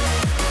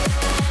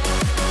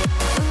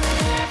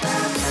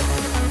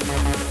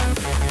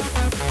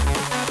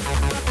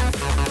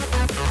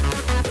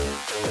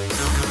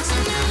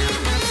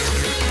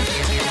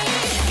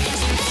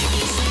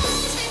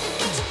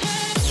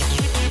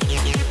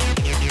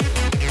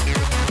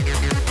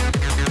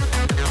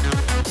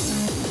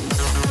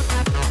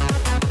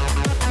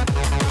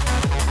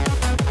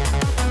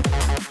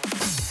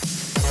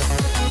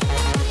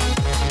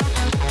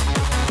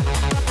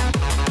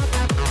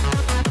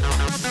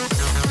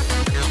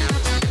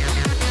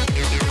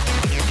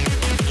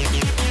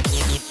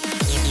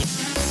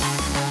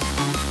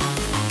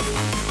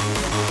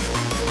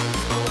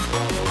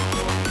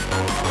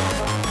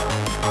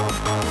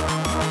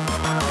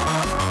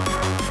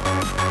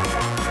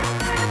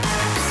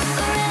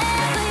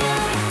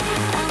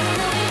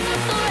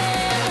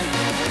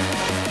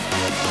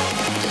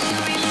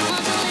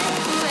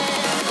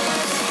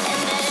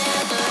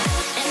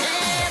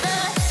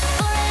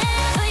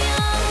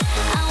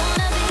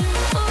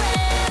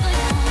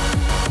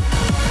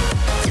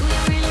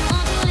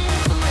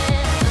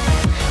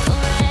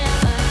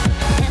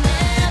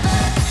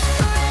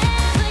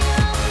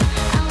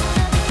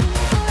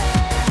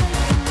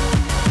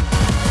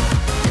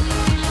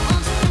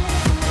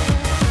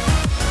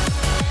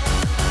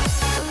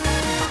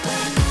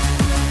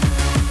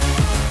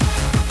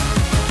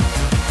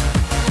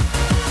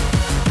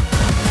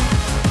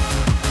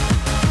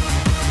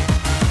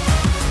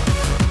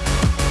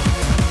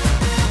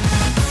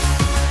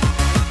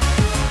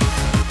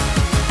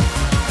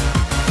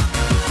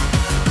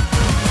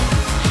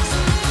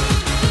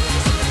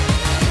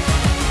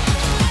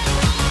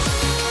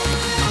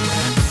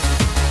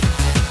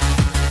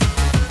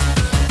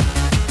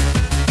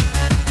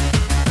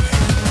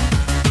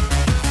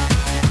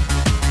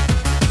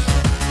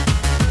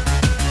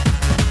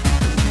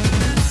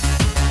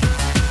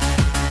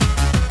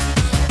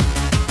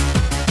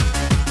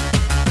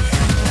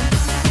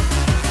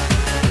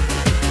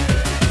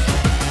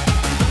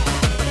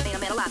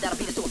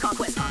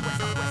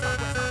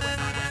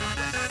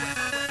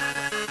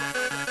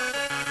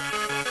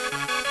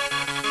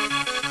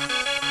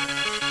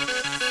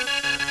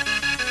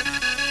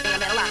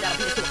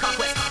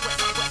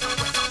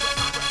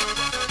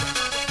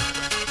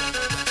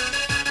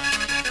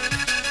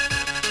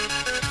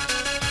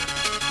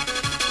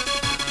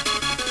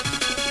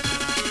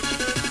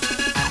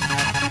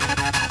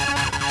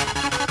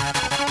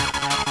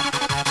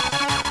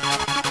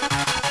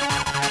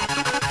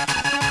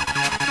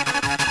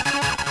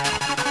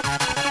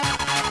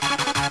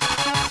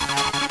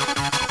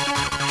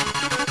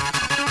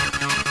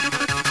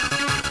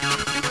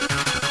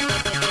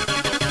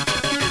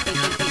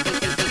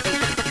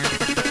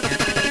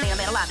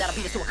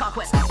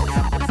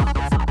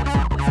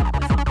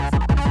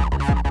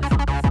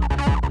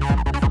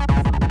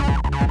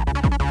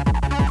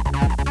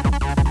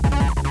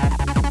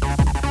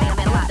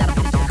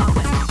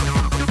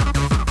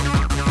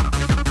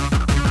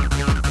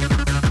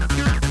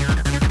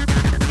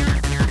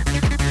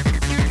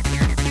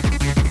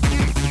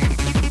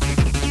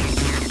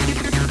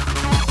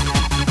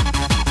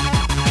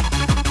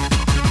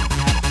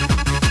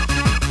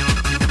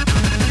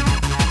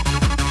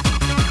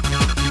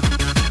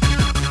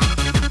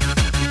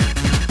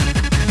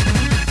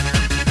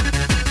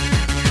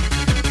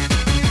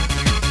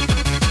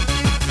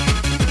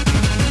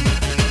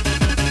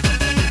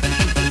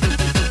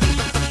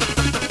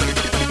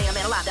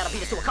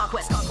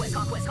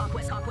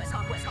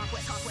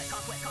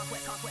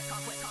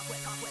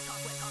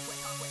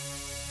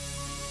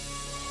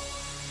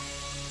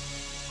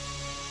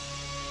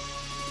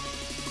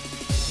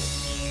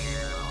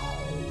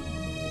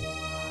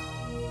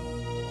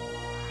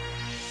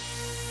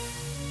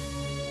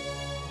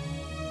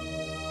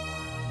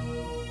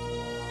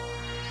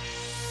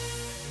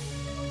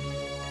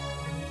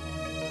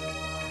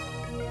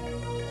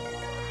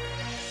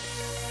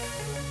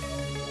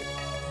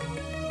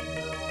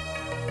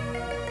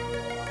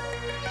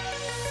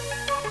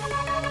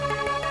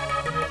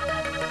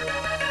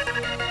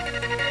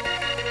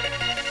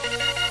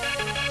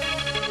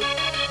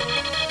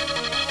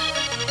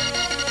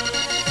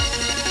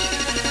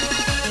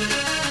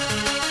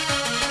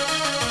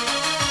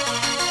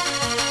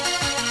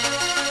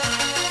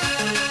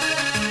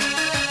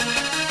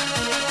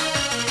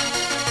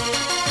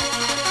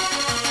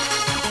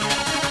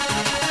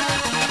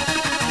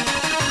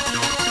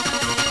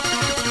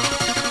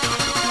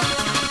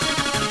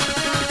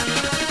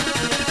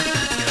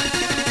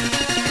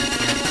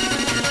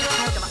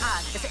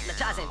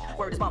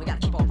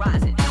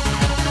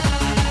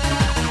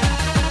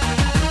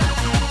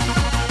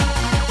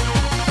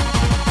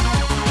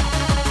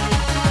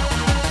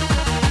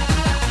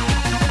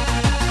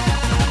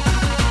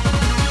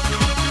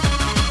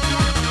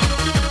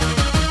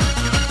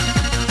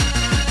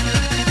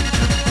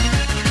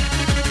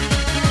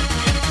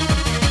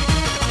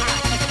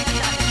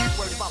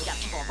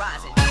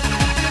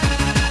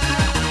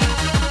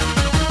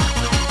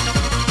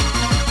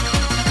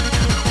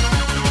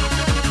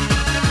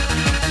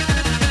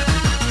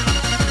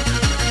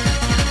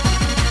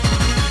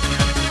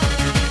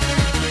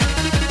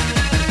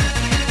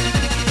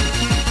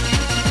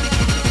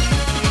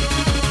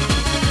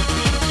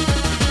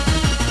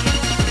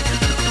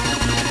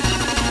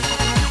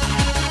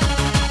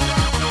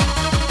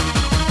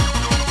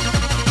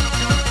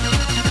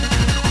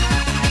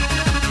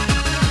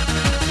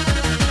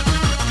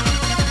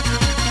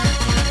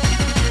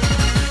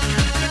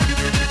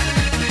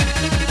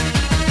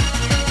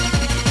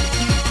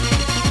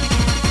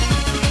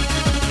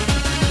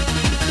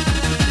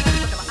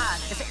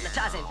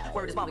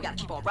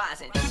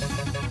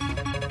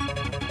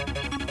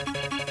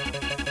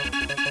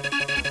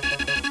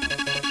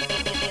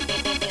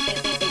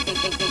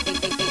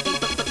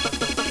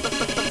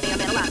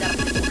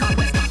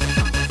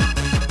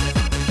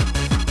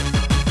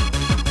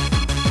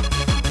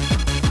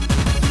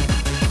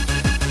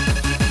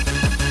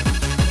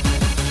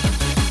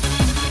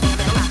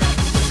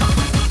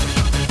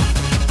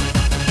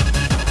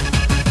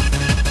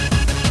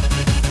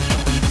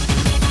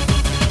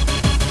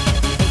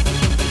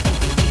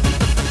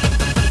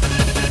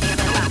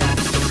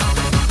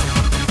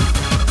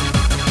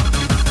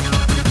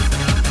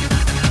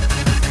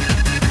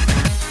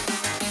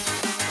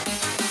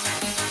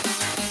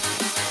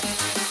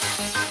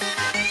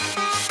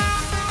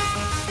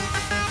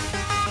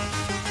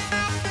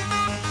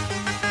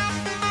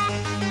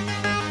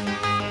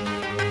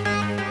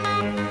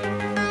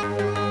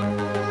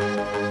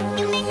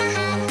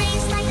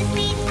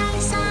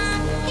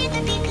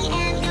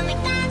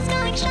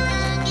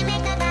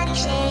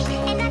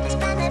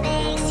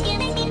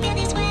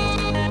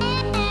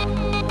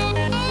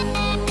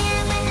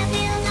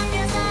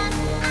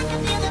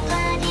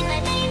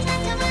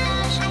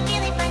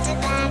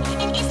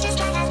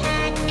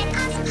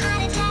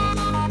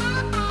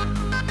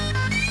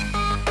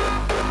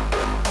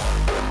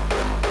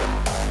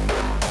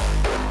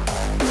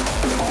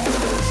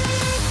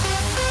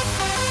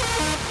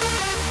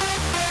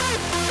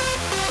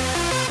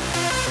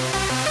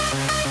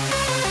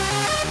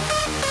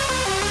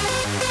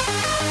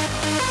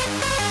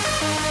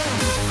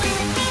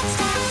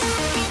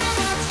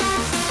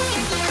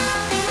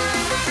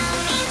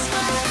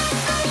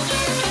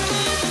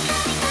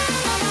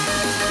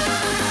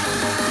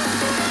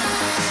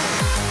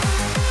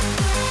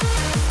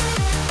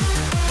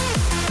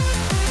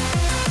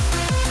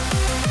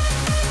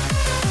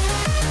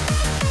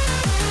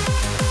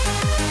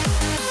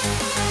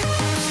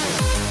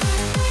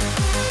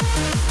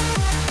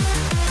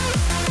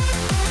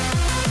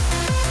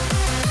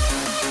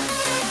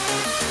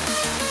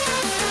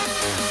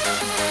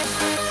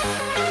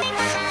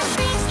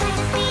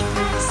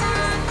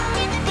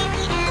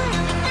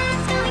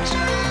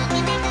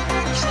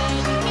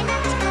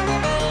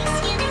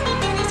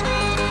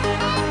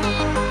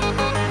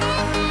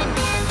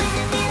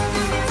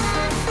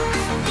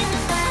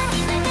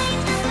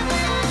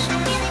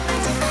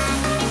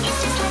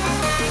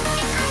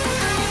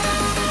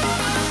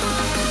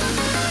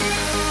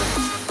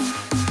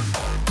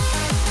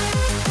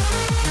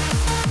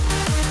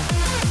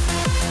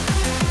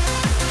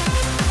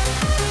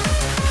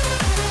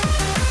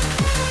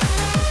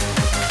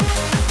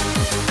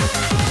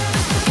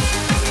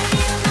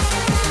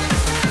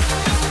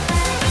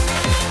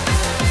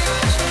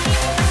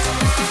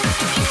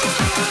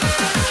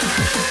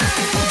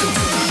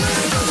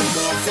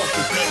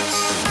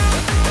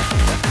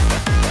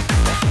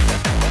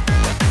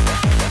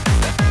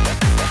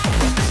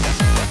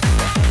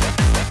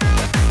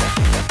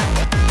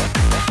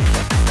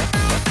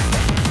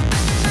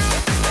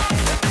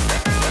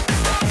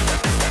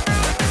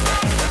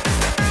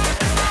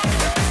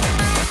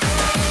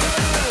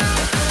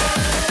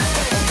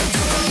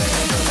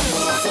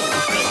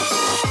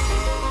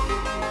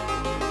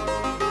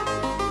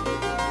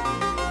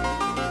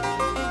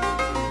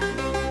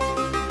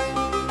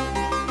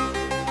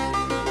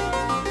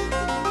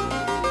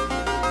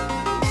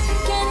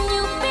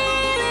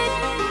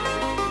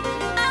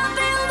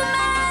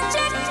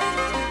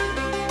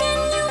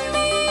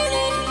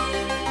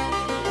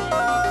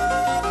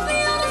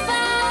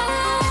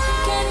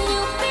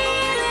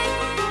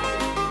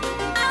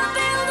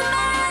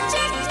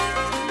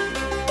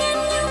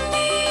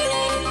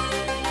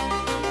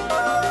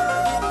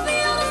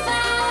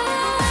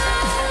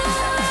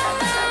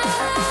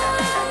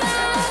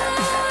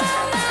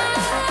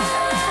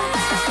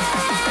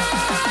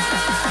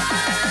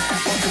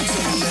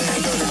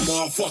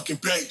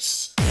motherfucking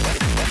bass.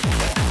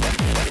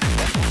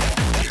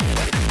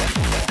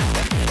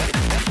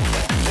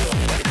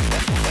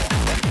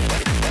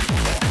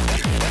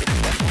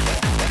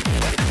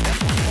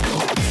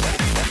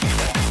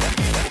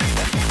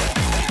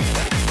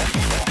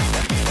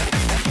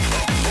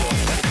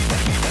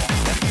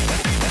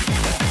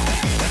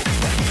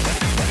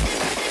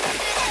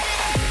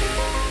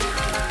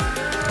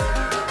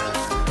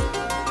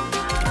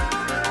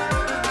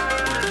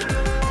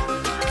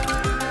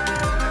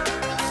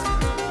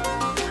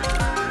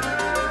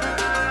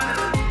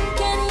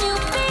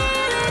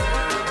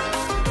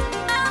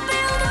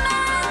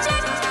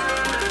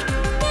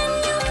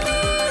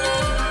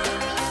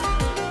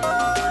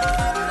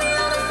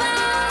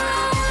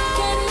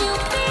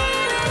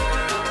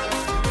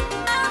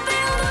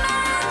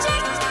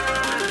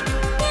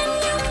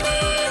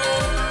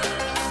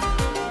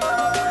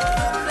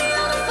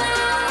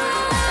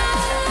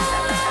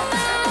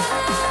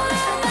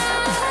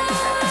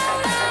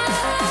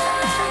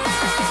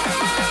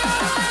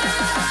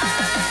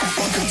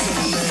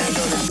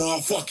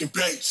 Fucking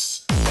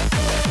bass.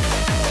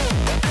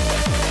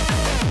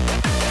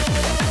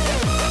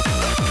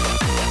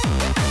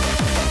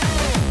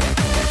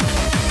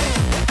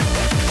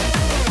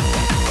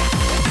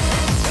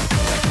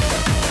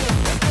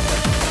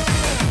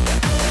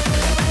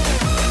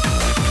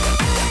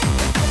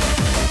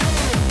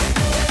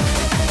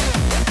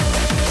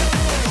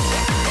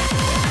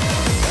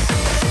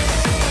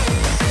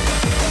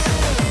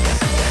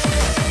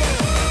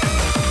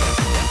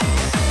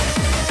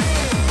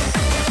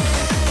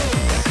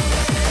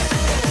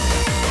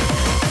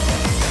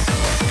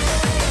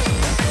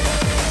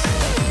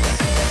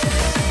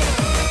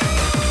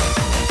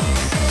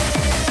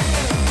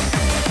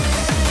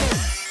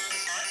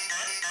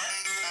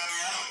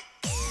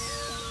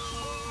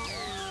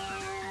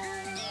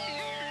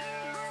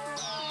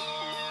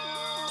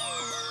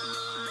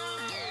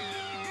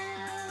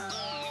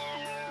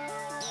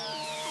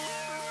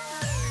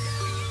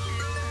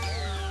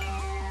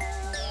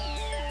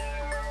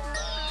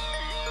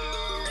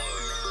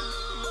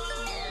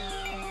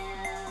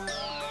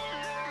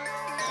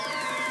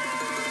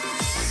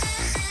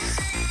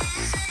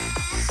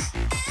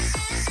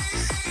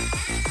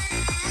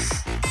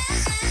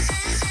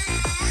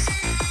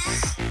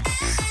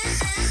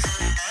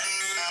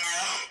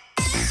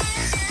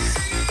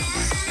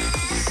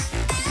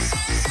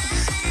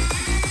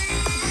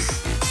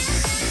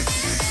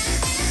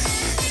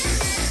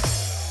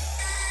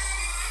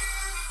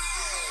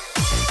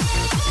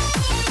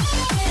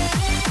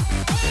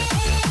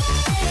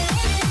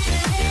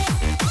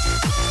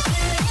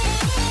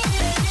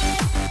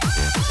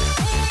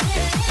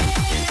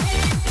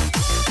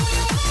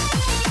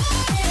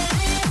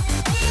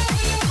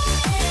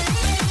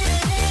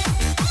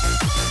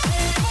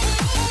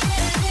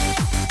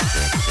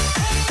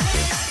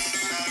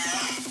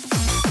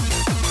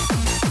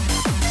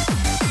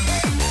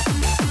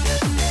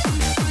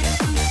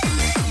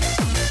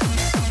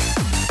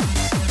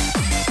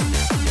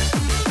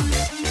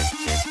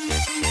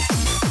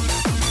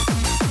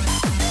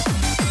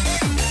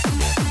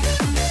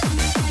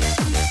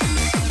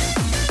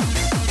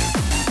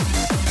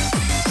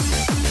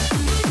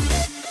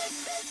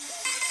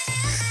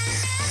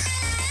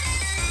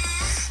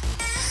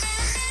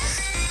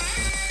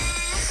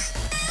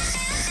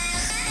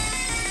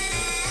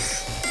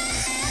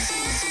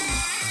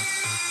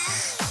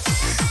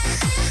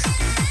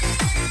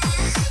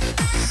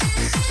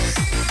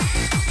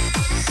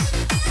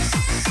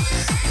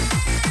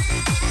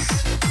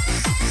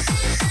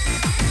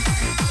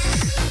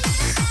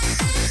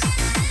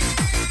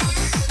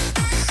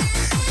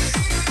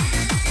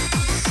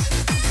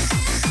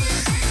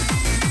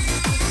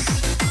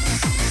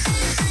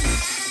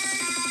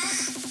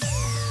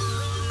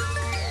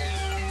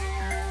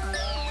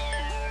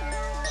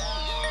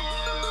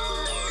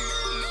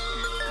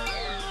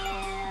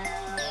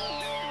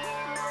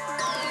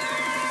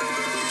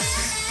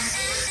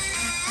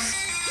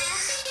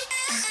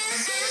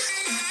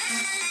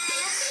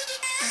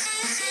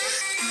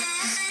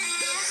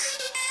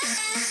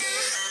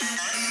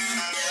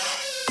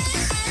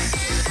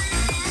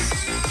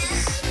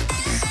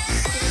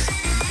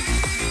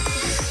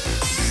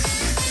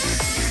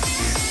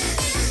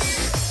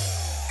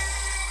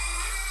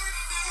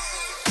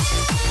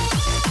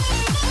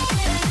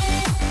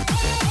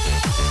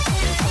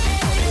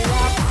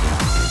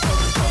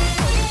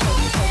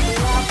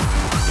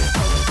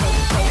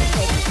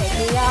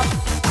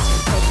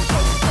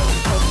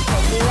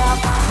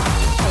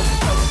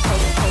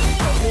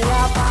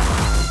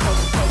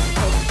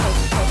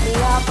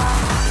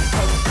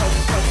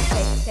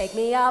 Take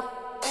me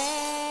up.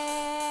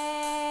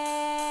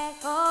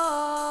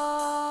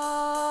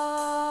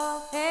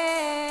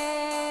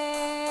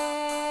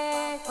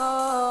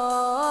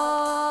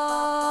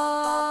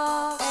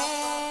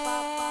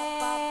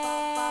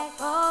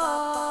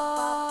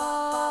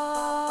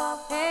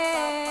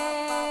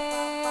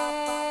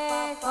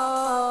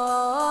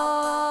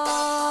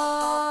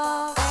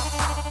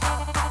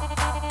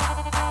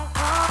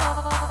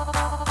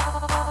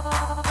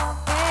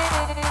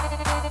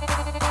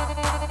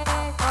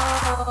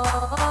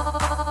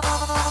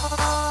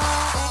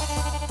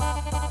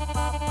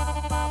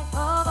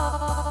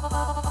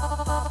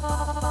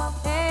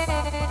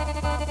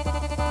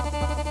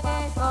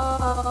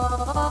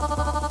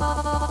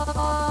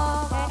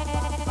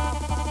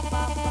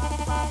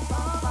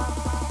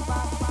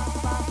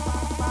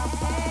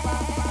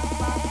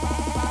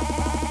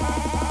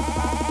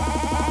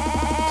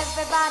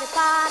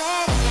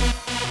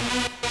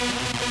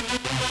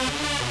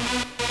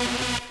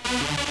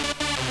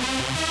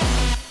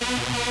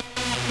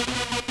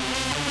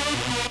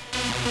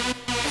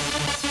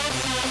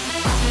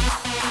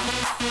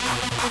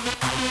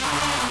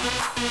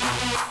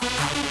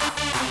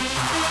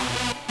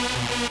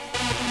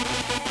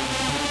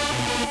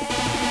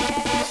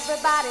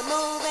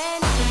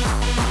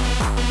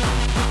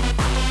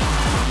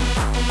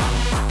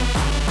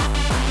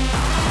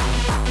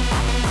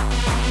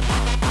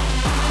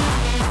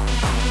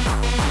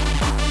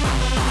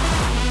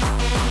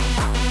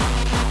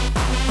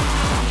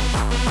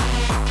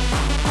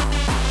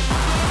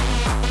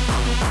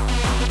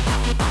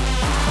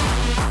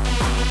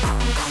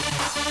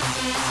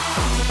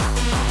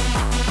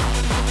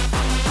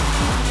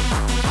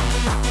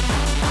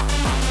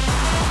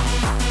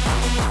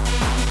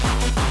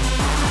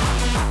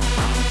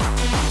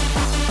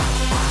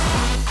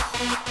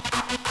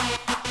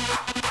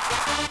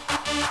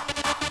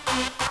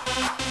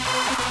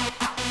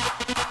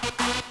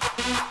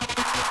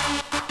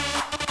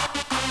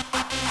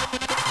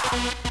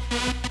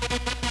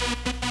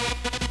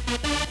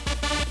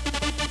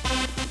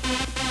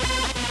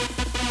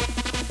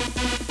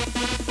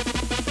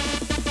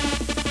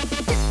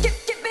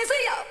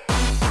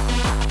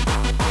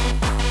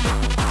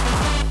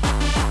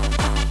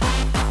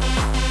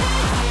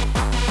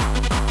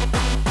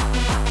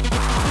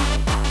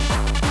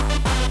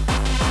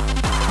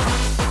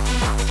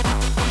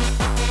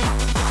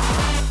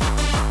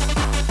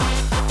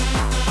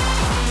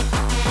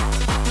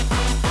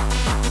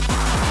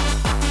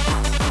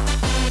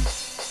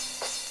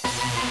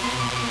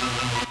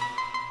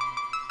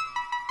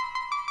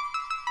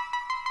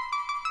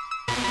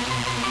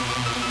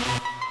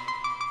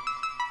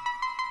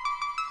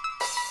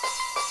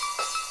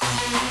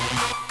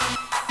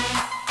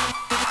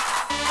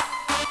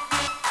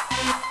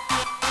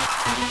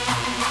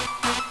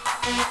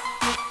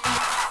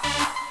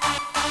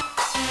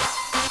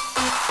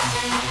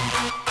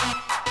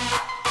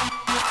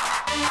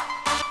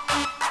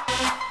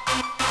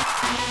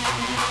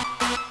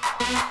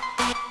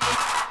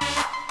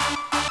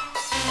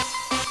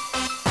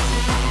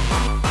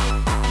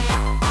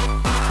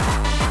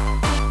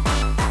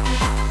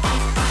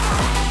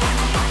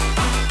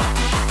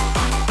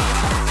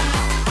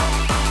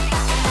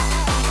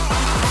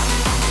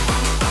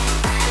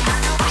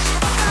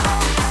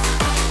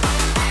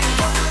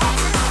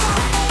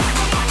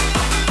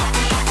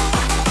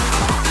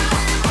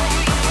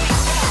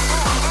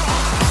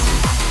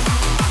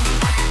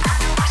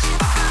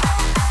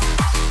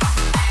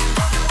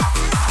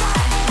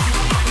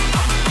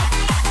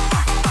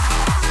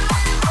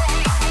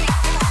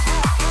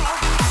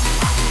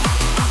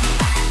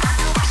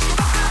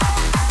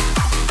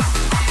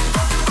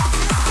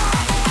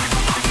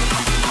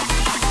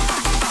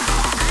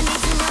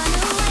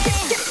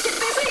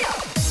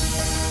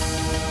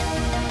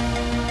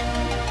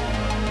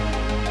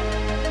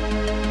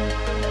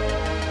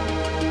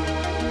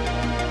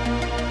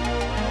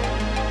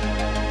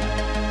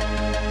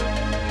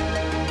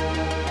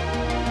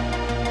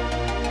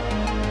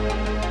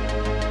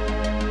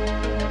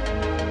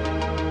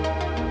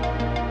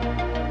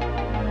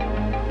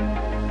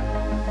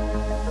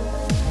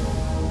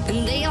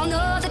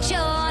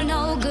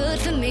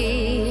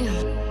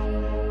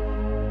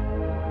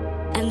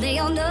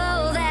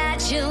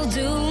 you'll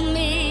do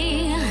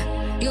me.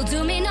 You'll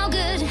do me no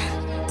good.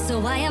 So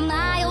why am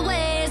I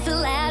always the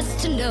last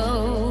to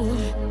know?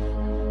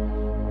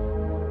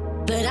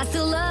 But I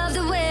still love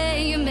the way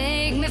you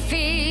make me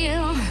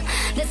feel.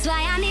 That's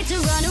why I need to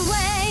run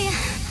away.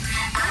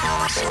 I know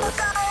I should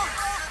go.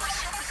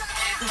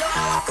 Don't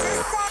know what to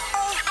say.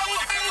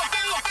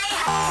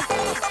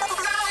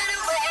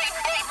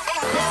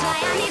 That's why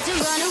I need to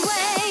run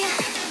away.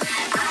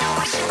 I know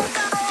I should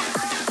go.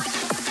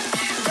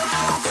 Don't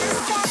know what to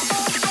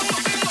say.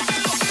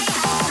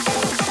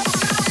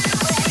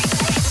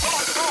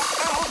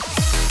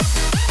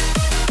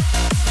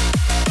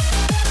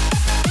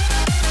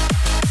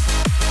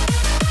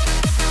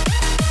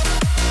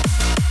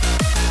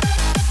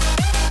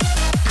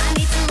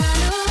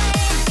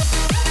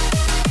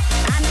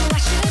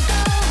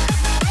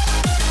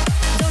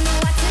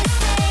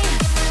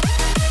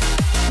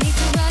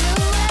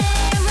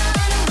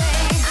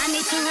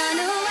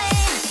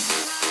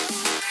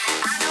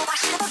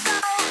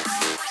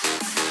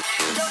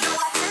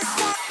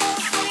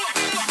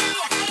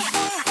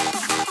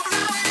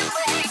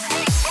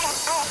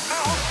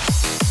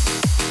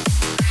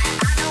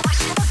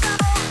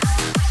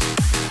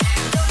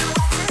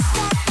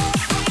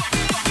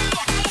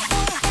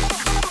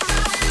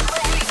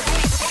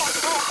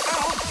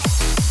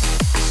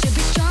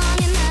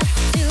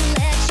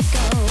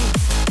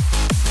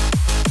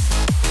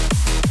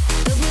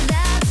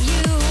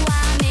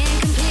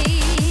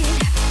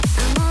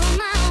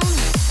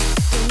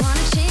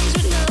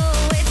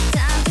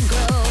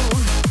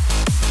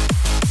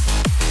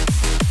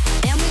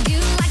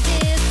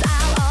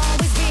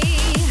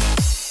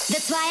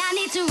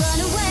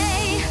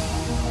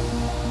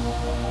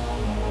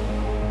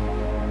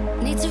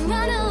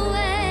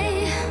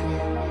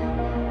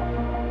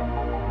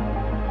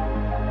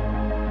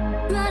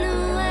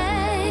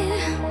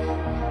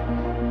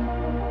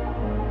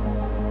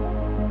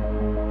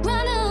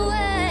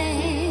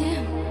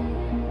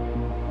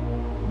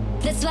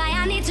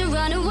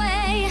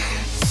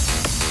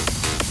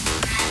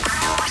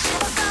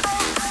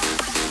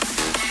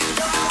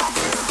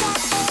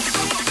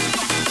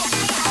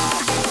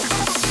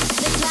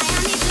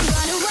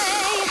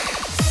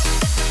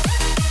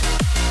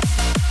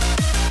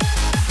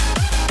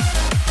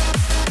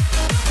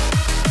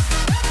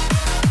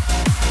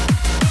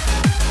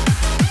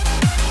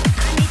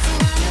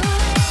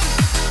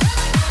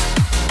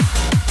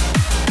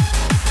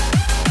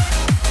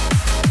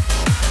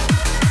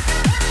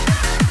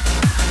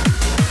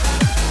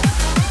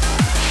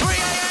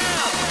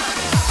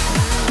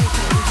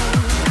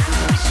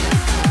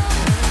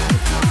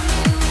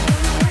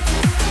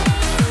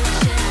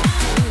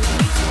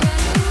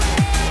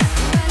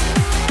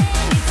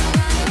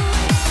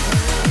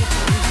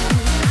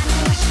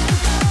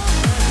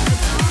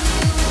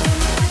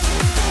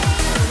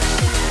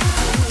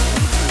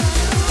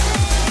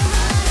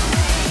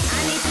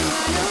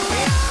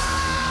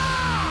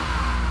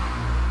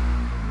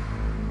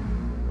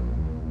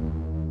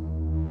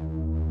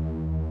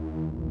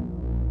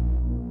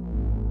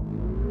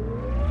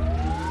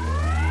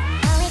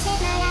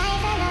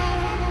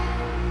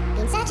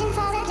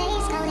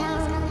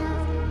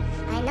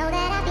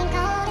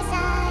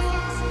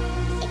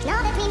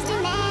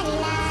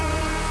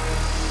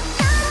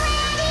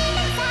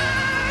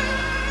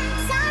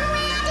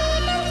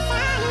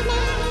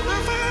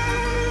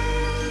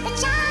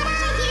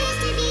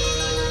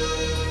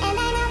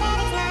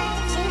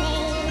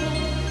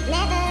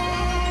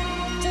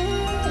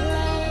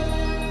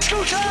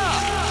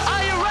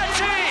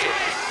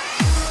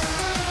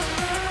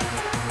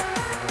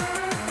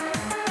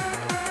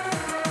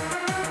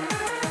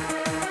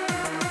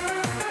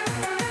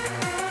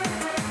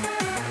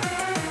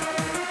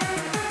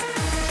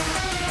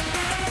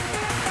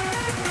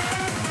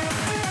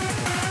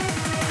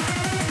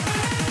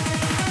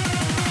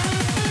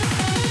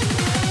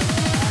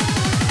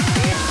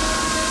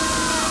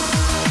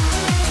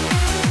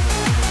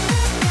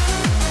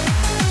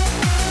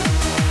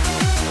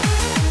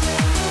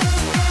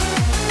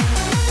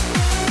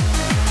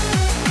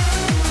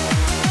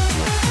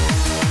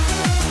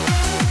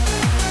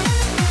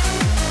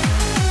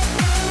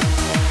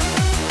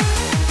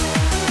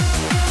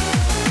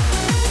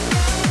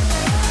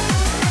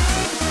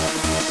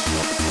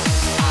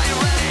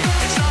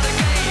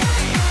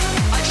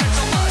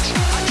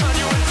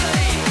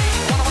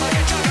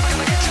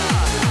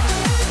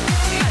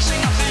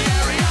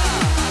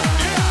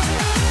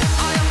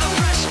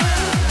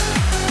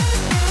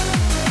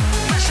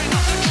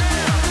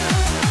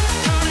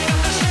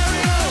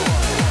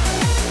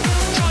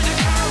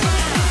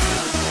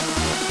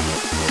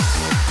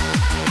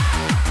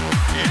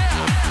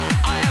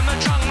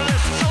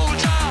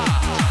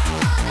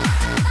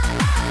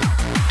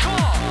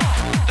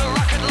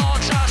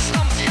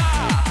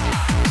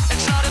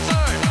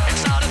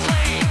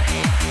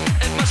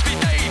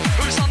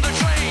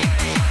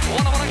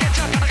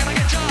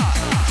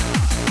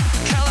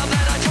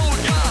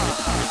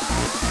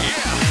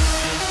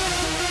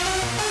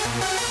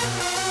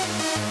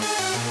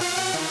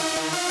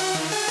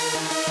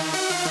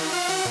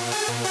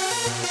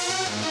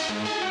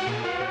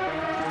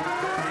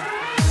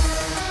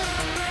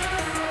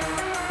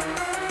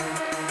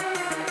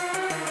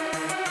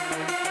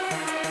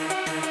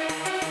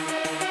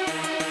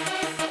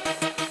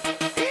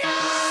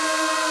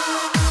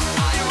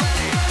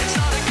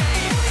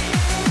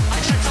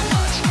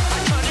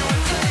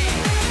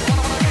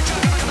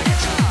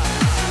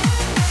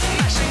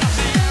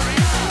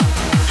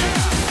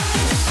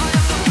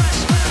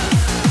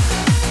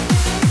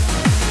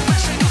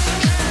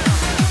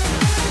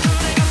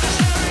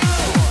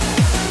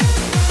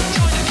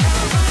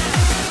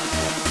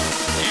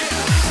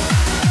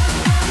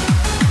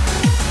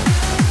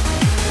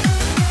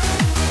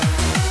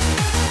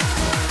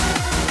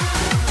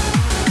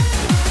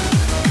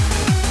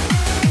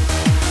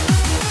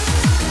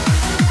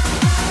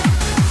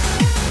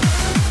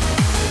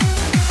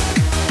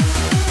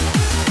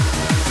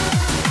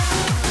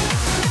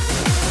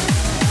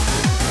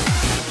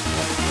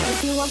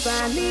 don't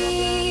find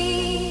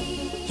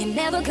me, you're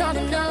never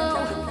gonna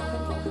know.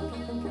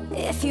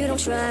 If you don't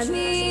try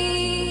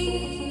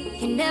me,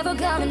 you're never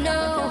gonna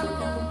know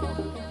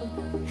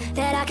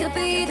that I could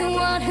be the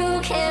one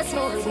who cares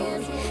for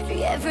you,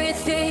 be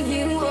everything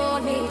you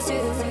want me to,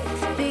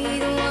 be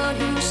the one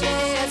who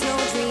shares your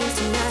dreams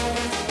tonight.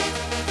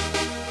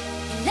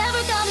 You're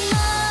never gonna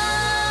know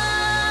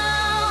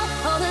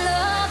all the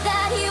love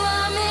that you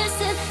are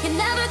missing. You're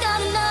never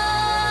gonna know.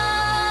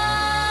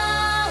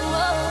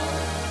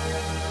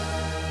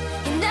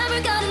 You're never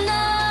gonna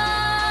know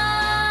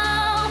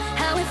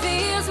how it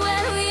feels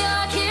when we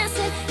are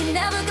kissing. You're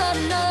never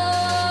gonna know.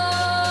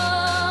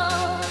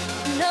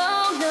 No,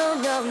 no,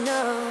 no, no.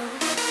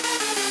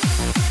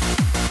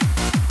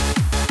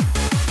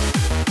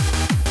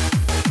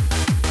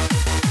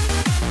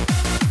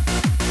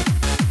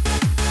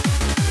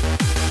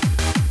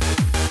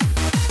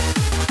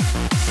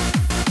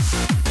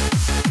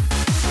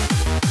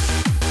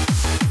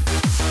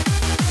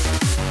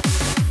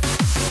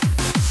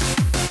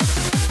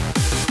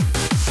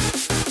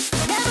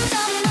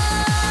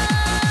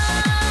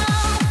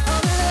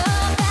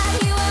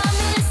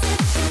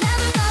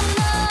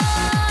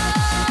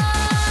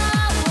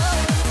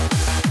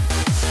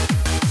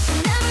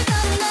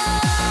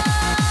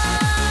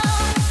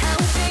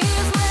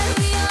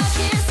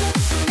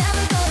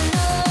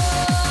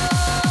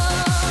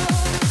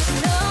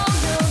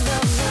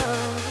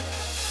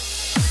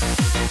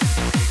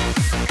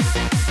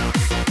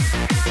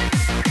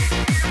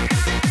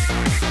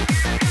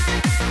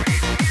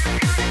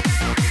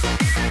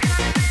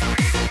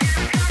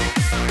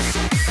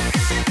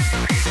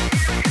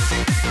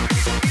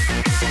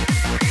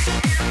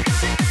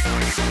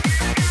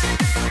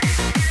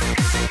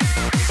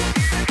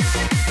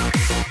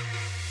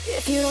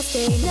 If you don't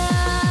stay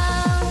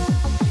now,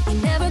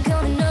 you're never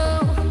gonna know.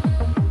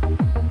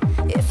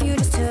 If you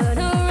just turn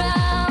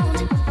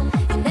around,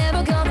 you're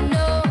never gonna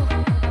know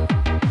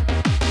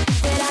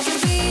that I can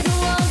be the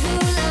one who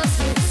loves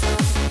you so.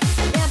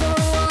 I never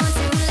want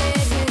to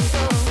let you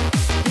go.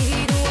 Be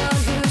the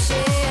one who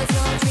shares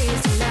your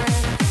dreams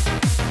tonight.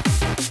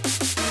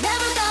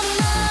 Never gonna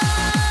know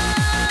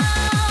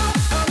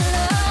all the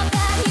love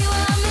that you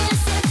are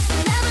missing.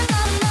 You're never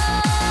gonna know.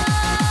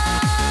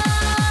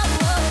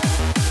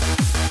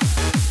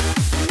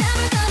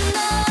 Never gonna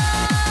know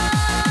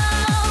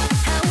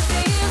how it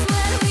feels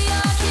when we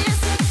are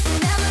kissing.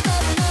 Never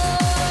gonna know.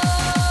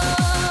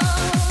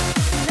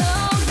 No,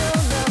 no,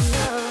 no,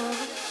 no.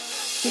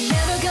 You're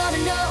never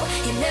gonna know.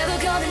 You're never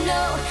gonna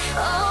know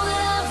all the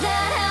love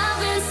that I've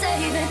been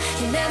saving.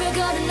 You're never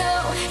gonna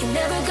know. You're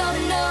never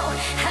gonna know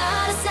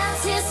how to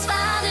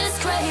satisfy this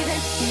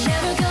craving. You're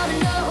never gonna